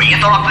 We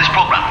interrupt this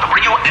program to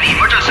bring you an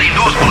emergency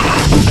news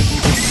bulletin.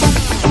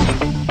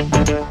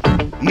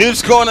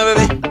 News corner,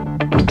 baby.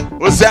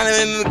 What's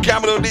happening in the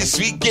capital this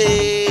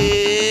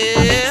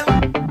weekend?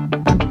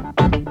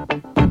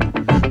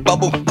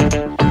 Bubble,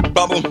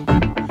 bubble,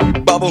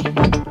 bubble,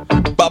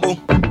 bubble.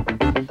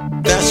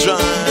 That's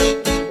right.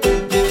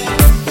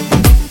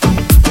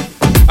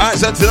 Alright,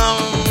 so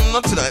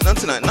not tonight.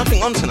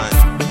 Nothing on tonight.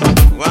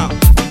 Wow.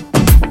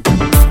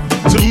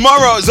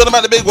 Tomorrow is all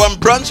about the big one,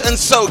 brunch and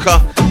soca.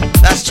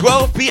 That's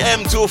 12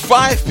 p.m. to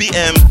 5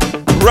 p.m.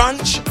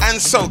 Brunch and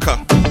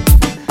soca.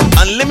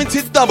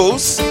 Unlimited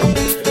doubles,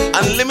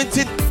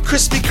 unlimited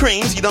Krispy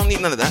Kremes. You don't need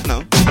none of that,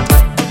 no.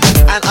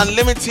 And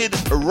unlimited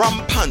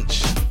rum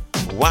punch.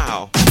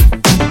 Wow.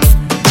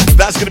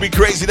 That's going to be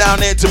crazy down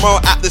there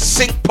tomorrow at the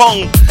Sink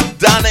Pong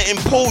down there in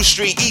Paul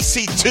Street,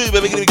 EC2.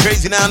 But we're going to be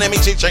crazy down there.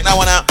 Make sure you check that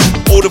one out.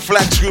 All the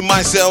Flag Crew,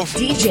 myself.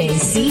 DJ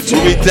CJ.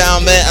 We'll be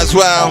down there as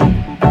well.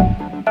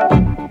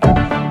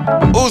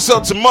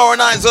 Also, tomorrow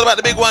night is all about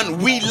the big one.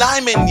 We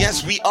Lyman.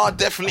 Yes, we are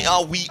definitely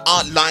are. We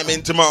are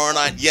Lyman tomorrow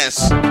night.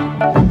 Yes.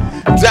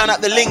 Down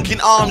at the Lincoln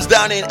Arms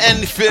down in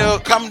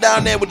Enfield. Come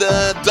down there with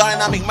the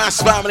Dynamic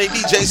Mass family,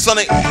 DJ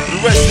Sonic, the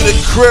rest of the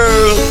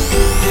crew.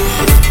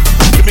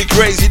 It'll be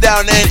crazy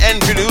down there in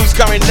Enfield. Who's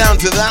coming down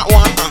to that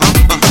one?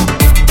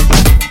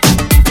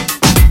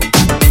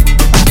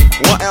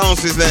 What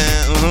else is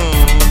there?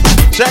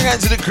 Shout out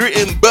to the crew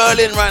in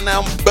Berlin right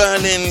now.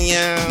 Berlin,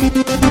 yeah.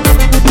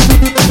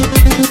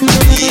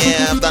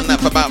 Yeah, I've done that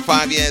for about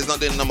 5 years. Not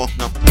doing no more.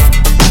 No.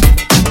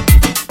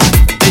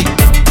 Hey.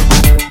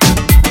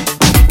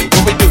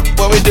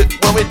 What we do,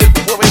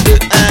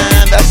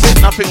 and that's it.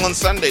 Nothing on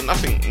Sunday.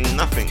 Nothing.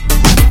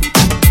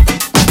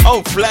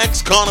 Oh,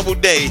 Flags Carnival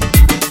Day.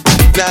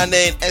 Down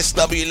there in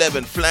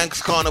SW11.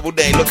 Flags Carnival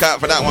Day. Look out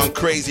for that one.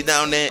 Crazy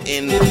down there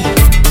in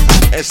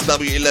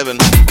SW11.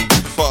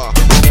 Far.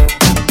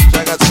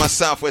 Shout out to my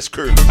Southwest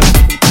crew.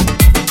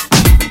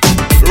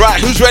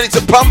 Right, who's ready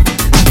to pump?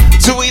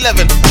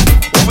 211.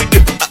 What we do?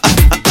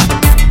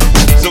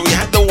 So we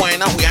had to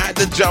wind up, we had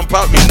to jump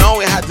up, you know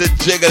we had to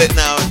jiggle it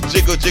now.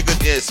 Jiggle.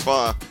 Yeah,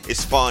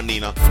 it's far,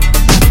 Nina.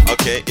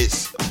 Okay,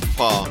 it's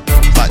far.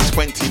 It's like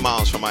 20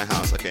 miles from my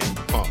house, okay?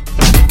 Far.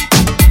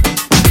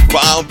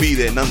 But I'll be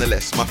there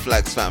nonetheless. My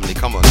Flags family,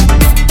 come on.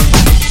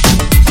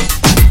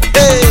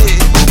 Hey!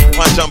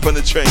 Might jump on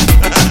the train.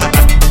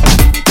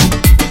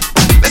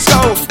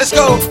 Let's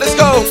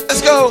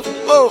go.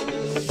 Oh.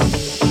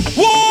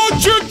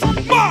 Watch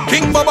it, man.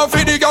 King Baba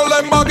for the girl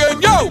them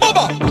again, yo.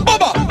 Baba.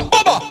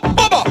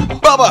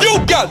 You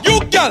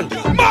girl,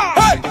 man.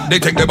 Hey. They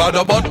think they bad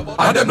about,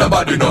 and them not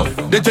bad enough.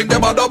 They think they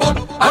bad about,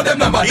 and them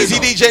not bad Easy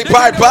enough. DJ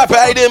Pied Piper,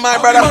 how you doing, my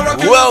brother?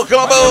 Welcome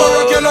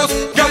aboard.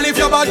 Girl, if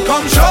you bad,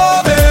 come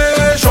show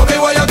me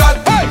what you got.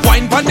 Hey.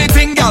 Wine pon the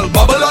thing, girl,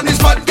 bubble on the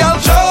spot, girl.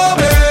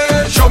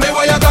 Show me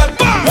what you got.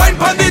 Wine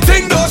pon the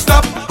thing, don't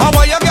stop. How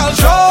are you, girl?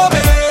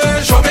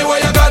 Show me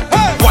what you got.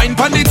 Hey. Wine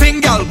pon the thing,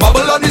 girl,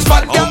 bubble on the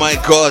spot, girl. Oh my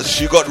gosh,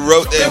 you got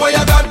wrote there.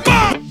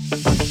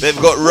 They've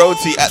got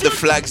roti at the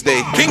Flags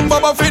Day. King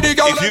Baba for the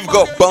girl. If you've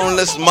got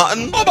boneless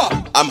mutton,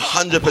 I'm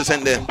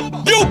 100% there.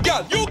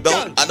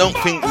 I don't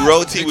think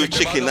roti with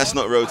chicken. That's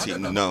not roti.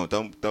 No,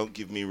 don't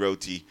give me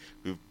roti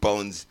with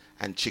bones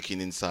and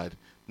chicken inside.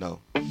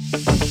 No.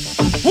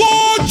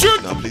 Watch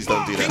it. No, please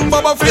don't do that. King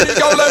Baba for the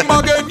girl them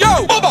again,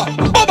 yo. Baba.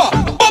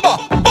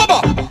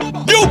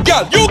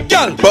 You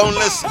girl.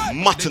 Boneless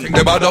mutton. Think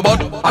they bad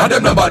about, and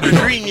them not bad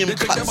enough. Premium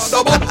cuts.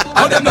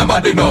 And them not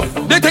bad enough.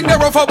 They think they're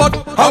rough about,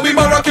 how we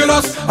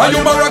miraculous, and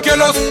you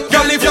miraculous.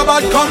 Girl, if you're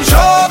bad, come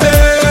show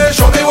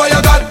me what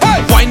you got.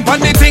 Hey. Wine pon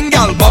the thing,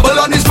 girl, bubble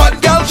on the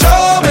spot, girl.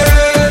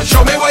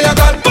 Show me what you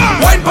got.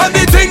 Wine pon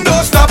the thing,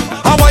 don't stop.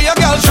 How are you,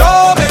 girl?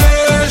 Show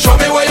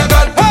me what you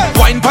got. Hey.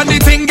 Wine pon the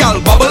thing,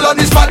 girl, bubble on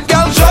the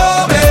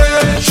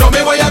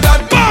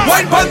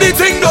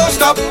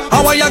up.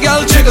 How are your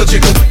girl jiggle,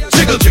 jiggle,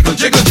 jiggle, jiggle,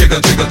 jiggle, jiggle,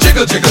 jiggle,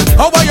 jiggle, jiggle.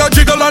 How are you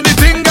jiggle on the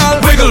thing, girl?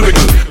 Wiggle,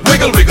 wiggle,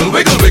 wiggle, wiggle,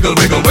 wiggle, wiggle,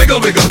 wiggle, wiggle,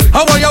 wiggle.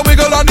 How are you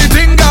wiggle on the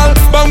thing, girl?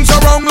 Bounce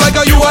around like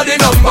you are the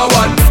number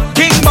one.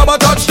 King Baba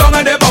touchdown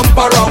and they bump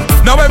around.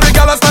 Now every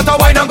girl has got a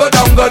wine and go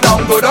down, go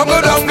down, go down, go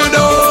down, go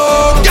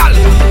down. Girl,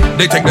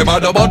 they think they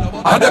mad about,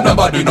 and them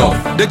nobody know.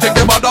 They think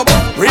they mad about,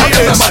 and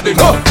them nobody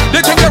know.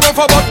 They think they rough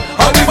about,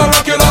 and we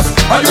miraculous,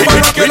 and you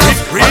miraculous,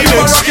 and you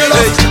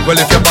miraculous. Well,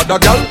 if you're bad a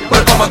girl,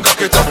 well come and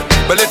cock it up.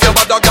 Well, if you're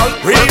bad a girl,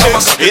 well come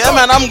and cock it up. Yeah,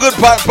 man, I'm good,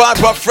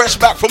 but fresh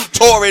back from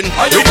touring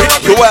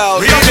the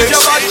world.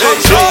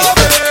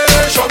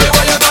 Show me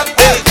what you got.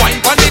 Wine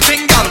pon the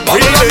thing, girl.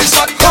 Bubble on the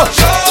spot.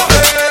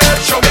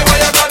 Show me what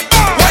you got.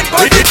 Wine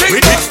pon the thing,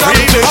 girl. How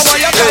are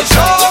you, girl?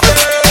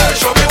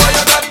 Show me what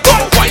you got.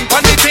 Wine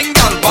pon the thing,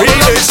 girl. Bubble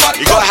on the spot.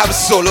 You gotta have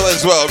solo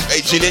as well.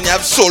 Hey, Jillian, you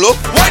have solo.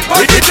 Wine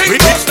pon the thing,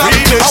 girl.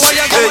 How are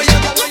you, girl?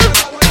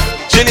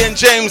 Jillian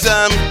James,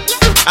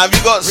 have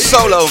you got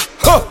solo?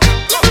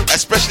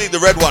 Especially the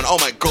red one. Oh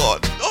my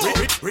God.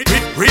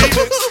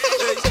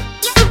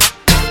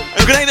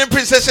 And Grenadian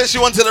Princess says she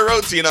wanted a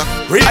roti, you know.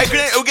 We're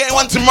getting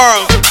one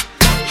tomorrow.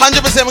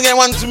 100% we're getting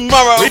one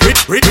tomorrow.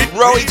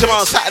 Roti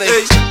tomorrow,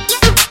 Saturday.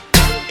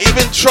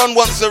 Even Tron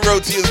wants a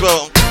roti as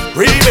well.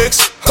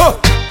 Remix.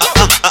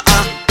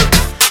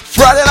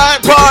 Friday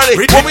night party.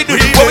 What we do?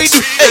 What we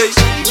do? Hey.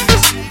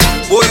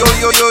 Oh yo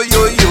yo yo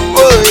yo yo.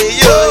 Oh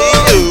yo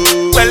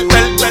yo. Well.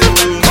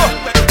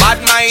 Bad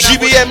mind.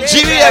 GBM,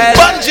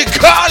 Bungie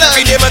Carter.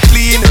 We never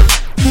clean.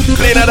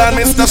 Cleaner than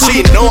Mr.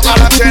 Sheen. No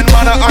other 10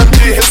 man are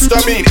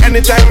anti-histamine.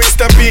 Anytime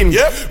Mr. Bean.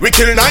 Yep. We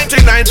kill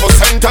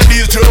 99% of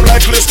these germs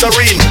like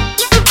Listerine.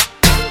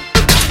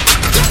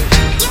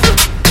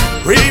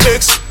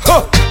 Remix.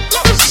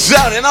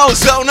 Sounding oh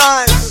so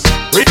nice.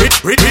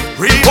 Remix.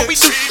 What we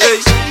do?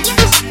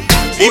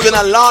 Even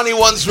Alani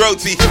wants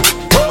roti.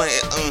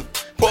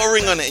 Put a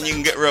ring on it and you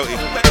can get roti.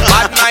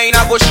 Bad mind,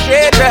 I go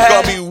straight to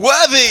hell. Gotta be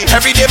worthy.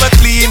 Every day but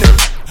clean.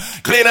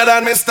 Cleaner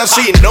than Mr.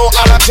 Sheen. No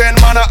other 10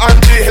 man are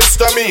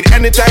anti-histamine.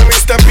 Anytime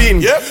Mr. Bean.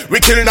 We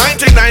kill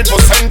 99%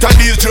 of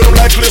these germs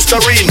like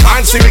Listerine.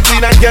 Man see we clean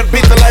and get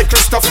bitter like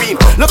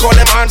Christophine. Look how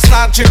them hands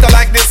start chitter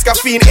like this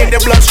caffeine. In the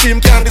bloodstream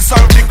can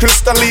dissolve the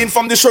crystalline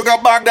from the sugar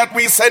bag that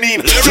we send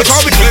in. Look how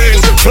we clean.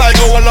 Fly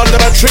go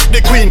London and trick the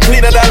queen.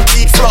 Cleaner than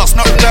eat floss,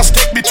 nothing that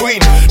stick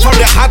between. From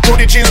the hat to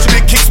the jeans to the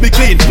kicks be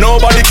clean.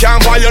 Nobody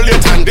can violate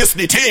and this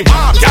the team.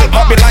 Girl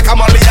pop me like a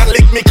molly and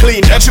lick me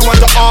clean. Then she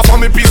want to offer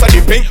me piece of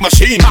the pink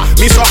machine.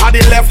 Me so hard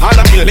the left hand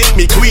and me link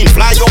me queen.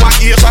 Fly over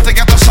here try to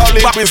get a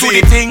solid cuisine.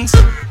 The things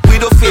we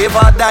do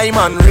favor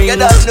diamond rings. You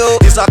don't know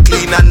it's a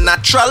clean and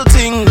natural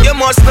thing. You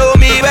must know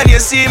me when you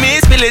see me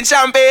spilling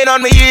champagne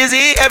on me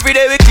easy. Every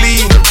day we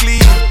clean.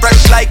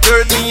 Fresh like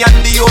dirt. Me and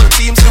the old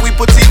team so we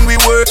put in we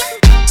work.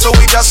 So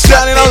we just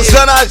standing on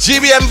Zona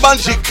GBM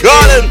Bungie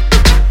Garden.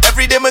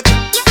 Every day we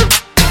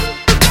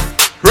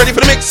ready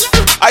for the mix.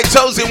 I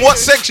told him what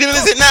section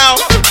is it now?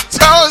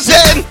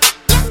 Townsend.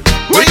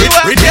 Where you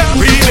at?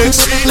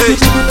 Remix.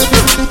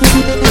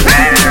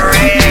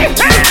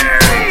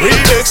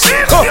 Remix.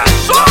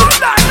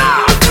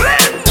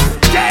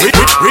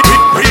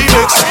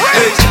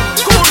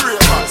 Cool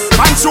ravers.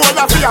 Man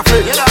shoulder for your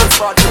feet.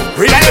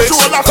 Man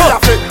shoulder for your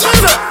feet.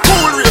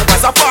 Cool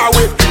ravers are far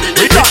away.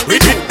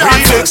 Remix.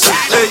 Man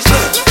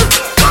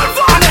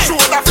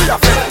shoulder for your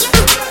feet.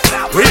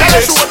 Man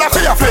shoulder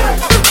for your feet.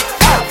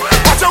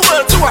 Watch your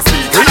word to a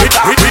speaker.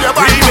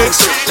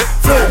 Remix.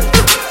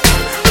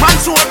 Man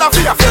shoulder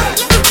for your feet.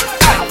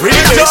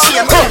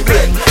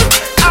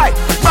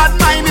 Bad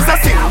mind is a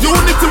sin.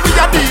 Unity with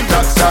your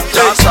demons.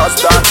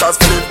 Dancers,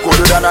 flip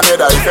good than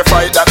another. If you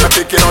fight that, not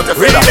picking out a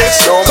feather.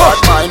 Don't bad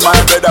mind, my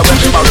brother, when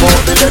him a go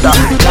up the ladder.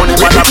 Money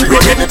man a free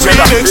in the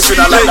cheddar. Listen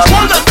a like that.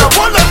 Hold them there.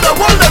 Hold them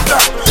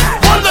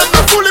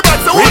there, fully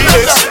back, so hold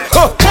them there.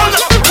 Hold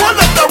them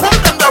there.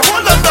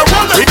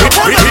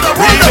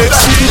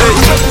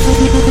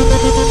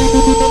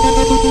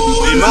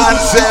 The man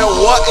said,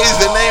 what is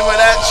the name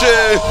of that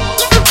tune?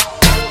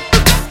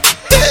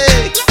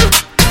 Hey.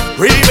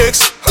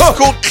 Remix.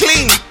 Called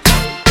Clean.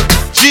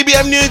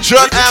 GBM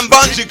Neutron and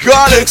Bungie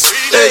Garden.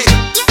 Hey.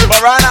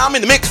 But right now I'm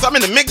in the mix,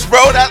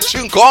 bro. That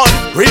tune gone.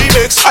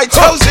 Remix. I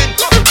told him,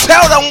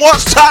 tell them what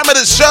time of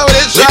the show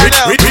it is right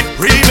now. Remix.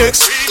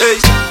 Remix.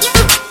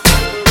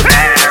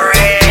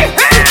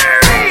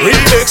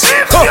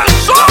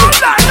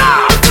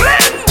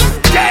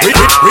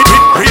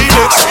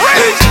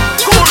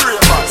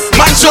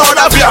 Man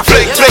shoulder for your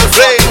flick.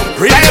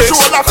 Remix.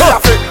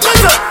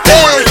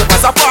 Hey,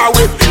 what's up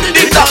with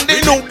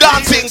the new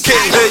dancing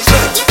king?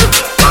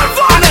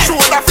 Man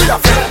shoulder for your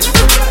flick.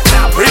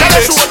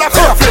 Man shoulder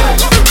for your flick.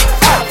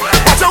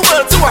 Watch your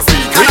word to a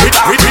speaker.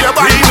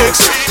 Remix.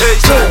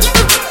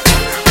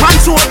 Man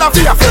shoulder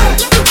for your flick.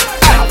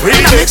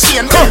 Remix.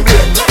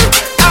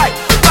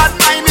 Bad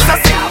mind is a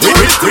sin.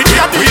 Remix.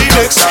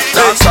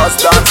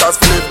 Dancers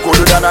flip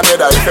good than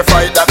another. If you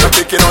fight that, not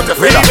picking out a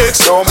feather.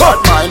 Don't bad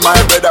mind, my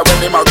brother, when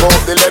him a go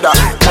up the ladder.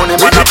 Money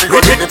man a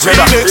figure in the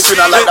cheddar.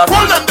 Listen a like that.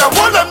 Hold them there.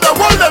 Hold them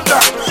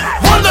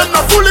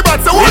there, fully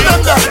back, so hold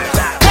them there.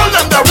 Hold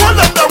them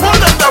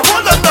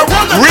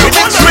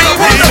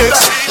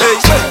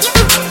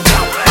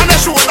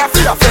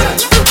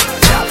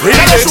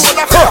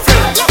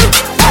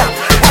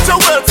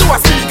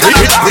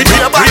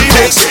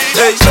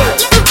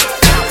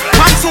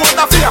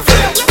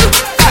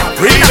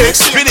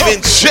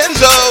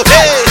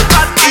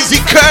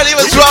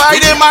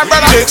my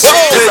brother.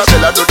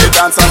 Isabella do the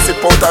dance and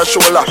sip out her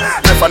shoulder.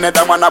 Left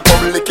another man a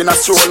public in a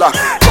stroller.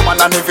 Come on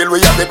and Neville,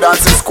 we have the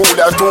dancing school.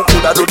 There's two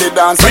cool that do the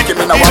dance, make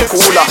him in a one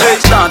cooler.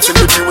 Dancing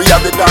with you, we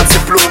have the dancing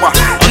pluma.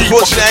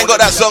 Unfortunately, I ain't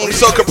got that song,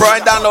 Soca Pro, I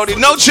downloaded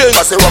no tune.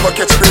 I say, we're gonna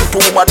catch the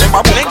puma, them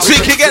a next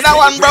week you get that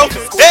one, bro.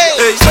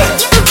 Hey!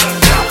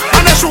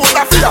 And the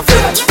shoulder for your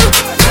face.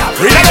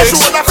 And the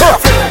shoulder for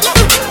your face.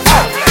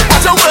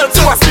 Watch your words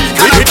to a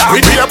speaker.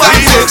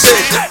 Remix.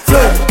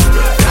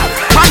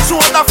 Man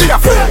shoulder for your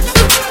face.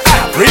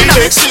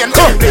 Remix.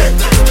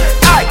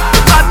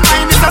 Bad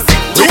mind is a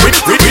sin.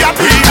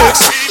 Remix.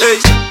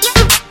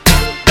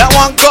 That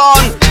one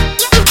gone.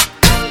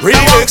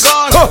 Remix. That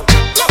one gone.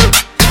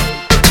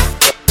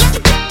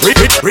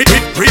 Remix.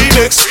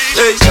 Remix.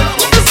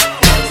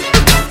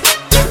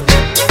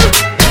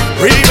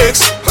 Remix.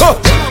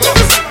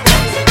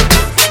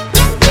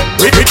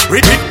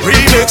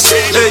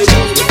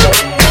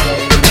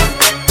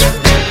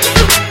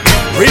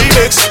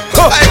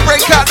 I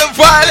break out the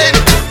violin.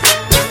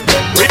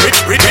 Remix.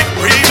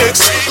 Remix.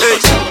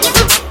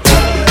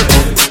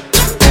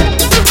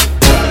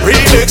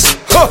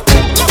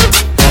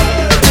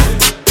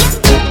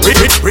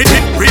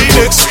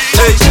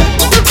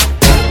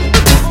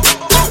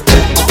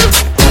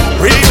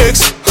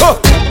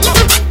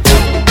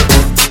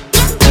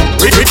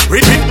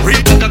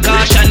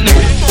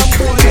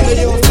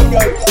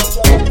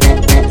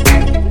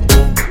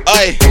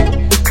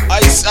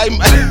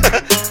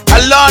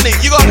 Alani,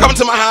 you gotta come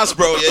to my house,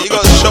 bro. Yeah, you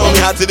gotta show me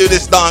how to do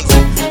this dance.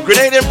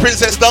 Grenadian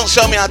Princess, don't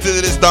show me how to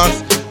do this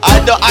dance.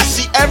 I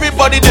see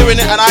everybody doing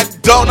it and I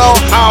don't know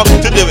how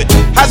to do it.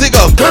 How's it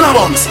go? Jenna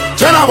bumps,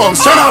 Jenna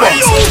bumps, Jenna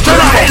bumps,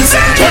 Jenna bumps,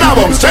 Jenna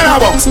bumps, Jenna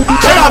bumps,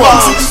 Jenna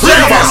bumps,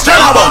 Jenna bumps,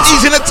 Jenna bumps.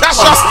 Easy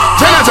Natasha.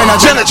 Jenna.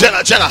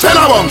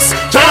 Jenna bumps,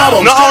 Jenna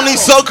bumps. Not only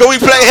soca we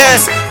play here.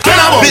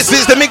 This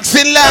is the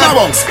mixing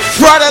land.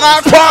 Friday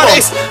night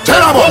party.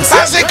 Jenna bumps.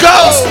 As it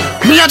goes.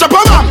 Me a jump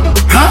on,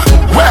 huh?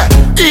 Where?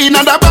 In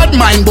and the bad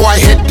mind boy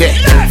head there.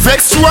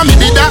 Vex you and me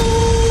did that. I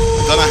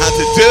don't know how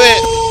to do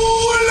it.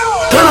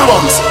 Jenna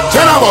bumps,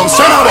 Jenna bumps,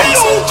 Jenna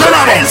bumps,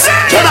 Jenna bumps,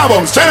 Jenna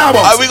bumps, Jenna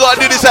bumps. We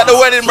gotta do this at the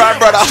wedding,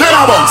 brother.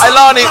 Jenna bumps,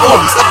 Ilani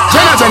bumps,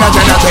 Jenna bumps,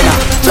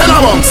 Jenna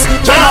bumps,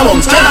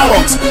 Jenna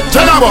bumps,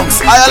 Jenna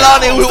bumps.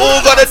 Ilani, we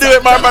all gotta do it,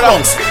 my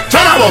brother.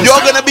 Jenna bumps.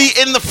 You're gonna be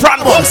in the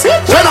front bumps.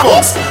 Jenna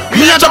bumps.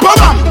 Me a jump on,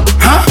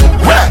 huh?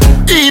 Where?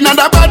 In and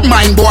the bad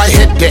mind boy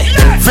head there.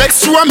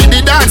 Vex you and me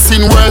the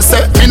dancing worse.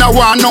 Me no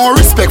want no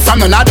respect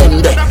from none of them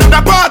there.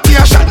 The party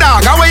a shot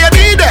dog, how you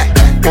did there?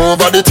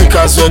 Over the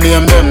tickers you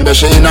name them. They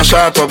in a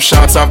shot up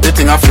shots of the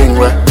thing a fling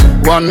where.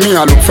 One me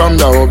a look from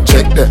the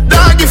object there.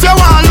 Dog, if you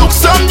want look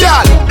some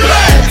girl,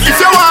 if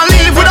you want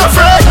live with a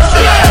friend,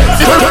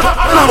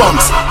 Jenna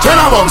bumps,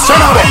 Jenna bumps,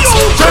 Jenna bumps,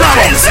 Jenna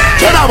bumps,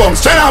 Jenna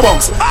bumps, Jenna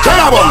bumps,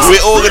 Jenna bumps.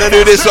 We're all gonna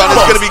do this one.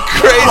 It's gonna be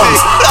crazy.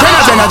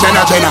 Jenna bumps,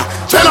 Jenna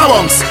bumps, Jenna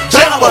bumps,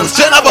 Jenna bumps,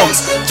 Jenna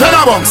bumps,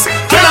 Jenna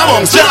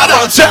bumps, Jenna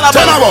bumps,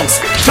 Jenna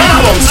bumps, Jenna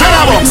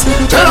bumps,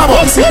 Jenna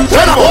bumps,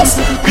 Jenna bumps.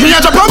 Me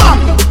a jump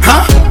on,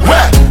 huh?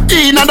 Where?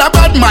 In and the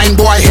bad mind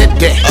boy head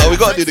there. We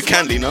gotta do the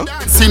candy, no?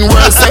 Sin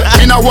worse,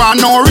 me no want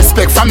no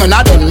respect from none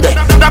of them there.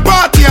 The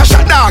party a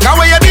shot dog,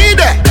 how you did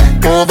there?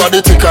 Over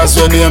the tickers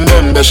you name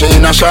them. They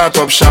in a shot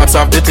up shots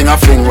of the thing a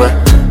fling where.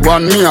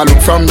 One me a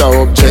look from the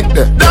object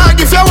there. Dog,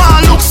 if you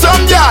want look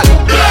some girl,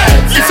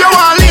 if you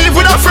want live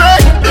with a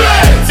friend,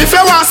 if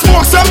you want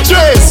smoke some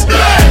trays,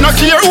 no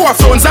care who a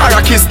phones are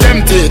a kiss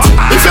them teeth.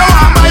 If you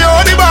want my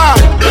own bar,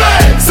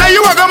 say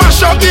you a go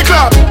mash up the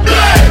club.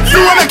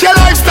 You a make your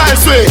lifestyle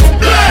sweet.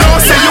 No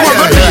say you a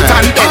go beat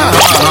and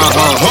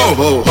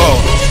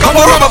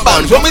Couple rubber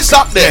bands when we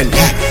stop then.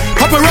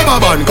 Couple rubber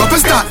band, couple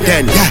start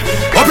then.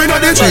 Up in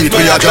the street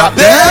we a drop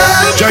then.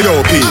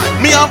 J.O.P.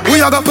 Me up.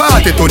 We a go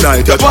party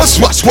tonight. Watch.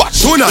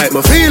 Tonight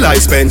me feel I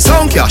spend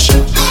some cash.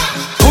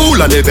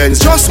 Cool on events,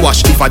 just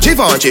watch. If a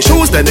Givenchy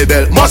shoes, then the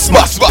belt must.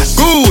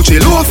 Gucci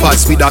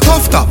loafers with a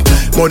tough top.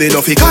 Money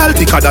no fi call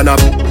thicker than a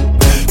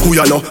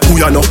Kuyano,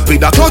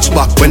 with a clutch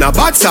back. When a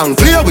bad song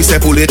play, we say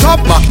pull it up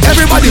back.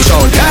 Everybody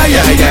shout,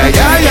 yeah.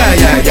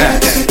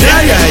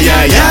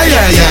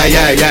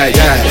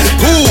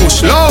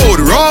 Push,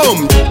 load,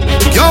 rum.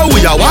 Yo,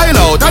 we a wild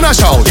out and a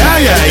shout,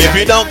 yeah. If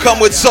you don't come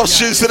with soft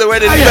shoes to the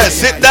wedding, best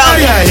sit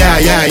down.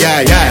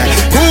 Yeah.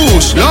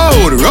 Push,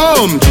 load,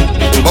 rum.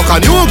 Buck a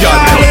new girl.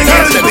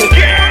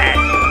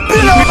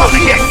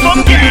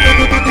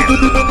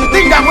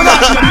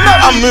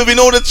 I'm moving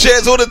all the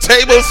chairs, all the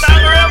tables.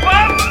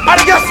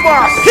 And guess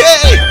what?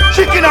 Hey!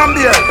 Chicken and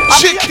beer.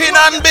 Chicken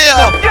and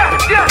beer.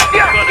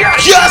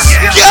 Yes.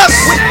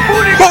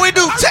 What we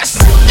do? Test.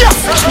 Yes.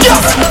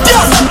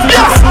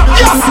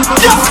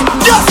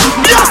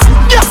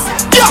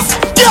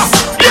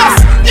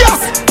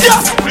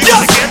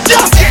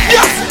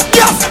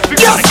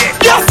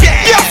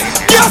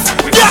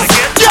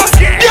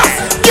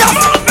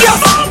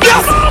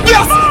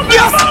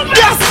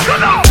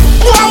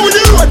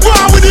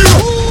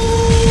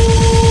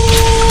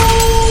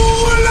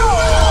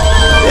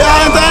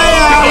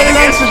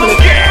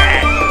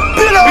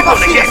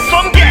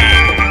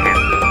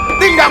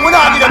 Ding dong, we're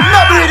not getting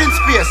no breathing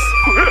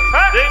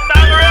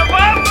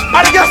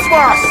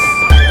boss.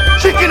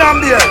 Chicken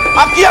and beer.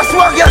 And guess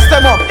what gets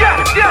them up?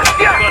 Yeah.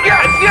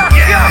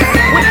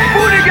 With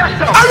food you get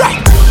some.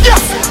 Alright.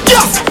 Yes.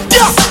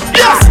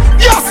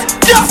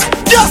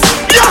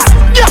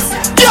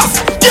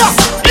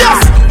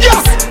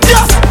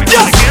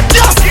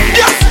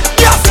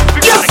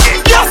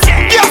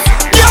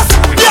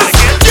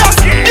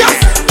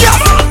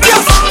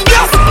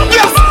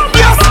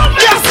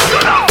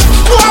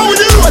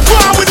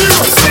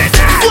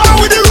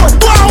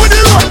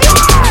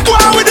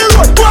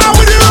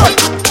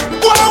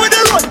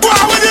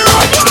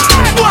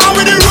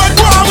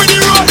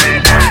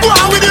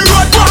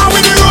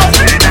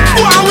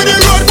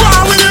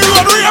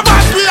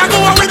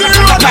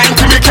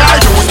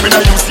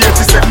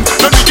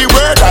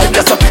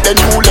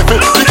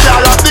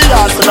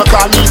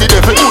 Call me the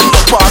devil.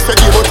 Pass the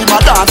day, but him a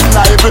dancing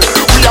a heaven.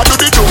 We a do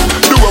the do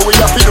what we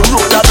a fi the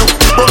road a do.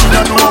 But we no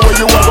know what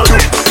you a go do.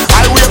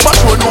 I wait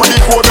patrol know the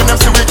code when them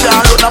see we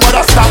can't run. No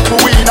matter stop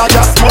we in a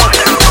just smoke.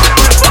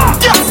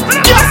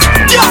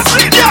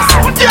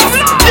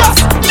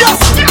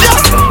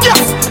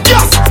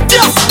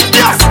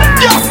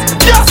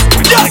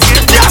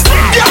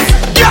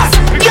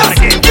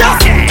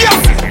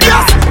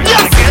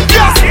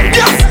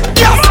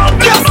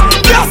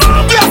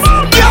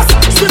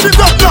 Switch it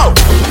up now.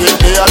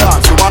 They a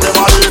dance, you want them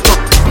a lick up.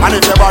 And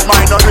if you bad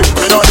mind on it,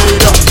 we don't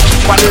need up.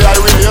 When the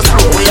highway you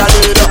slow, we a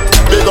lead up.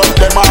 Big up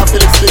them and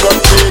Phillips, big up,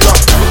 big up.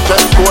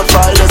 Just code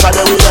Fridays and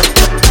then we let.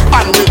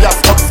 And we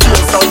just up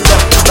skills sound them.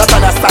 Not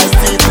on a style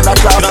seat in a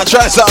class. Now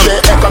try some. They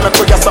echo me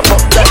quick just up them.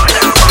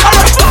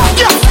 Alright,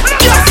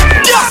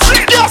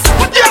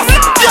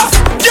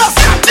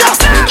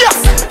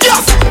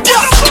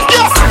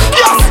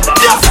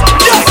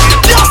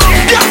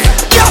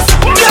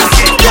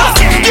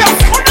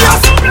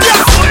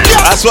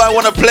 That's why I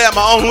want to play at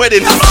my own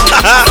wedding.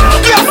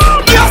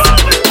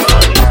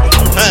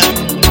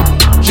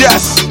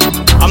 Yes,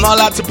 I'm not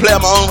allowed to play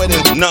at my own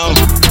wedding. No.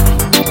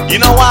 You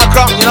know why I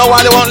come? You know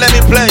why they won't let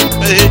me play?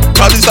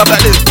 I'll do stuff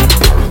like this.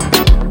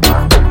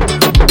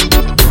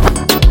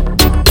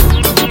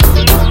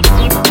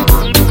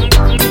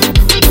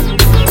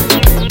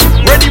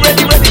 Ready.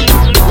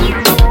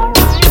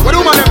 What do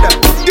man them there?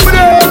 Give me them.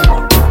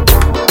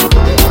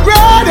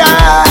 Ready.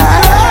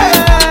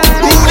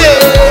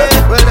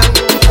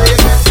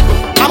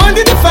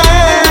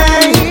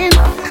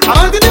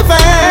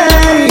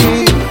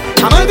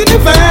 I'm under the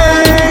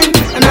fame.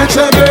 And that's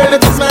a girl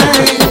that's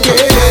mine.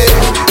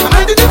 Yeah. I'm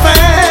under the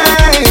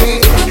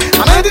fame.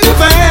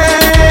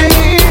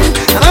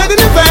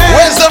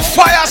 Where's the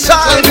fire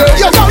sign? Yo.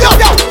 You know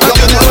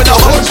in a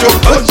honcho.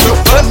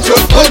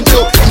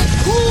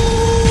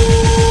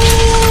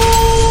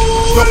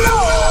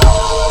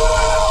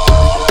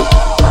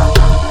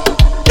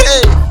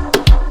 Hey.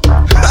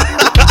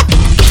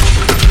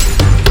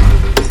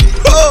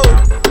 Oh,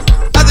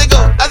 how's it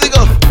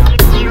go?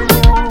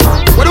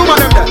 What do man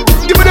them there?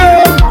 Give me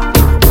them.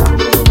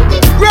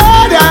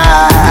 Ready.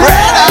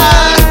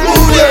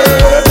 Ooh,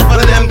 yeah. One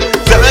of them.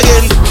 Tell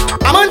again.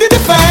 I'm under the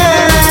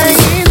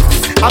fame.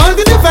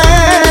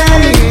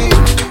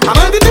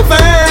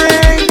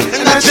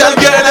 And that's your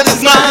girl that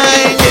is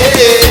mine.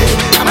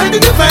 Yeah. I'm under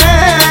the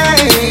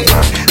fame.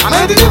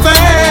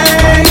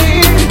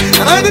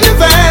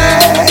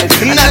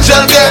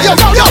 Natural girl. Yo.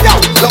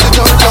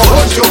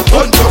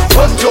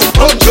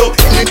 Honcho.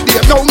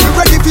 Now me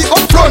ready for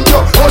up front.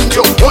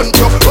 Honcho.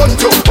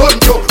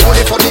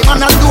 Only for the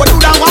man and do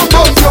that one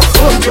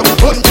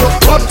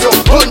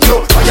honcho.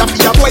 I be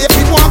a boy if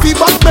you want to be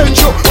backbench.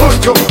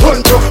 Honcho.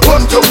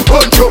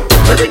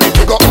 Ready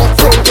to go up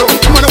front.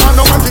 I'm gonna want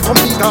no man to come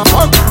in and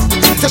fuck.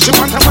 Say she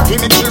want a man to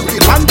make she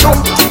real and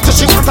jump. Say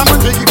she want a man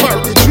to give her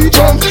the tree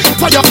jump.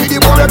 Fire for the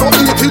boy don't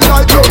eat it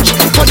like lunch.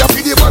 Fire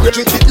for the boy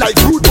drink it like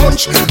fruit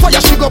punch.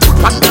 Fire she go put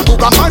pan them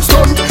booga man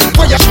stun.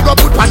 Fire she go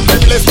put pan them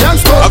lesbian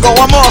stun. I got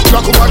one more.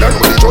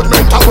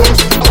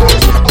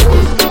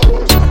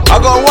 I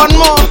got one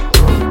more.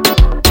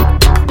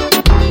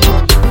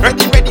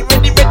 Ready.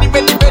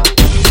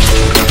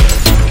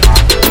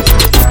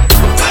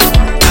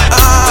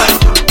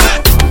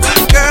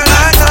 Girl, I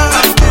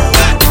love you.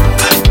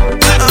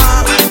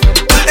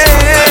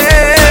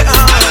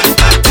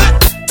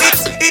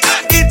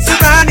 It's a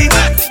Ronnie.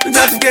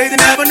 Just in case you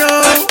never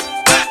know.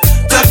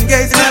 Love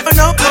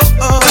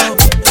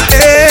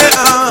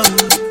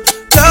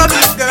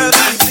you, girl.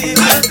 You see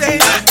what I say.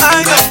 I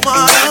don't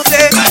wanna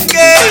play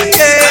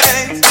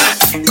games.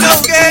 No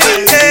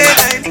games.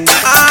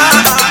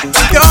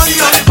 You're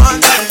the only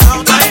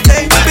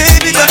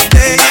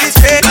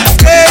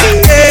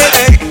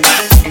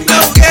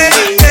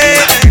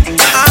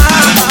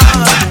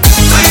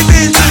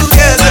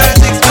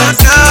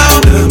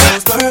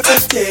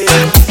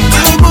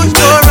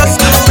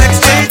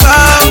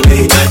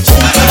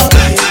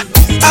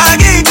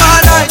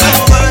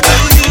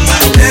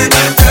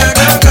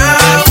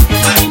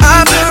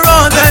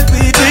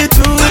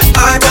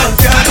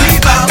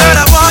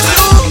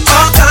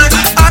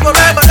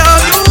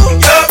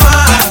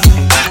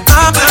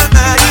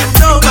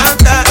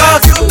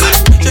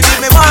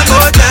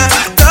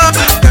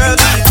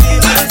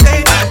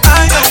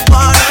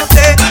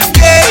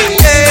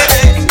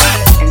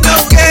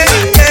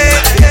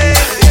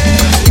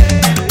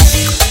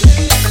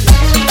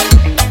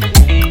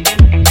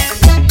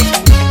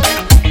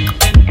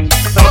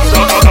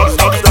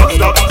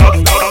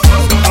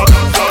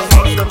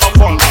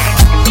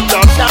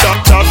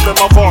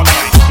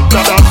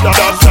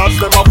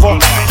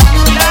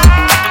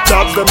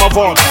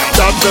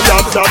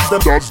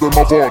Dads them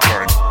of all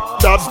kind.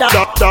 Dads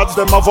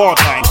them of all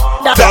kind.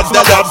 Dads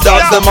them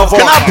of all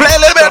kind. Can I play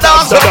a little bit of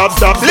dance?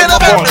 Little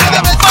bit.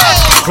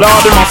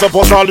 Claude him as a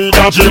post a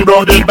leader, Jim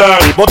Brown did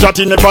bad. But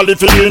Jatty never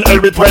live in hell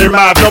with way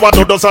mad. Now I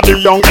do those are the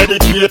young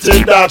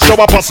educated dad. Show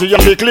a posse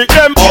and they click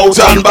them out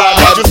and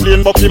bad. Just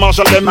plain Bucky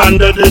Marshall them and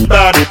they did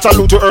bad.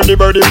 Salute to early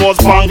birdie was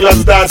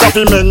Bangla's dad.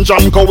 Safi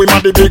mention Cowie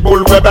man the big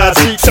bull web bad.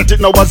 See set it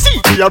now a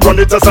see I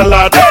run it as a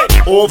lad.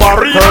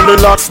 Over it,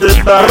 Curly Locks did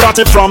bad.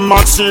 Ratty from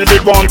Maxi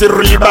did want it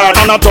re bad.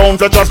 On a town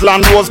Fletcher's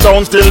land was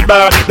down still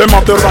bad. Them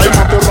have the right.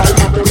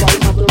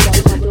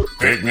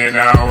 Pick me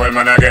now, well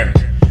man again.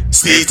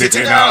 Steep it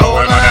in now,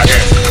 well man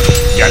again.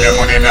 Get your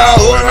money now,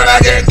 well man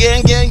again.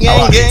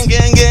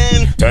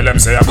 Gang. Tell them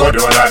say I go do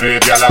all I do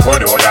it, girl I go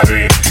do all I do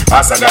it.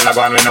 As a girl I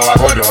go me know I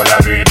go do all I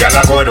do it. Girl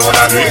I go do all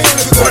I do it,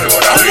 go do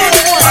all I do it.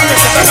 And me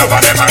say no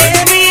for them man.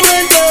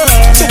 Everyone go,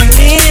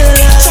 need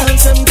love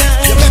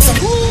sometimes.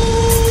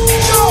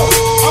 Yo,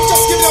 I'm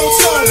just giving out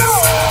songs.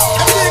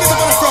 Everything is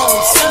about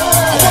France.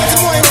 I want to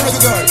know you with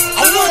the girl.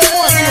 I want to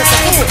know you with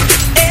the girl.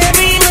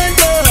 Everyone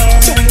go,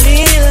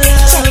 need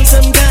love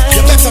sometimes.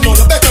 You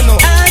better know,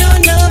 I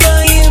don't know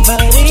about you,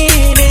 but it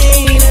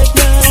ain't a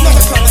crime. It's not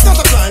a crime, it's not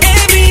a crime.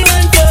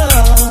 Everyone go,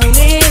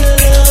 need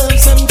love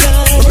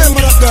sometimes.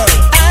 Remember that girl.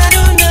 I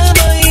don't know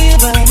about you,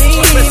 but it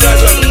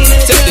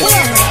ain't a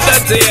crime.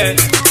 That's it.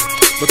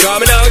 Because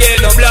me now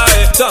get no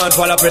blind. Don't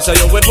fall pressure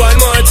you with one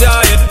more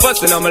time.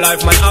 Busting on my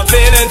life, man, I'm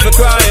feeling for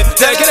crying.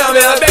 Taking on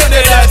me,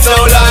 baby, that's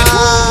no lie.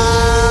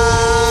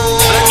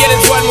 I'm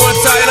getting one more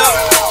time up.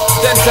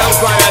 Then time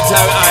cry, that's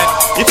how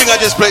I. You think I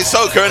just play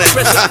soca, innit?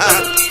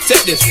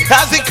 Take this.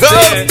 How's it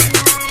come?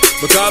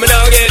 Because me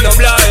now get no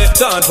blind.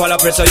 Don't fall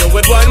pressure you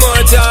with one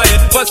more time.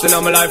 Busting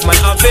on my life, man,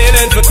 I'm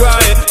feeling for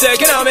crying.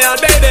 Taking on me out,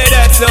 baby,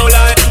 that's no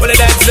lie. Well,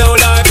 that's no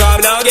lie, cause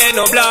me now get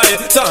no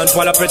blind. Don't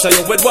fall pressure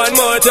you with one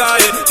more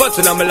time.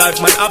 Busting on my life,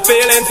 man, I'm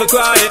feeling for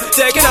crying.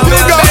 Taking on me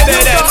out,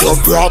 baby, that's no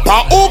proper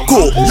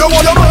uku. You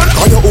want a man?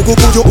 And your uku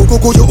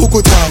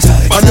tight.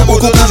 And your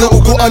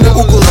uku and your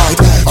uku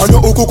right. And your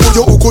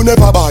uku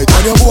never bite.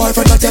 And your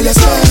boyfriend I tell you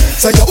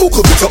say your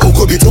uku bit, your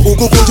uku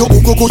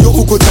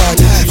tight.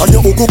 And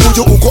your uku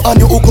and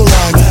your uku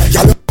right.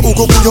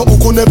 Your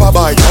uku never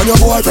bite. And your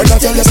boyfriend I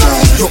tell you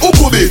your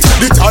uku bit.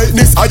 The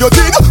tightness of your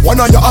thing,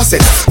 one of your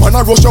assets. Man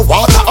I rush your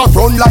water and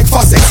run like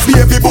faucets.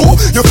 Baby boo,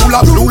 you full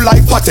of blue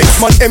like patex.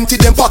 Man empty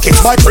them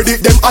pockets, my credit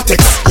them attex.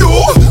 You,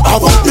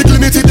 I want big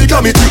limited the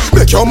glamity.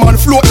 Make your man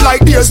float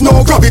like there's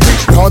no gravity.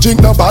 Can't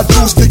drink no bad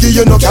juice, diggy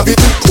you no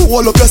cavity.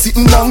 Hold up your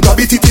sitting down, grab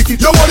it, ticky.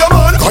 You want your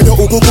man? And your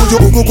uku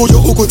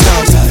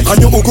tight. And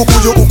your uku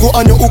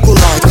and your uku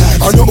right.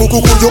 And your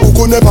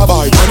uku never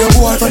bite. And your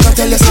boyfriend I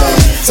tell you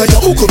say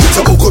your uku bit,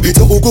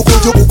 your uku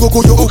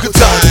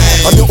tight.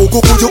 And your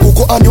uku and your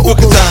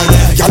uku right.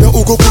 And your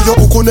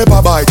uku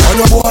never bite.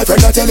 And your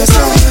boyfriend I tell you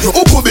say your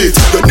uku bit,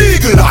 the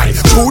eagle eye.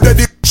 Through the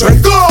dick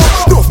straight go.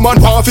 Enough man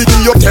want to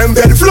give you 10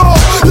 bed floor.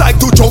 Like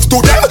to toast to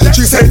them,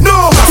 she said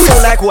no. So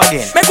like who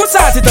again? Make us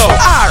start it out.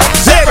 Alright,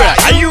 Zebra,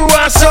 and you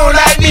are so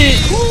like me.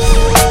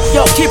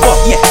 Yo, keep up,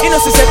 yeah. You know,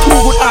 she said 2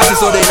 good artists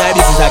so they like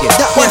this is again.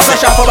 One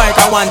fresh off a bike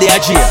and one day a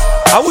jail.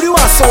 How would you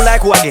want so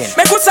like who again?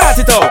 Make us start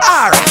it out.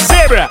 Alright,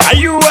 Zebra, and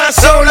you are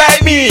so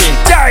like me.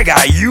 Tiger,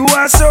 you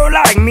are so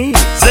like me.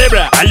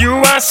 Zebra, and you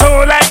are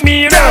so like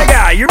me.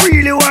 Tiger, you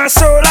really want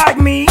so like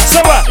me.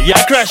 So what? You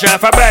crash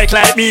off a bike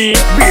like me.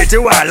 Wait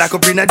a while, like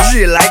up in a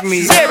jail like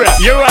me. Zebra,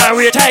 you want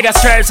wear tiger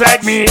stripes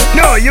like me.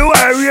 No, you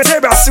want wear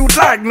zebra suit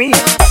like me.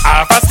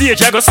 Off a stage,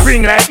 you go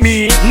spring like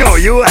me. No,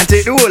 you want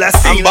take the whole of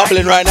sing. I'm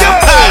bubbling right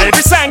now. Yeah,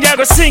 every song you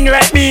go sing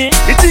like me.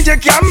 You think you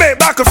can make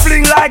back a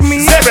fling like me?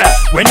 Zebra,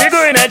 when you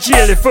go in a jail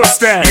the first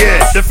time,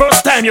 yeah, the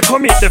first time you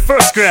commit the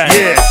first crime,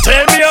 yeah.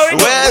 Tell me how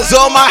it where's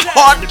all my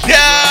hot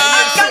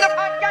girls?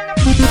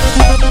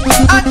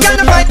 I can't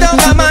fight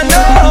over man,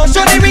 no.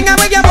 Show the ring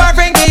away your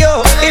boyfriend to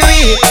you. Be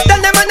real. Tell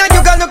them man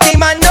you gonna look the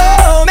man,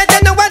 no. Make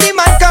them know what the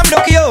man come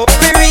look you.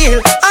 Be real.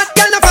 I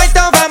can't fight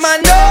over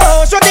man,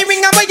 no. Show the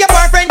ring away your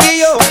boyfriend to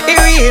you. Be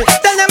real.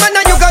 Tell them man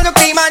you gonna look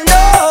the man,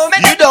 no.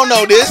 You don't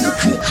know this.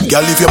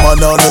 Girl, if your man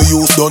on no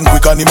use done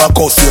quick and him a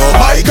cuss you.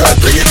 My girl,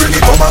 bring it,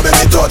 come and make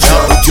me touch you.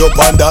 Put your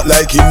pan that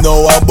like him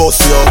now and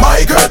bust you.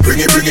 My girl,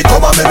 bring it, come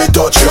and make me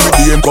touch you. Every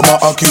day him come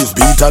and accuse,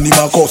 beat and him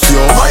a cuss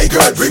you. My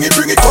girl, bring it,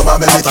 come and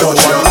make me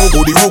touch you.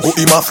 Rugo,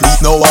 him a fleet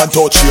now and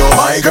touch you.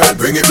 My girl,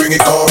 bring it,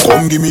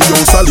 come give me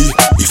your Sally.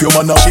 If your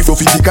man a shift you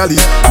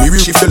physically, me will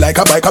shift you like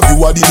a bike. If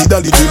you are dilly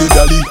dally,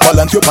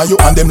 balance your pan you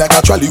and them like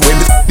a trolley. When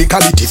the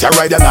qualities you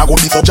ride and I go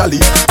be so jolly.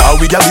 How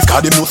we gal this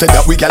car them know say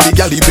that we gally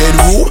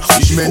bedroom.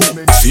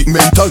 Sick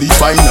mentally,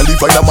 finally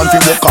find a man fi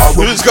walk out.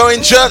 Who's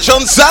going church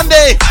on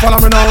Sunday? Follow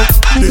me now.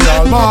 The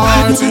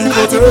Almighty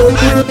protect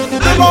me.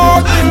 The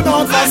Lord will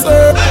not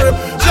forsake me.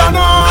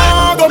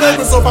 Shana, don't make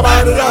me suffer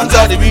by the hands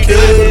of the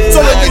wicked.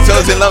 So when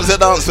Chosen loves the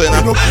dance, you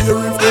know.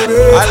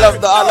 I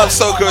love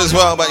soca as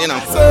well, but you know.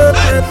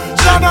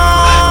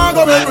 Shana,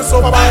 go make me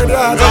suffer by the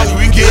hands of the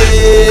wicked.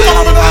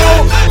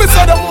 Me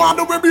say them want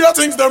to be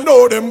things them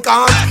know them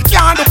can't.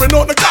 Can't do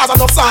without the cause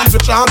enough songs to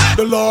chant.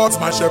 The Lord's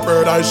my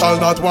shepherd, I shall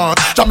not want.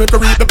 Shall make me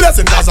reap the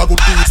blessing cause a good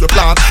deeds we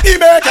plant. He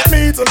maketh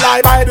me to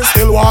lie by the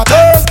still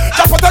waters.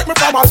 Shall protect me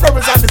from all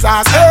troubles and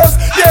disasters.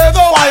 Yeah,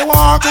 though I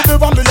walk in the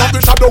valley of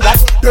the shadow of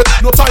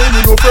death, no time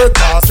in no fear,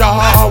 cause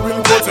Jah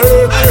will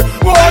protect me.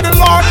 Oh, the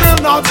Lord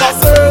will not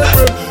forsake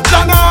me.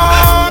 Jah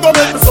not gonna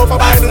make me suffer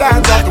by the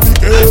hands of the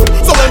wicked.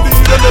 So when the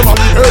them never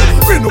heard,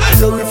 we no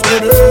care if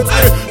they hate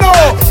me. No,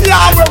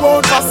 Yahweh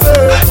won't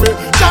forsake me.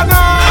 Jah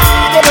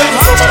not gonna make me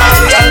suffer by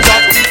the hands of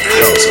the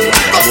wicked.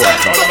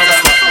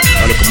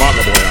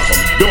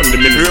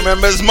 You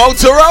remember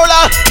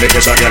Motorola? Make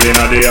a girl in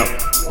a day.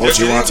 What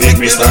you want to take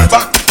me start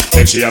back?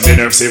 Then she have been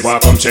nerve say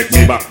come check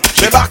me back.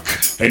 Check back.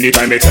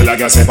 Anytime they tell a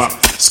girl say back.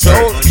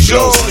 Skirt,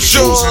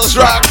 shoes,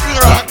 rock.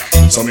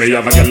 So me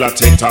have a girl at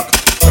TikTok.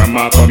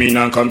 Grandma come in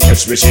and come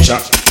catch me she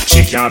shot.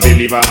 She can't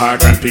believe her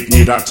heart and pick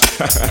me that.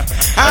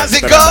 How's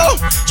it go?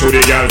 To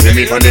the girl, see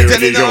me on the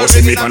radio,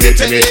 see me on the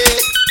telly.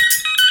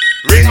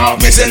 Ring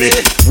off me silly.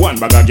 One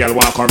bag of girl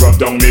walk and rub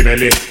down me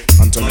belly.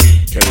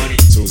 Anthony, Kelly,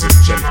 Susie,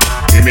 Jenny.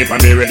 See me on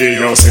the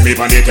radio, see me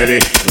on the telly.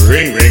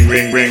 Ring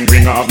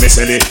off me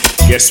silly.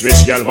 Guess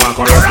which girl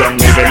walk and rub down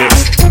me belly.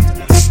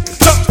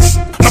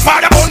 My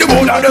father on the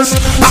road of them.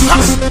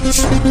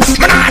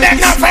 Me nah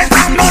beg no friend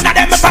from none of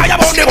them. My father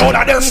on the road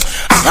of them.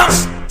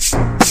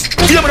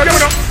 Hear me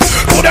now.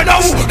 Who they know?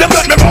 Them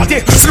got me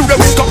party. Slew the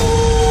week up.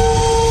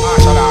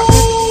 Martial art.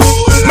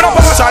 Me no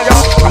martial ya.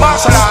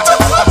 Martial art.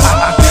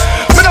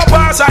 Me no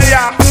martial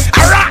ya.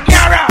 I rock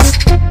ya rock.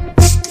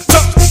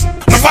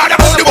 My father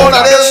on the road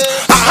of them.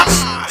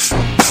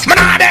 Me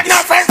nah beg no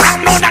friend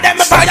from none of them.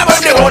 My father on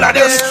the road of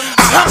them.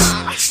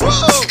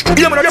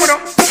 Hear me now.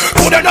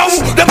 Who they know?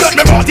 Them got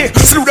me party.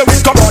 Slew the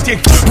week up party.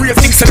 Real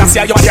things and I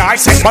say you're the I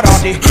said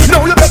party.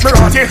 Now you get me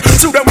party.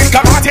 Slew the week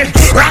up party.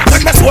 Rock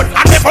with me sword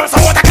and me first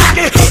out the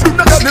cocky. Do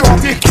not get me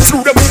party.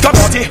 Slew the week up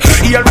party.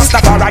 Here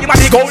Rastafari, you are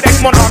the golden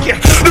monarchy.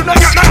 Do not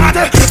get me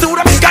party. Slew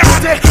the week up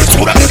party.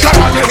 Slew the week up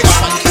party.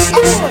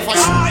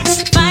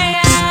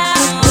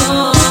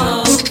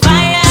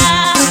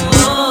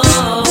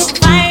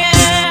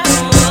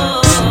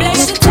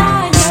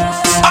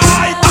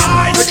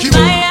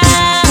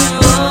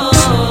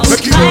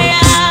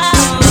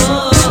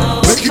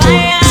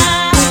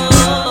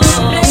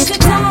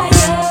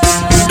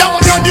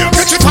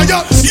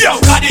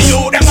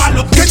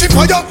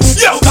 Fire.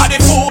 Yo, got the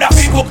food that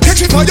people catch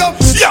it fire.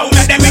 Yo,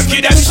 let them make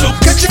them soup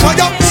catch it fire.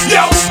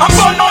 Yo, I'm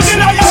burn on the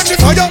liar catch it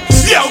fire.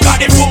 Yo,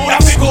 got the food that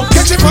people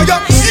catch it fire.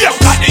 Yo,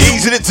 got the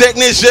Easy the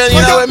technician,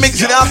 you know we're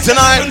mixing it up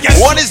tonight.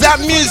 What is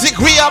that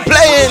music we are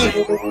playing?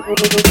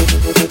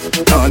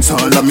 Dance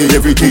all of me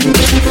everything.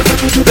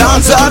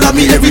 Dance all of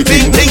me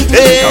everything.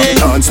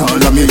 Dance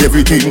all of me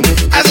everything.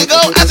 As it go,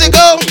 as it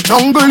go.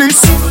 Jungle is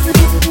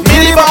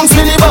Millie bounce,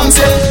 yeah.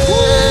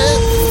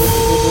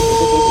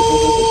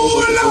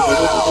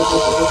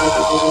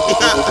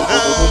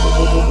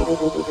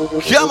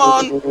 Come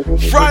on,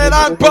 Friday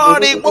night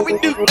party, what we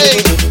do?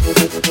 Hey.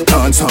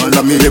 Dance all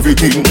of me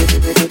everything.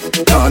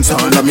 Dance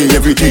all of me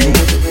everything.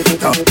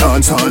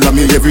 Dance all of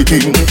me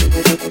everything.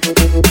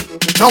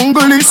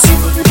 Jungle is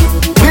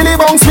Millie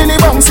bounce,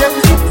 yeah.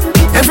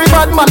 Every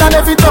bad man and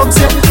every dog,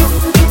 yeah.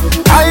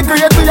 I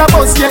agree with your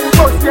boss, yeah.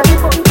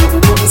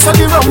 So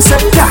the rum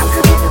say, yeah.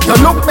 You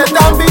look better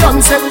than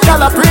Beyonce.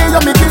 Y'all a pray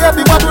you me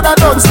baby, what would I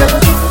done say?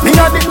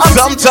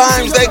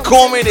 Sometimes they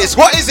call me this.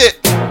 What is it?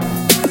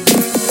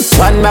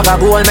 One bag of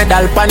gold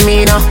medal pan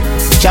me now.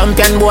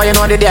 Champion boy, you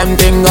know the damn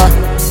thing go.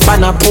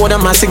 Pan a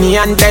podium and sing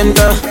and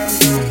temper.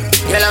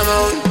 Yellow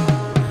moon.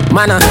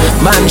 Man,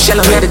 man,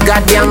 shell me the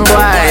goddamn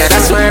boy.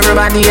 That's why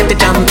everybody at the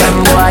champion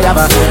boy. Have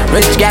a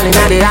rich gal in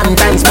the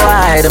Hamptons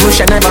boy. The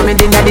bush never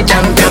made in the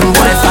champion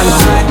boy.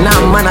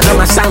 Now man, I do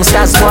my songs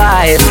that's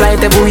why.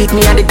 Fly every week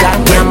me at the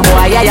goddamn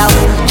boy. Yeah,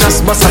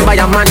 just bust up by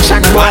a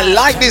mansion boy. I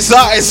like this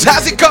artist.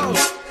 How's it go?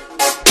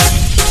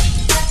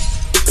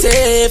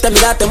 Say if them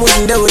got them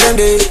wouldn't do them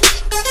day.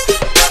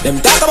 Them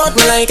talk about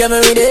me like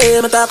every day.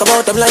 Me talk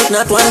about them like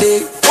not one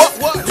day.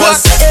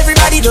 Cause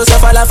everybody just a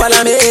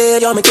follow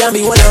me. Yo, me can't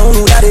be one of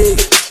who that day.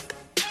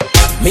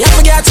 Me have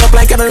to get up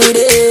like every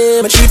day.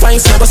 My tree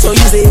finds never so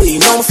easy.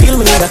 Now me feel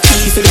me need a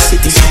key for the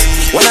city.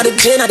 One of the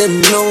gen of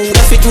them know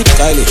that fit me.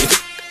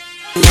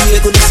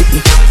 Really good to see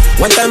me.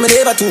 One time I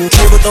never too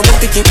true, but I'm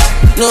picky.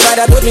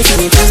 Nobody put me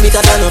feeling things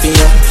because I know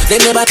you. They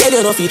never tell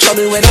you nothing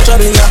trouble when I'm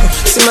troubling you.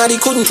 Somebody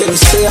couldn't tell you,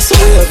 say I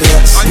swear.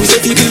 We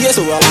say people yes,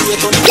 so I'll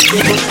wait on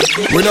you.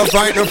 We don't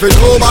fight no for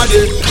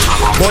nobody,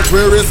 but we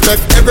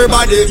respect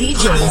everybody.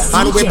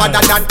 And we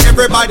better than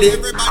everybody.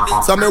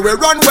 So me we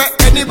run with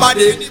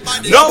anybody.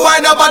 No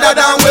boy no better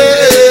than we.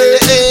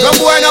 No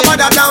boy no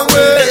better than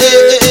we.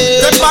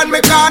 Step on me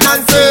can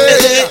and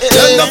say,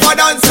 there's no for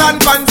dance and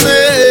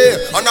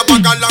fancy. On a bag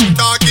of long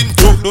talking.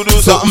 Do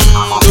something,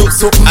 do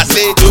something. I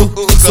say do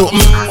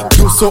something,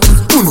 do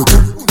something, do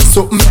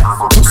something,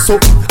 do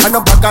something. And a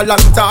bag of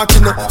long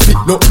talking,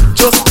 no,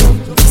 just do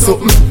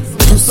something,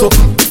 do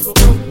something,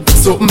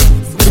 something,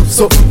 do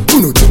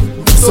something,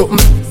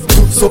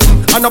 something,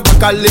 and a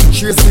back of leg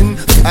tracing.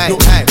 Hey,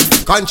 hey.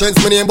 Conscience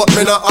me name but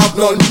me not have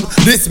none.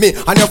 This me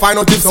and you find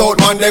out if South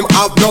man them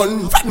have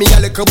none. Fat me a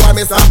little boy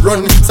me stop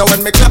run. So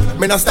when me clap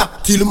me not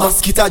stop till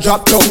mosquito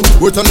drop down.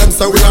 We tell them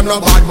so we am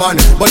no bad man.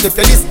 But if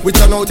you this we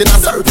turn out in a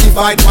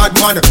certified bad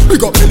man.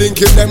 Big up me link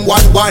give them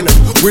 1-1.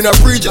 We not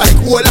preach like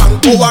whole and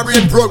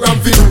overrated program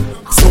video.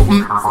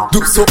 Something, do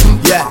something,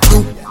 yeah.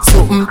 Do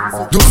something,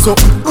 do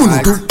something.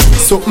 Do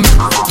something,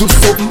 do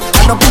something.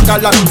 And a back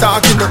of long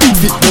talk in the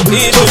fit.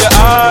 E to the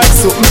art,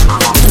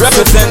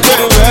 represent to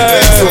the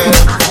world.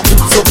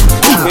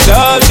 With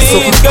all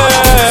these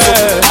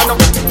girls.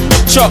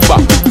 Chop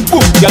back,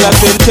 boom, y'all have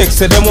send text.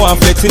 Say them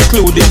want flex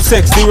including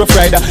sex. The rough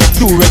rider,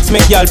 2Rex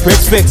make y'all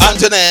press flex.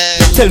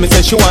 Antoinette tell me say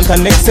she want her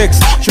next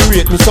sex. She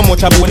rate me so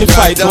much I wanna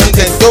fight. Them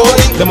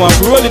want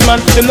to roll it man,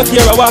 them not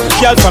care a walk.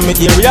 Y'all from me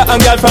area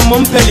and y'all from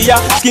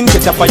Montpellier. Skin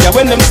catch a fire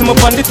when them see me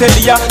on the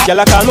telly. Y'all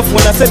a call my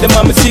phone and say them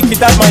want me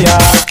secret admire.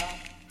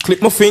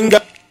 Clip my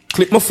finger,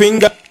 clip my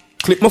finger,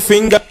 clip my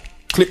finger,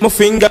 clip my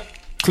finger,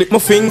 clip my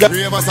finger,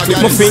 clip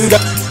my finger,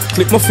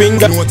 clip my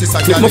finger,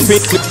 clip my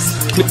finger,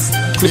 clip.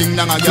 Cling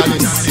down a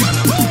gallis.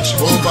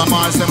 Over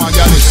Mars them a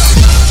gallis.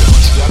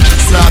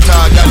 Slaughter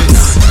a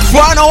gallis.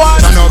 Final one.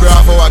 Tano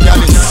Bravo a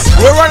gallis.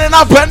 We're running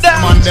up and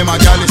down. Man them a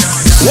gallis.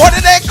 What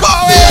did they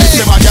call it?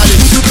 Them a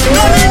gallis.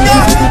 No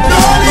linga, no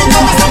linga,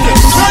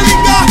 no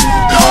linga,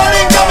 no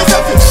linga,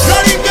 no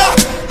linga.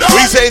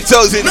 We say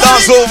toes in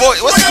dancehall voice.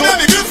 What's it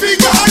called?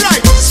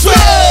 Sweet.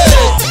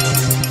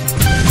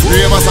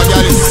 Ravers a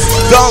gallis.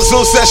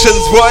 Dancehall sessions,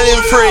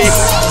 volume 3.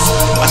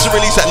 I should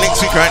release that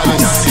next week, right?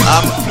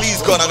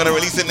 Please God, I'm gonna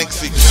release it next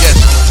week. Yes.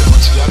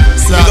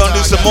 We're gonna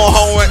do some more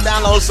homework,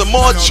 download some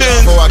more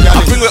tunes.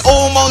 I think we're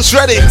almost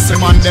ready. Man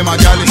a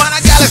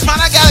gallis,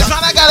 man a gallis,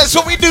 man a gallis.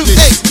 What we do,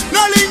 say?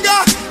 No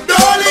linga, no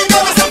linga,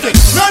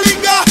 no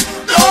linga,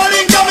 no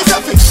linga, no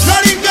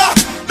linga,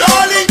 no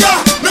linga,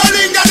 no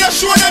linga.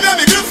 Just show them your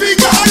middle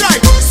finger, alright.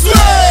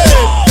 Sway,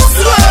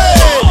 sway,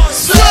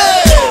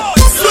 sway,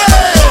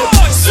 sway,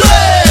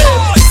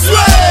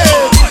 sway,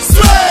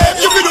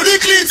 sway. You can do the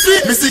clean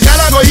sweep. Missy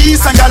Gala go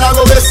east and Gala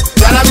go west.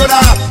 Gala go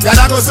down,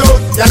 Gala go south,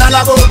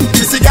 Gala go.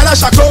 Missy Gala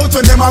shack out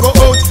when them a go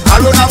out. I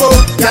run about,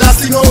 Gala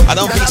sing out. I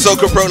don't think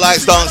Soca Pro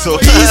likes dancehall.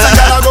 East and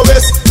Gala go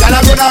west, Gala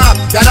go down,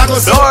 Gala go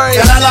south,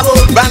 Gala go.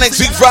 Back next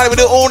week Friday we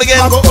do it all again.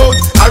 I go out,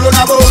 I run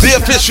about. The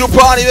official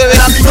party, baby.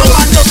 No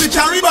man no fi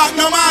carry back,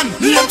 no man.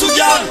 Name to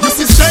girl, you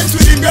see strength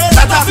within girl.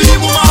 That a feel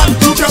woman.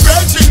 Took your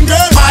virgin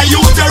girl, my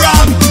youth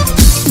around.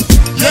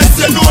 Yes,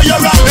 you know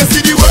you're wrong. They see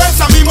the words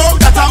of me mouth,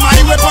 that a my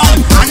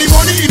weapon. And the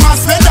money he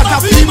must spend, that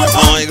a feel weapon.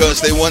 Oh my gosh,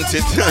 they want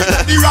it.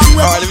 The wrong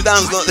weapon. Alright, if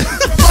dance not.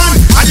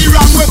 And the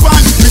wrong weapon.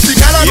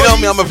 You know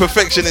me, I'm a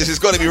perfectionist. It's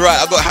got to be right.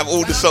 I've got to have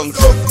all the songs.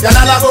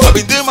 I've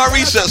been doing my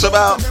research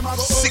about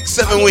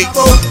 6-7 weeks.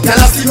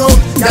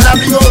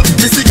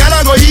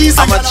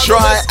 I'ma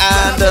try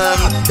and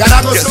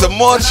get some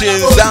more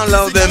tunes,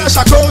 download them,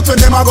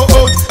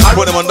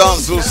 put them on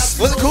dancehall.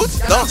 What's it called?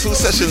 Dancehall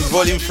Sessions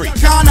Volume 3.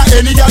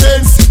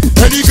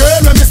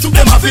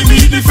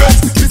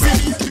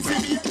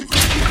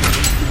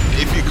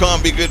 If you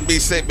can't be good, be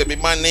safe, baby.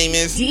 My name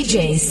is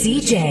DJ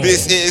CJ.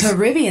 This is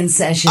Caribbean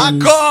Sessions.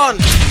 Akon.